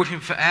grilled him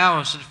for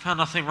hours and found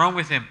nothing wrong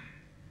with him.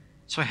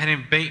 So I had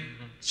him beaten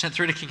and sent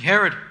through to King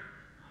Herod.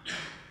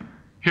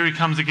 Here he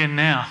comes again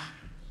now.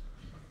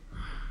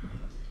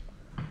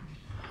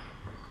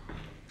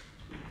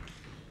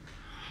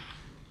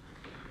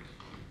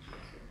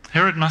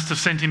 Herod must have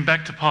sent him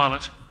back to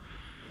Pilate.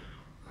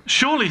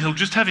 Surely he'll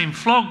just have him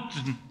flogged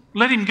and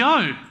let him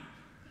go.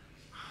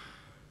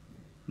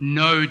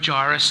 No,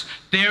 Jairus,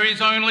 there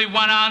is only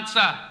one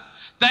answer.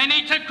 They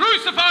need to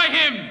crucify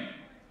him.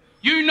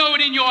 You know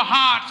it in your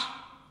heart.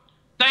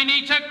 They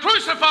need to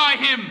crucify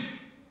him.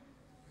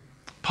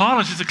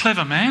 Pilate is a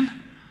clever man.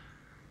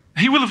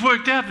 He will have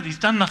worked out that he's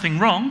done nothing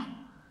wrong.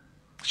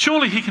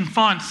 Surely he can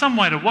find some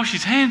way to wash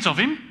his hands of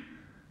him.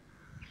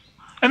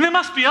 And there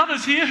must be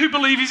others here who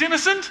believe he's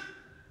innocent.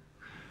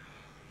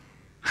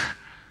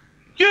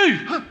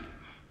 You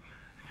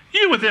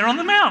were there on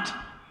the mount.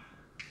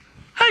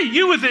 Hey,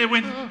 you were there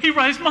when he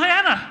raised my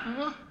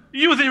Anna.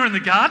 You were there in the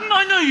garden.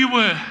 I know you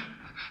were.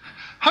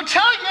 I'm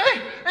telling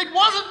you, it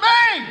wasn't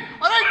me.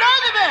 I don't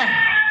know the man.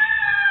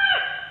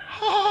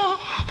 Oh,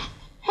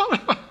 what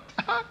have I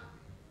done?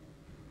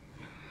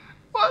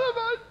 What have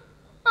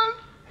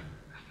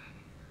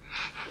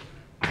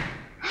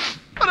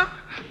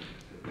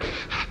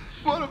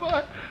I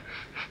done?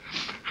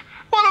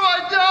 What have I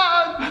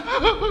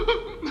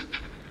done?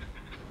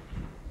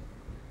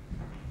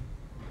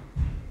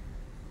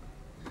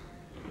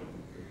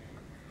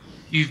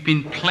 You've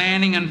been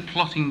planning and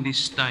plotting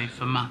this day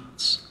for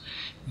months.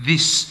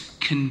 This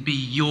can be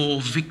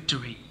your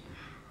victory.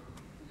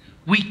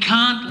 We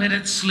can't let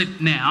it slip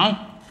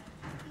now.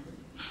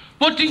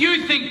 What do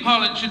you think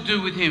Pilate should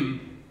do with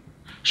him?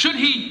 Should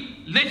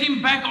he let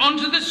him back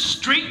onto the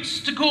streets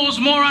to cause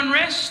more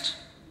unrest?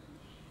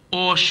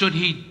 Or should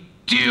he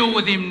deal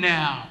with him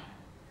now?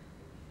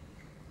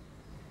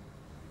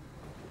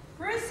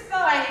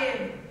 Crucify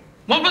him!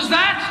 What was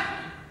that?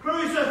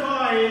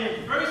 Crucify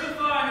him!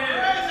 Crucify him!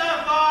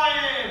 Crucify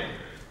him!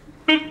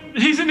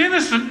 But he's an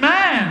innocent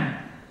man.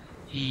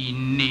 He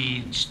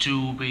needs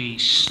to be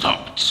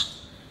stopped.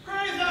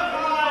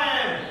 Crucify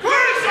him!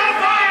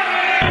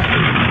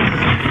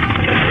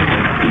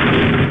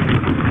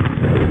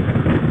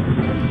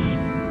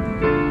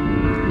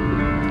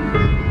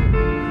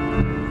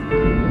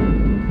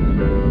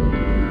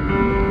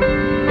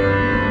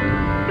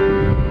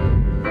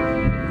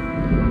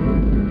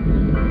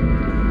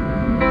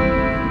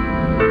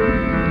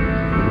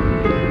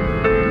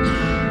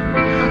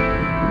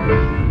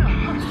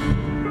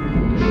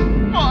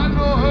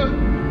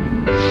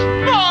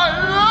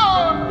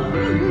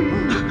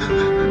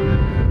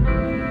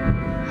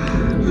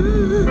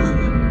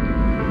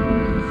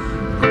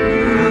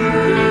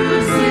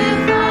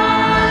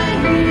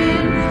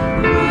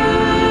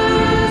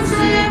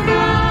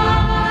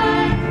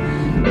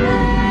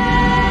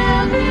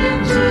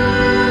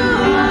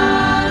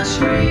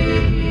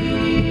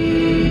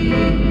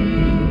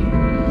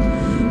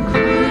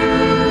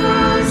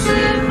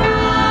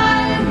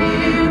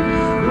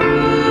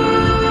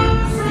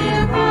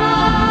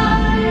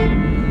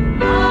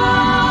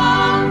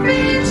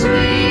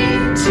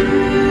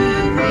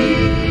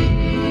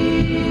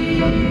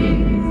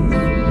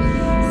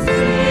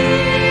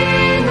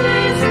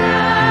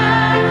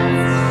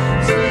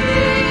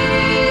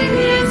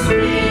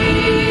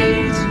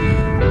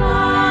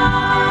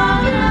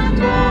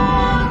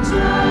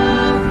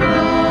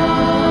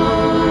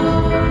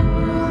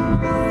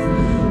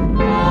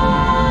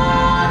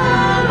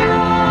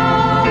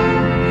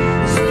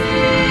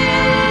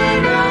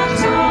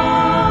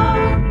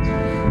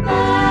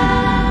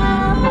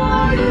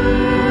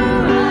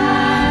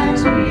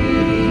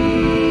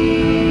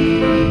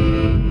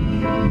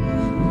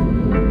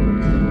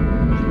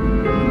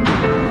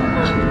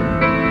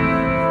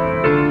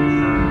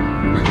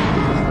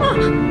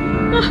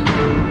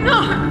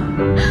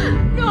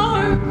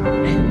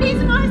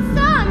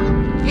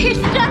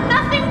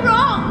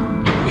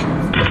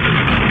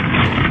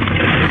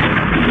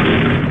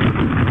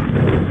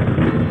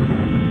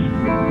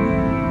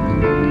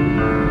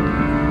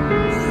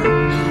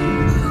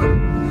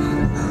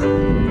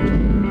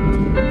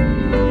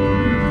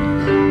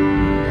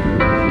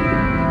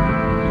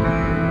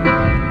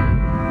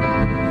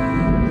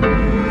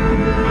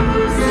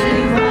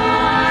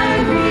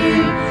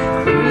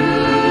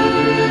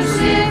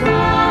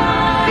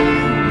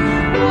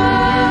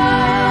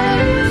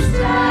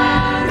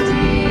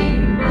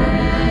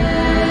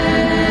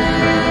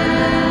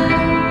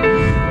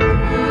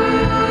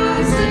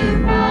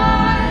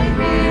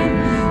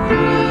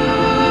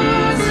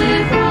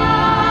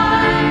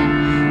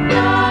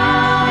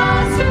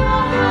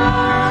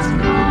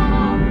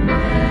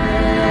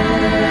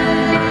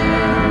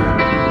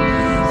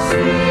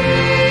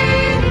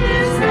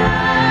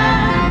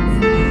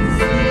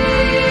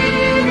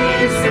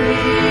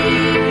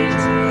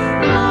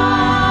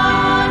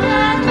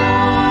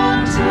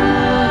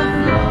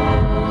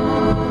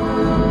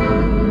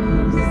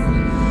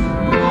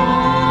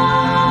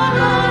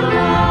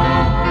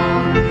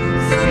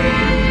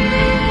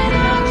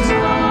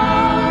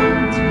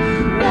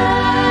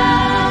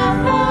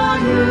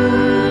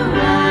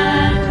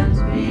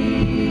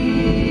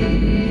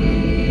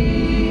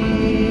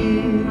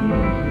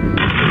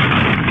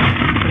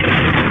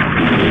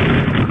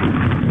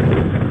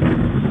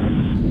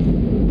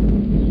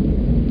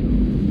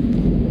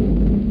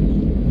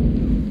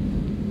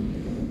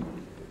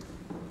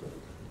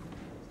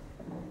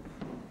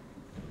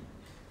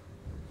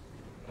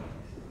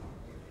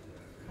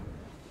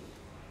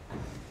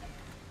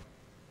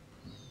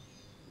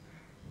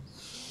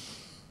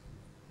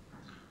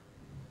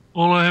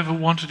 all I ever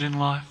wanted in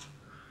life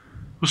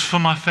was for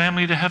my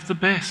family to have the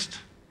best,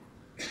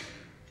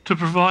 to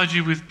provide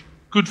you with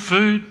good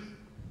food,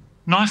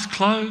 nice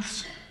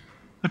clothes,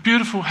 a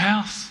beautiful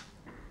house.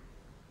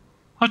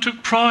 I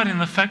took pride in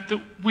the fact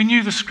that we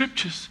knew the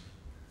scriptures.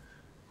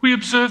 We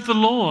observed the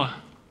law.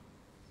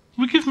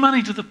 We give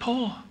money to the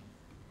poor.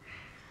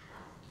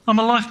 I'm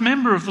a life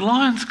member of the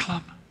Lions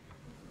Club.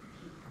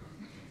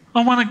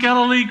 I won a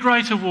Galilee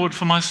Great Award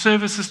for my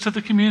services to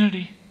the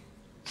community.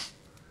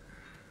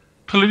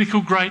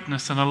 Political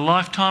greatness and a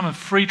lifetime of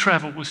free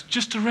travel was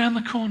just around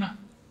the corner.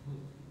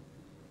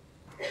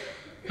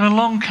 And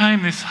along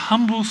came this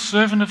humble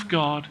servant of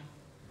God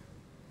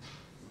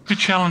who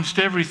challenged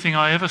everything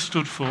I ever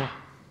stood for.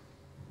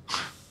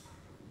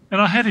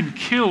 And I had him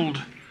killed.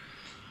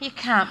 You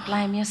can't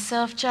blame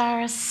yourself,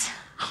 Jairus.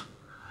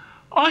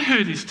 I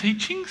heard his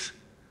teachings.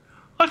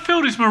 I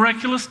felt his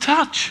miraculous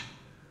touch.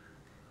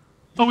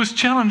 I was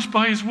challenged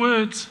by his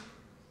words.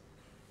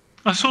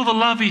 I saw the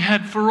love he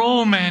had for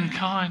all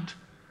mankind,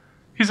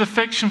 his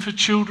affection for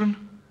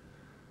children,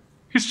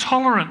 his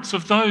tolerance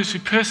of those who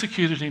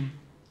persecuted him.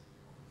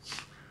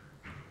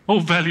 All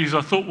values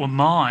I thought were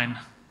mine.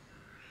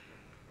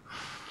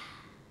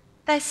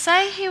 They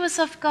say he was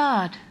of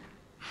God.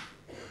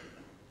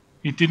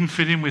 It didn't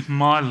fit in with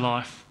my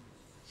life,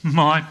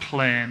 my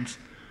plans,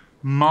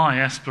 my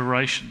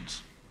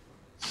aspirations.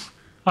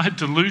 I had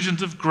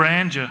delusions of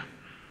grandeur.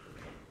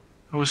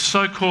 I was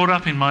so caught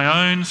up in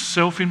my own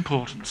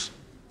self-importance.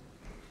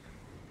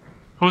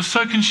 I was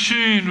so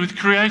consumed with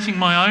creating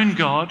my own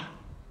God.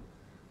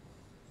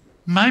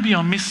 Maybe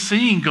I missed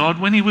seeing God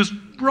when he was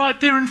right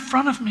there in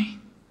front of me.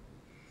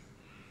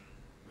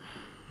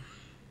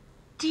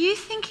 Do you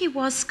think he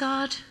was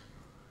God?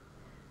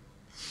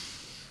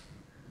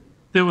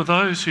 There were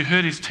those who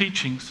heard his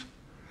teachings,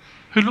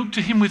 who looked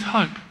to him with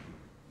hope.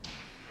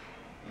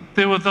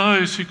 There were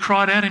those who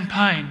cried out in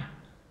pain,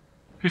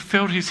 who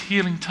felt his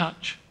healing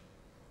touch.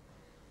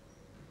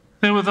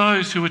 There were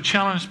those who were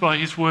challenged by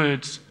his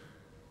words,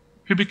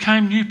 who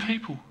became new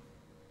people.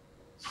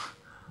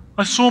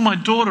 I saw my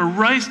daughter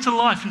raised to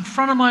life in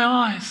front of my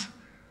eyes,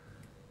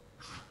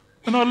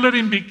 and I let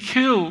him be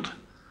killed.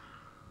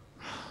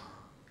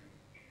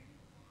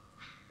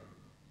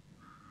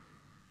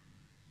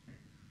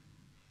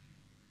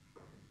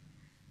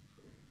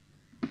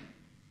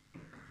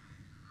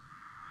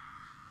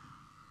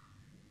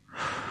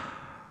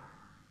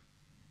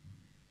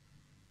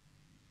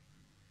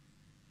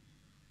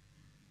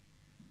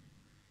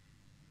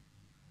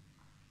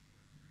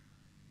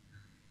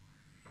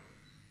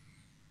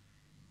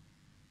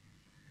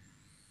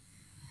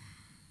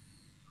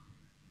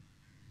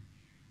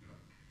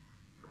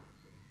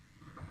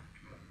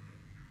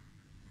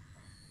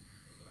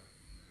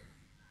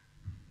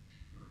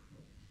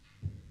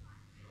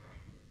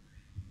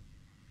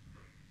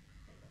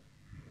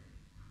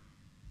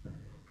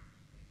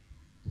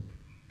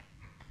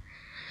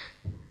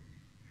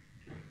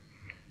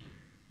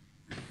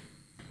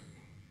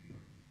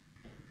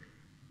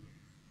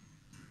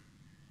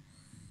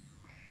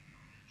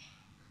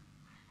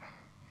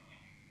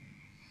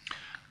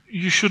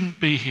 You shouldn't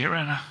be here,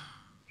 Anna.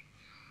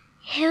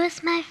 He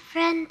was my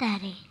friend,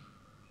 Daddy.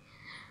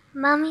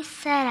 Mummy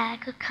said I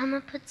could come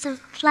and put some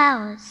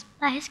flowers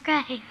by his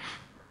grave.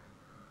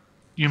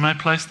 You may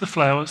place the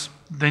flowers,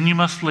 then you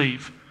must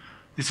leave.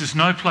 This is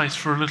no place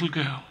for a little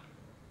girl.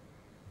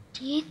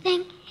 Do you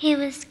think he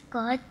was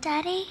God,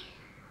 Daddy?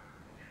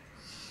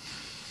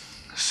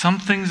 Some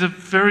things are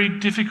very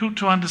difficult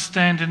to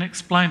understand and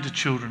explain to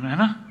children,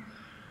 Anna.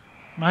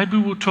 Maybe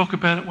we'll talk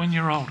about it when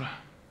you're older.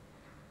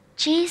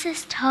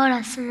 Jesus told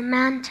us on the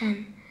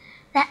mountain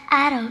that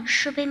adults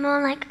should be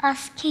more like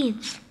us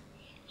kids.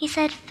 He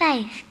said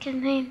faith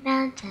can move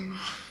mountains,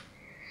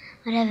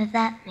 whatever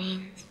that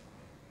means.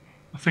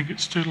 I think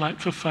it's too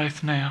late for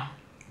faith now.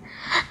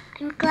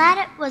 I'm glad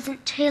it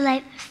wasn't too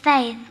late for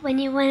faith when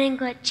you went and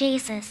got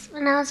Jesus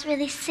when I was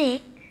really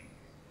sick.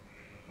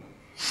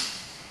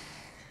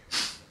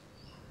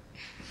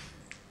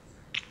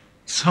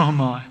 So am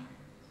I.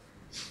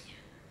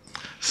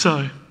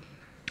 So,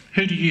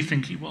 who do you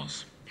think he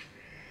was?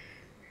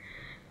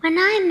 When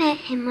I met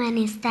him when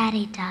his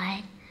daddy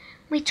died,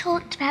 we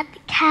talked about the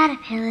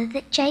caterpillar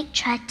that Jake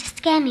tried to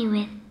scare me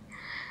with.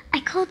 I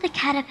called the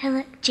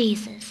caterpillar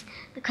Jesus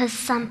because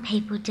some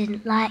people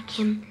didn't like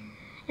him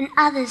and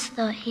others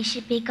thought he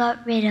should be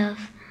got rid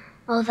of,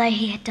 although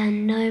he had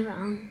done no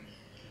wrong.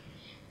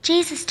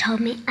 Jesus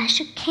told me I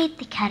should keep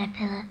the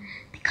caterpillar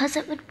because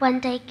it would one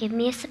day give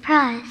me a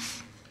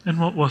surprise. And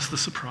what was the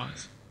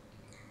surprise?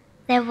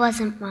 There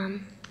wasn't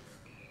one.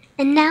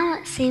 And now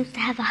it seems to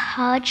have a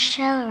hard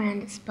shell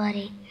around its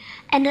body,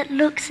 and it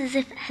looks as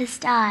if it has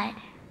died,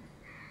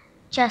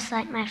 just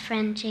like my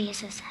friend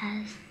Jesus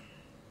has.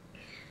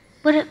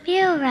 Would it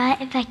be all right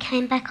if I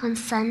came back on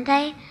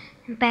Sunday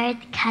and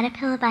buried the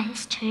caterpillar by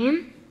his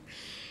tomb?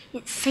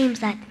 It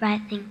seems like the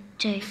right thing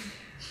to do.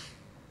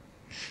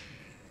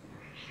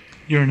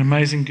 You're an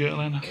amazing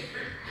girl, Anna.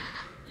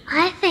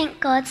 I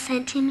think God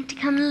sent him to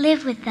come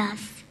live with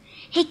us.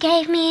 He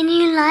gave me a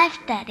new life,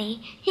 Daddy.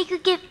 He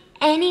could give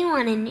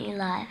anyone in your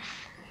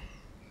life.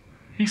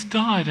 He's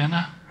died,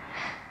 Anna.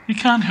 He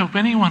can't help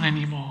anyone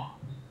anymore.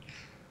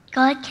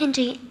 God can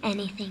do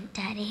anything,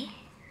 Daddy.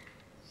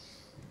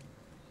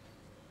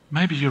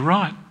 Maybe you're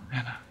right,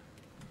 Anna.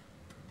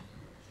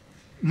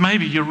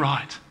 Maybe you're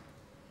right.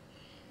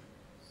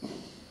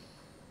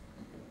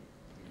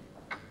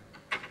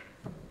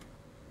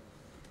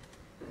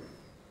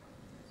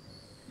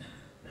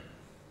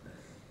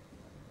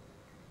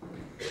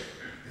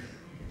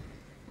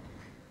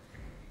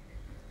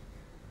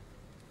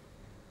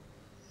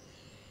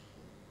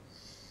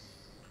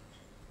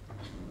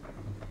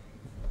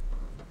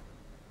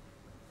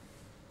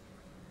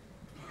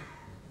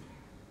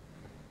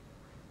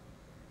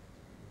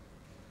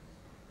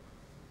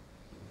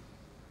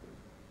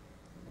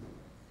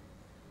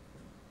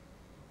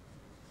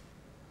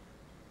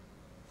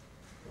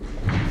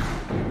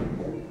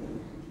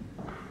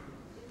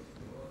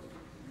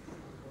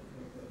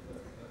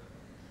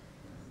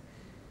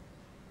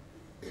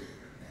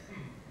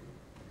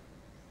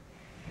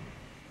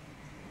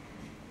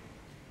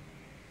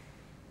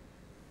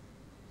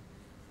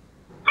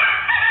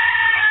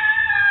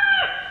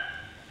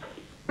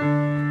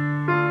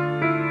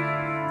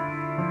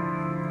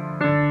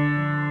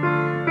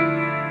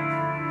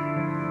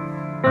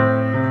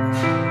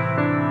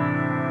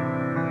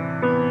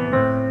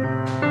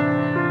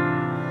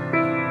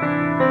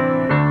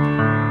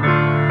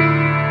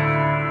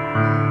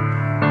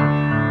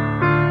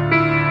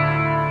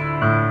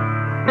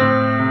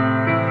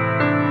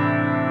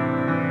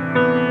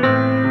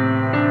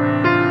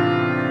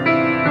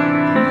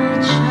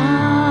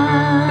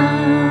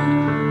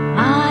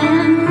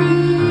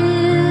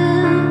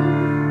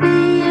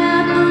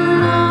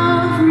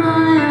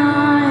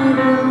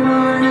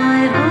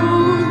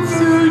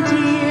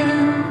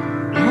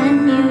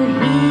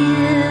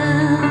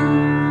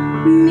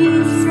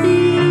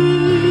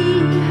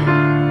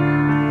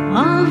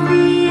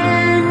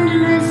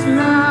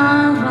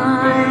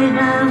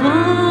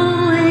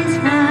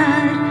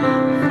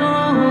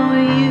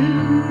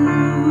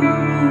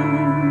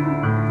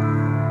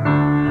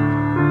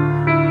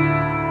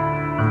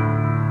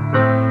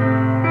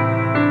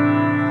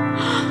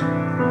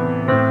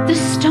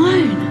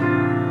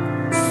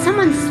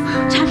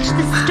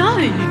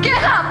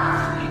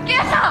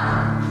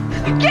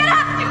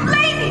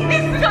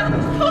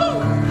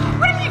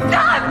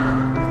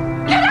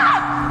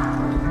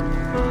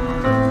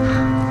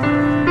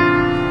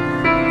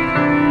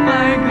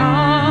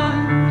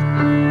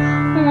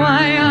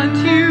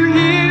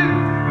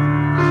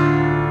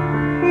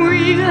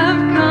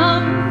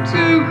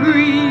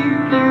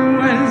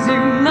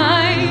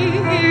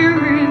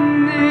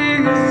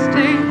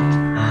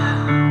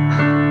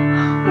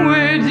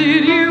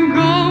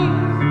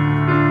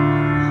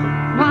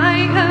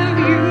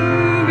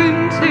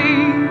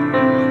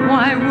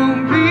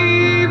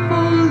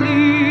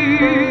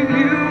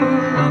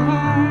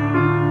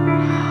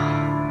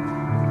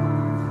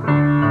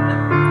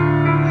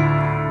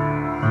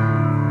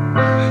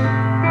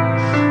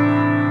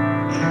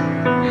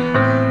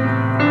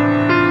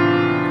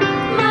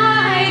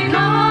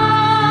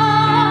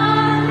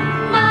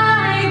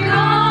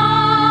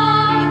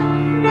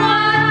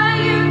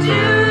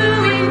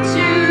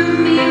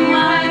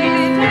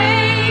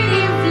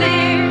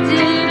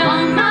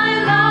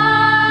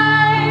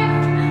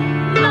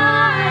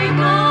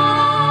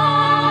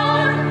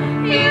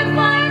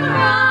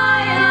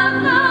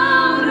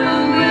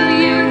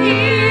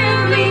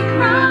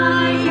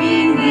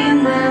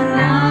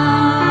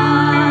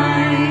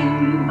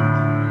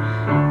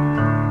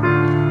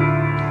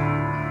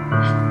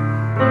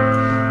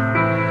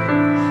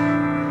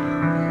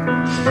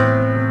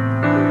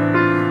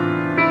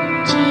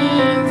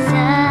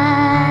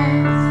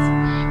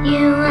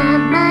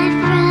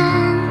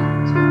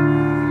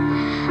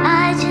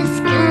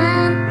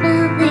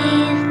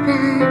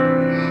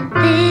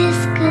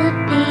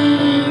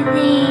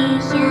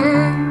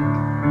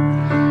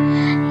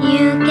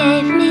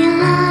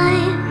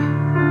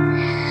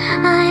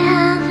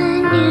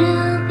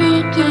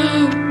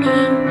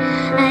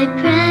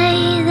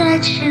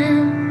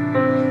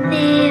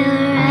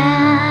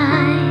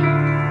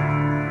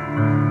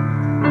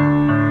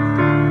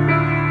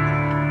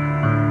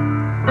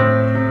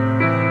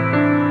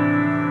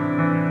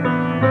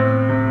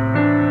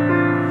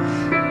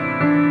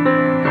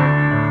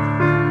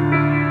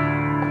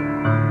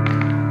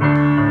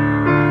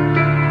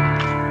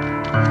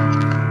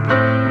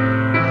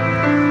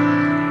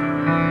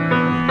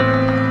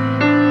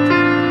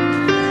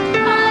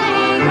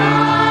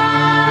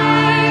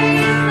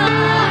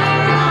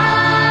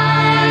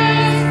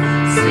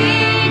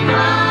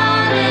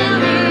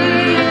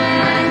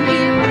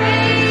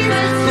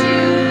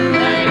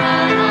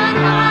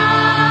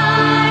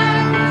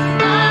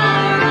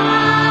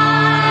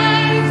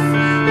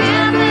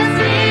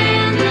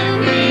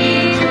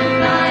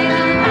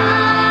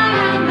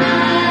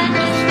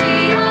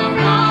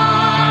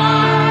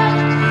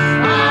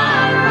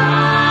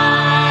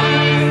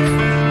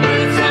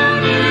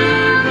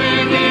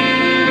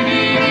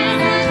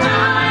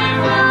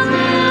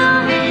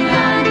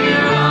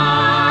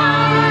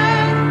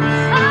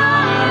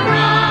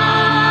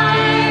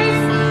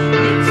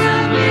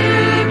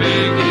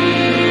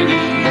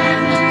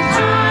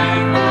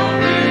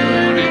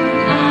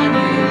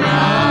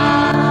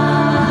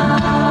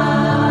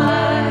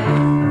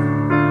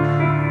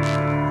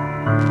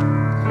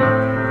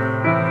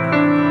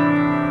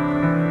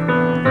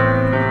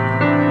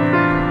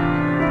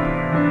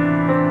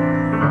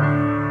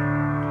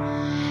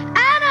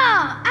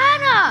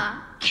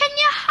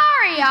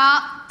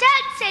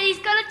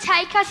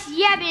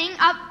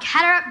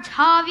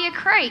 Tavia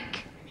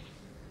Creek.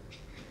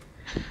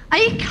 Are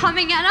you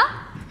coming, Anna?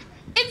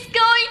 It's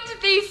going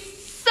to be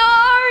so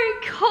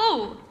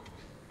cool.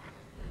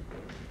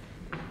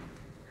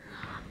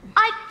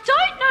 I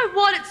don't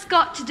know what it's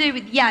got to do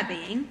with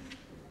yabbying,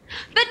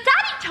 but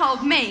Daddy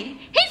told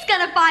me he's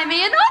going to buy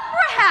me an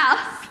opera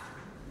house.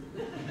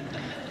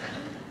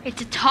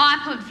 It's a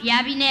type of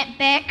yabbynet,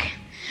 Beck.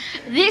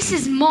 This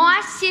is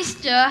my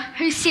sister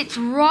who sits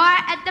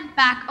right at the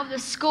back of the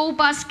school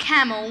bus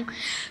camel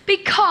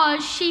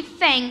because she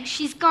thinks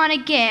she's going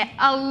to get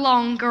a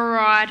longer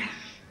ride.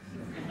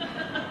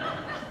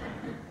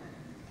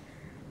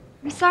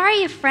 I'm sorry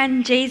your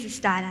friend Jesus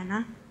died,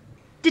 Anna.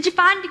 Did you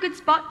find a good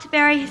spot to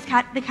bury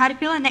the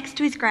caterpillar next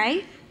to his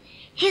grave?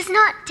 He's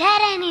not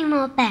dead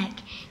anymore, Beck.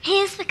 He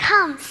has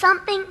become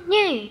something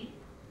new.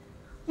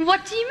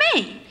 What do you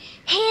mean?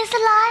 He is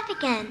alive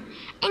again,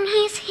 and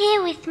he's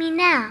here with me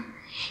now.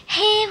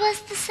 He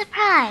was the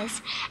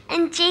surprise,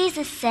 and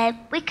Jesus said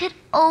we could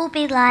all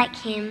be like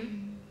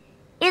him.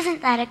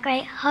 Isn't that a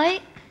great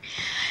hope?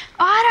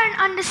 I don't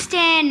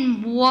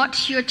understand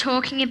what you're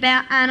talking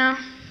about, Anna.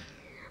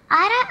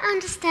 I don't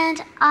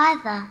understand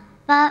either,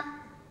 but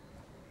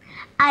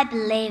I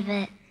believe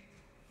it.